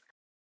stuff.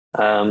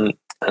 And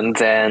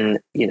then,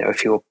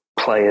 if your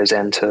players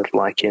enter,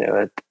 like,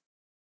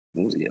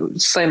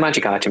 say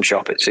magic item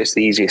shop, it's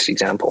the easiest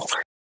example.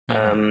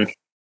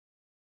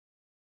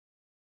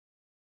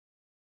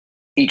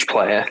 Each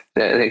player,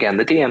 again,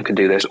 the DM can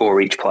do this,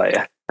 or each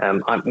player.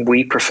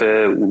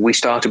 We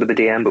started with the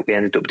DM, but we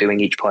ended up doing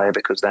each player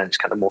because then it's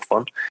kind of more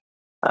fun.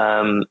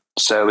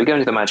 So we go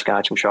into the magic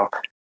item shop.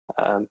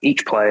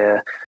 Each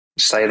player,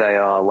 say they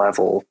are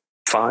level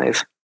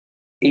 5,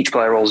 each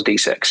player rolls a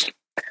d6.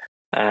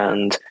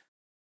 And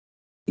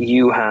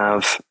you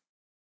have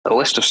a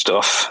list of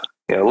stuff,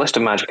 a list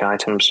of magic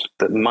items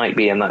that might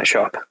be in that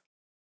shop.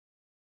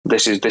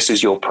 This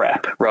is your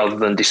prep. Rather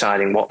than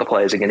deciding what the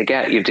players are going to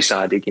get, you've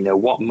decided,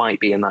 what might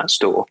be in that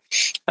store.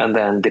 And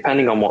then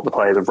depending on what the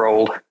players have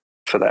rolled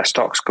for their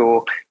stock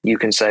score, you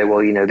can say, well,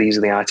 these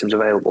are the items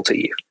available to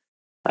you.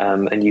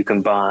 And you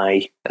can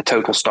buy a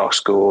total stock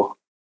score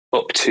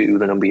up to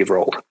the number you've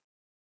rolled.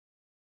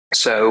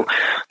 So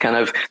kind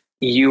of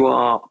you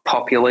are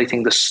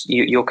populating this,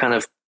 you're kind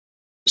of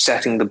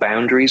setting the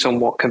boundaries on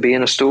what can be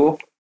in a store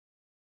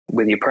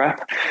with your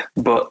prep,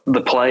 but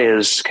the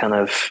players kind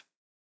of,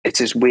 it's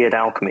this weird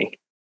alchemy,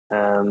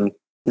 no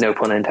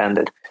pun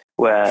intended,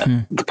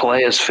 where the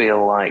players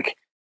feel like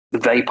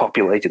they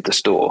populated the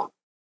store.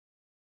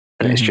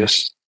 And it's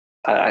just,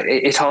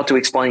 it's hard to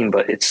explain,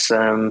 but it's,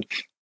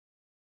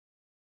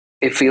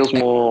 it feels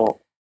more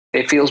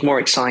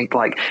exciting.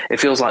 Like, it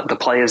feels like the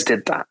players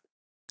did that.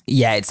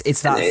 Yeah,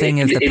 it's that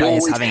thing of the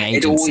players having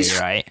agency,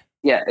 right?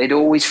 Yeah, it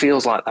always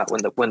feels like that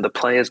when the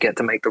players get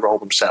to make the roll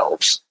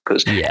themselves.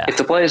 Because if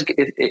the players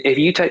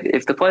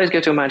if the players go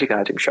to a magic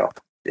item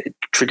shop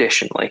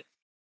traditionally,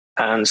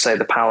 and say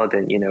the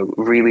paladin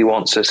really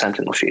wants a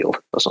sentinel shield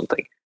or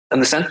something,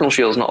 and the sentinel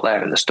shield's not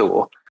there in the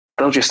store,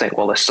 they'll just think,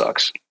 well, this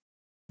sucks,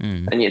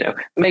 and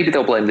maybe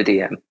they'll blame the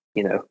DM.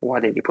 Why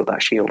didn't you put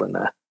that shield in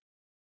there?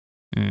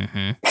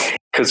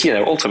 Because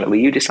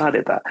ultimately you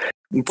decided that.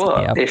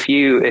 But if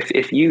you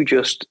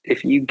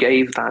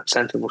gave that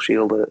sentinel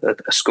shield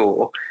a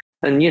score,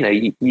 and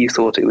you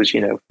thought it was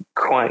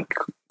quite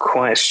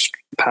a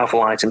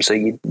powerful item, so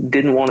you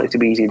didn't want it to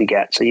be easy to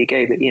get, so you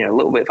gave it a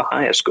little bit of a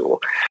higher score,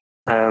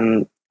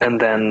 and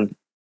then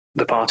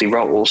the party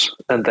rolls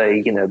and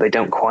they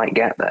don't quite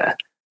get there,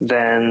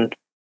 then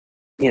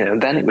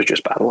it was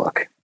just bad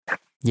luck.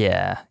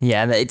 Yeah,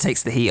 it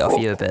takes the heat off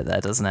you a bit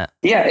there, doesn't it?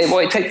 Yeah,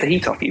 it takes the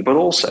heat off you, but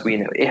also,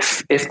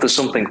 if there's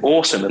something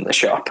awesome in the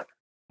shop,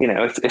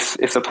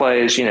 if the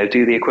players,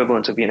 do the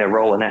equivalent of,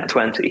 roll a nat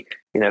 20,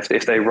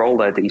 if they roll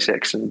their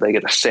d6 and they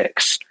get a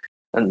 6,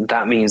 and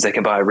that means they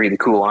can buy a really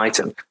cool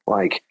item,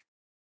 like,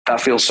 that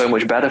feels so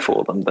much better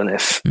for them than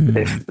if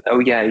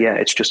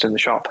it's just in the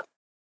shop.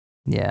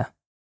 Yeah.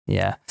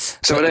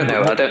 So I don't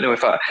know. I don't know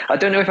if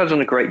I've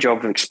done a great job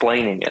of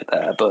explaining it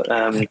there, but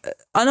I think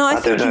don't know.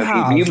 you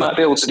have. You might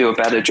be able to do a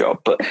better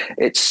job, but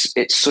it's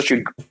such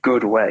a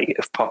good way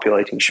of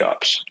populating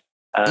shops.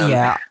 And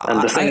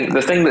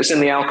the thing that's in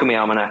the Alchemy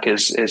Almanac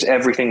is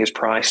everything is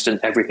priced and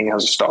everything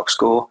has a stock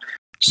score,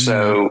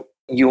 so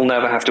you'll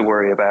never have to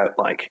worry about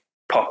like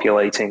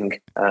populating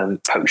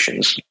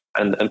potions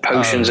and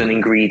potions and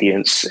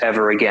ingredients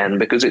ever again,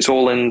 because it's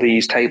all in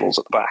these tables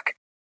at the back.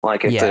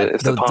 Like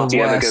if the party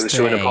ever goes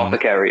to an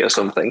apothecary or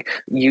something,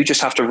 you just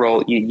have to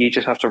roll. You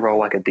just have to roll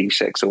like a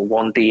d6 or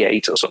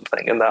 1d8 or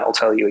something, and that'll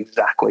tell you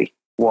exactly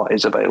what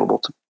is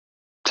available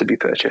to be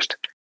purchased.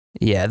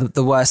 Yeah,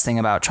 the worst thing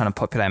about trying to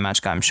populate a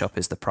magic item shop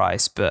is the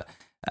price. But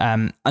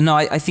no,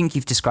 I think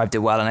you've described it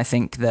well, and I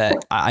think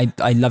that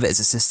I love it as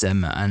a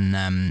system,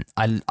 and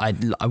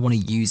I want to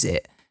use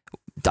it.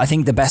 I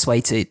think the best way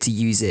to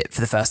use it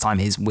for the first time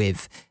is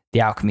with the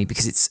Alchemy,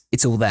 because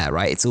it's all there,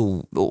 right? It's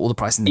all the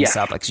pricing is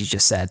set up, like you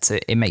just said, so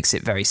it makes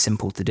it very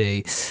simple to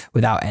do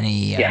without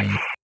any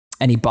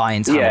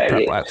buy-in time or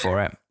prep work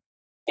for it.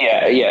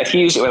 Yeah. If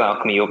you use it with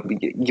Alchemy,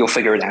 you'll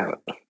figure it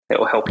out. It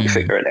will help you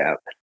figure it out.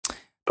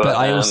 But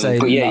I also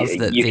love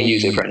that you can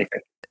use it for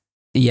anything.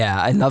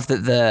 Yeah, I love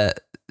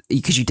that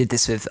because you did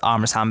this with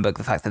Armorer's Handbook,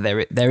 the fact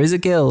that there is a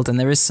guild and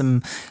there is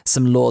some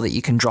lore that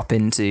you can drop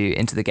into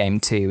the game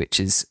too, which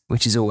is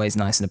always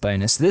nice and a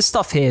bonus. So there's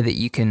stuff here that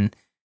you can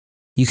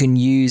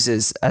use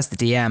as the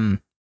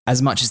DM,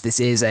 as much as this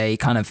is a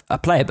kind of a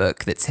player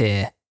book that's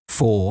here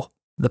for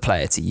the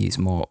player to use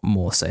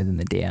more so than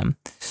the DM.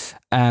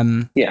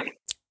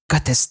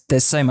 God,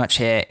 there's so much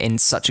here in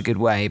such a good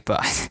way,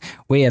 but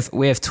we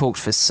have talked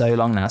for so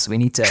long now, so we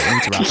need to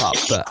wrap up.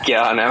 But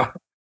yeah, I know.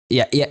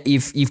 Yeah,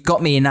 you've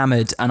got me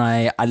enamored, and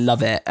I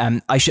love it. I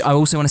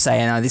also want to say,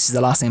 and this is the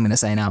last thing I'm going to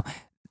say now,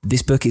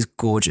 this book is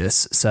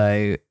gorgeous.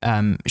 So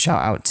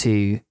shout out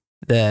to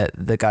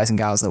the guys and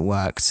gals that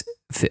worked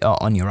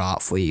on your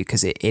art for you,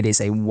 because it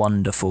is a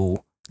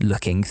wonderful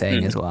looking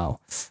thing as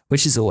well,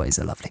 which is always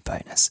a lovely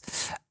bonus.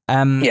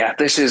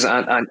 This is,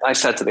 I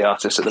said to the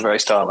artist at the very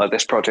start, like,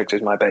 this project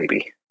is my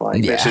baby.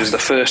 Like this is the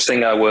first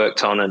thing I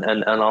worked on,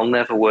 and I'll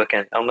never work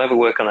on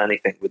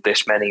anything with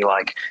this many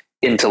like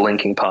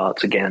interlinking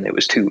parts again. It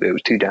was too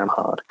damn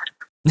hard.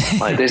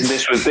 Like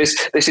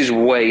this is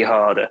way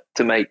harder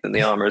to make than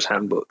the Armorer's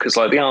Handbook, because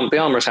like the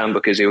Armorer's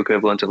Handbook is the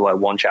equivalent of like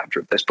one chapter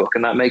of this book,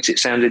 and that makes it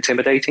sound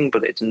intimidating,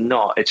 but it's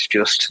not. It's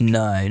just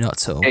no, not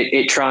at all.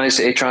 It tries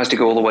to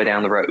go all the way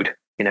down the road.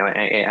 You know,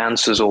 it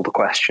answers all the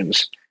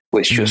questions,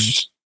 which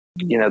just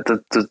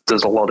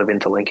there's a lot of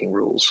interlinking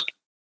rules.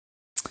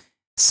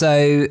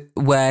 So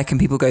where can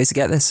people go to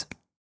get this?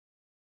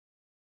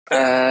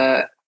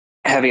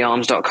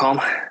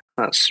 Heavyarms.com.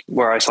 That's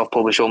where I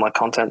self-publish all my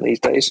content these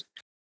days.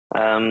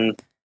 Yeah,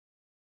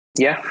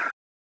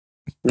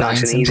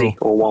 nice and easy,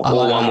 or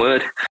one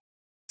word.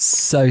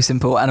 So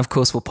simple, and of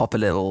course we'll pop a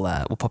little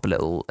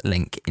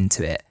link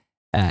into it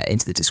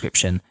into the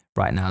description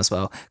right now as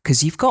well,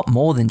 because you've got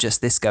more than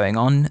just this going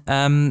on.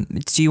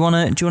 Do you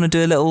want to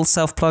do a little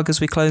self plug as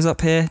we close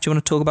up here? Do you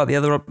want to talk about the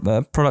other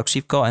products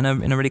you've got in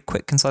a really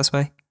quick, concise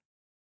way?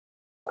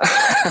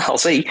 I'll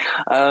see.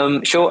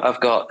 Sure, I've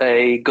got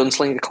a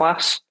gunslinger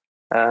class,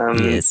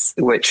 yes,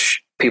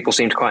 which people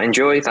seem to quite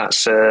enjoy.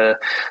 That's a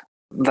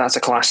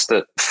class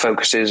that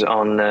focuses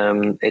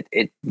on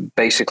it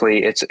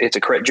basically it's a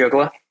crit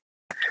juggler.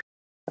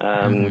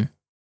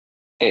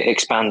 It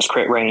expands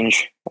crit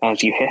range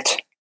as you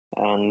hit,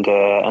 and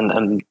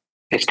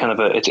it's kind of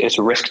it's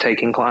a risk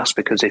taking class,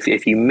 because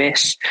if you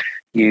miss,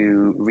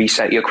 you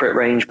reset your crit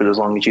range, but as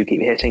long as you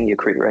keep hitting, your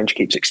crit range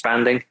keeps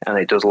expanding, and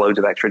it does loads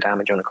of extra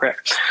damage on a crit.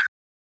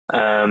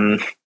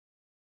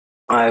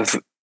 I've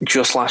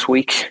just last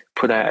week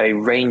put out a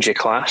ranger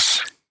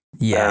class.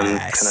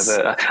 Yes.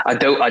 I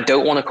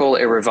don't want to call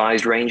it a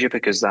revised ranger,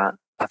 because I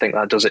think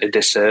that does it a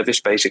disservice.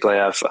 Basically,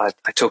 I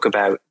took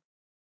about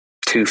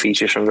 2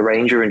 features from the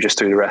ranger and just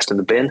threw the rest in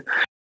the bin.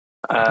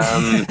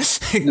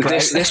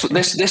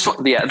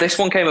 This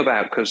one came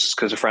about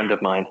because a friend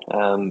of mine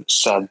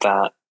said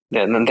that,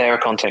 and they're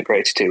a content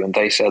creator too, and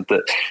they said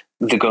that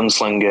the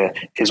gunslinger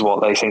is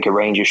what they think a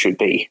ranger should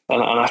be.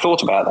 And I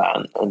thought about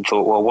that and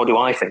thought, well, what do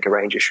I think a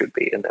ranger should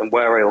be? And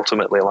where I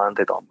ultimately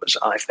landed on was,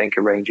 I think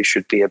a ranger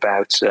should be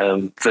about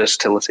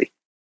versatility.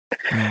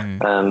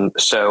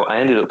 So I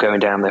ended up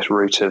going down this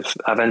route of,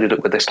 I've ended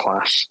up with this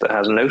class that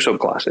has no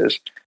subclasses.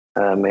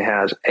 It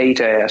has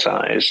 8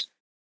 ASIs,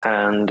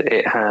 and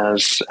it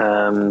has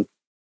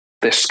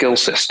this skill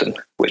system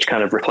which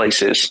kind of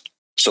replaces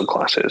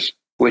subclasses,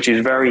 which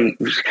is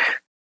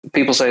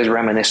people say is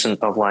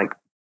reminiscent of like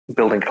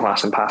building a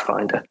class in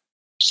Pathfinder.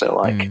 So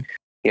like,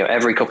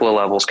 every couple of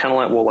levels, kind of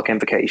like Warlock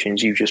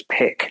Invocations, you just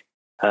pick,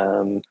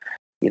 what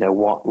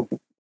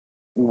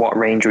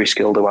rangery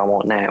skill do I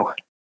want now?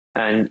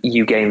 And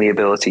you gain the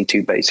ability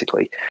to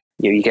basically,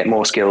 you get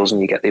more skills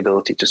and you get the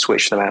ability to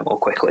switch them out more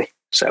quickly.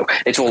 So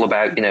it's all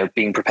about,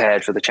 being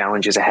prepared for the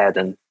challenges ahead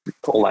and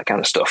all that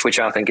kind of stuff, which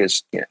I think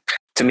is,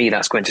 to me,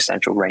 that's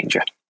quintessential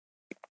ranger.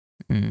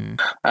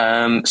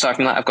 Aside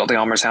from that, I've got the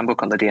Armorer's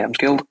Handbook on the DM's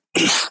Guild,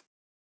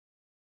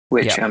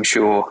 which I'm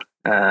sure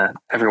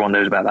everyone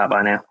knows about that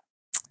by now.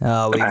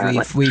 Oh,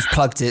 we've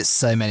plugged it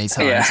so many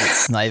times. Yeah.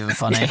 It's not even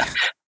funny.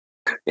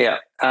 Yeah.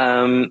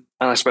 And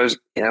I suppose,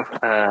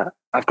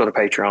 I've got a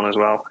Patreon as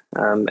well.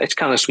 It's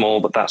kind of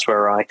small, but that's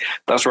where I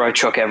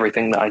chuck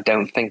everything that I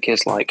don't think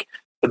is like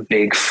a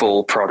big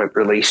full product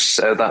release.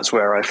 So that's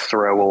where I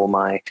throw all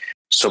my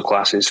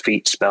subclasses,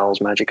 feats, spells,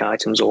 magic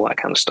items, all that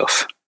kind of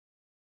stuff.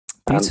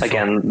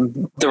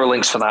 Again, there are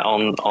links for that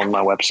on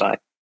my website.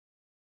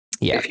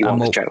 Yeah, if you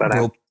want to check that out.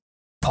 We'll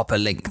pop a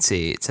link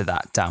to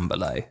that down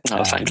below.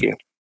 Oh, thank you.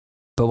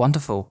 But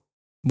wonderful.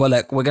 Well,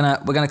 look, we're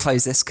gonna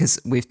close this because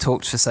we've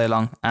talked for so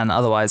long, and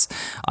otherwise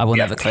I will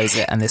never close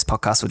it, and this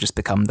podcast will just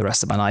become the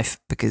rest of my life,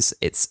 because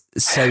it's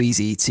so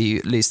easy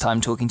to lose time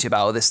talking to you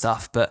about all this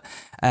stuff. But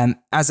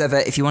as ever,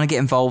 if you want to get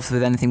involved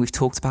with anything we've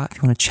talked about, if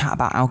you want to chat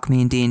about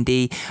Alchemy and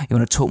D&D, you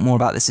want to talk more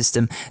about the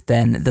system,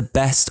 then the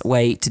best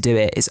way to do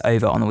it is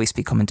over on the We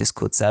Speak Common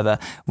Discord server,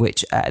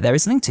 which there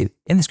is a link to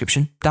in the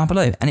description down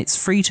below, and it's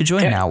free to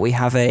join now. We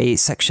have a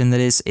section that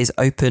is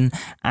open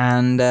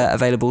and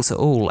available to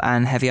all,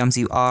 and Heavy Arms,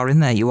 you are in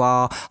there. You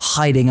are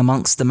hiding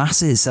amongst the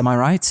masses, am I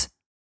right?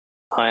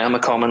 I am a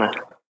commoner.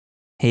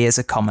 He is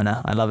a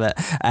commoner. I love it.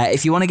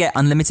 If you want to get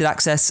unlimited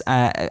access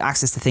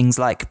to things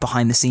like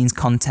behind the scenes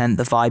content,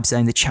 the vibe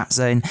zone, the chat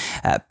zone,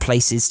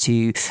 places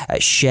to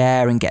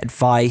share and get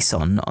advice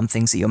on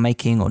things that you're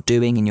making or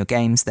doing in your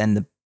games, then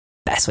the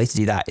best way to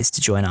do that is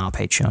to join our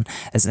Patreon.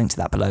 There's a link to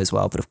that below as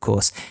well. But of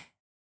course,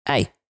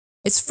 hey,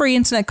 it's free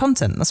internet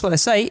content. That's what I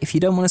say. If you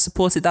don't want to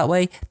support it that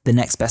way, the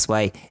next best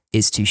way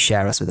is to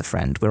share us with a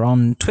friend. We're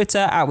on Twitter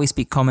at We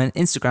Speak Common,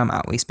 Instagram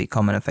at We Speak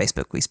Common, and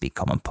Facebook We Speak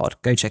Common Pod.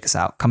 Go check us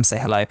out. Come say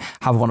hello.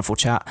 Have a wonderful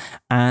chat,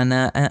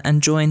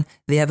 and join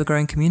the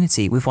ever-growing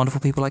community with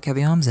wonderful people like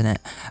Heavy Arms in it.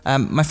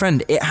 My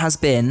friend, it has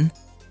been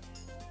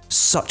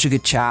such a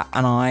good chat,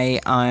 and I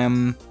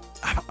am.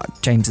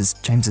 James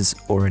has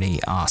already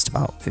asked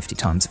about 50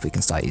 times if we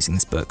can start using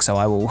this book, so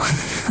I will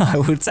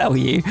tell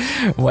you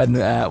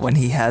when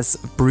he has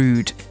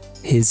brewed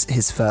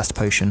his first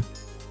potion.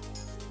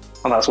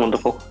 Well, that's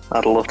wonderful.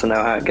 I'd love to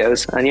know how it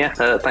goes. And yeah,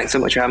 thanks so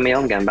much for having me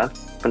on again, Ben.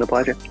 It's been a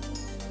pleasure.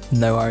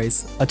 No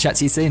worries. I'll chat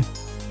to you soon.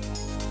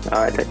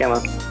 All right, take care,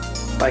 man.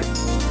 Bye.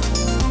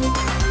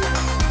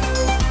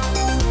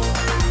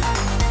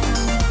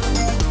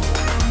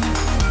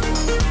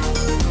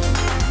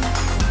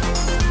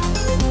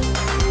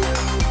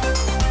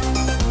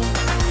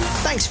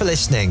 Thanks for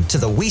listening to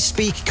the We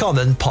Speak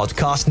Common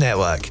podcast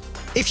network.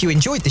 If you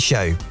enjoyed the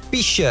show,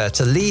 be sure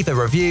to leave a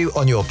review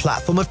on your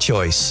platform of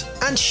choice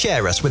and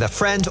share us with a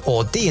friend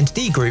or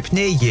D&D group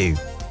near you.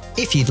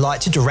 If you'd like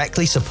to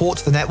directly support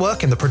the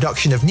network and the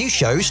production of new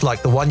shows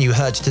like the one you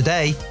heard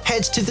today,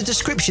 head to the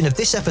description of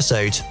this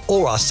episode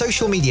or our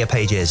social media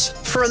pages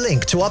for a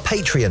link to our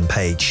Patreon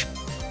page.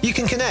 You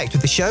can connect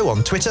with the show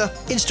on Twitter,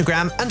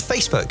 Instagram, and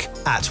Facebook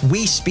at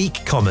We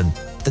Speak Common.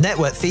 The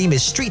network theme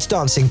is Street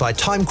Dancing by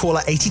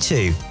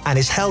Timecrawler82 and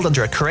is held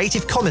under a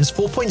Creative Commons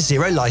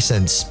 4.0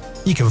 license.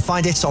 You can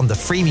find it on the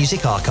Free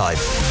Music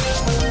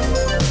Archive.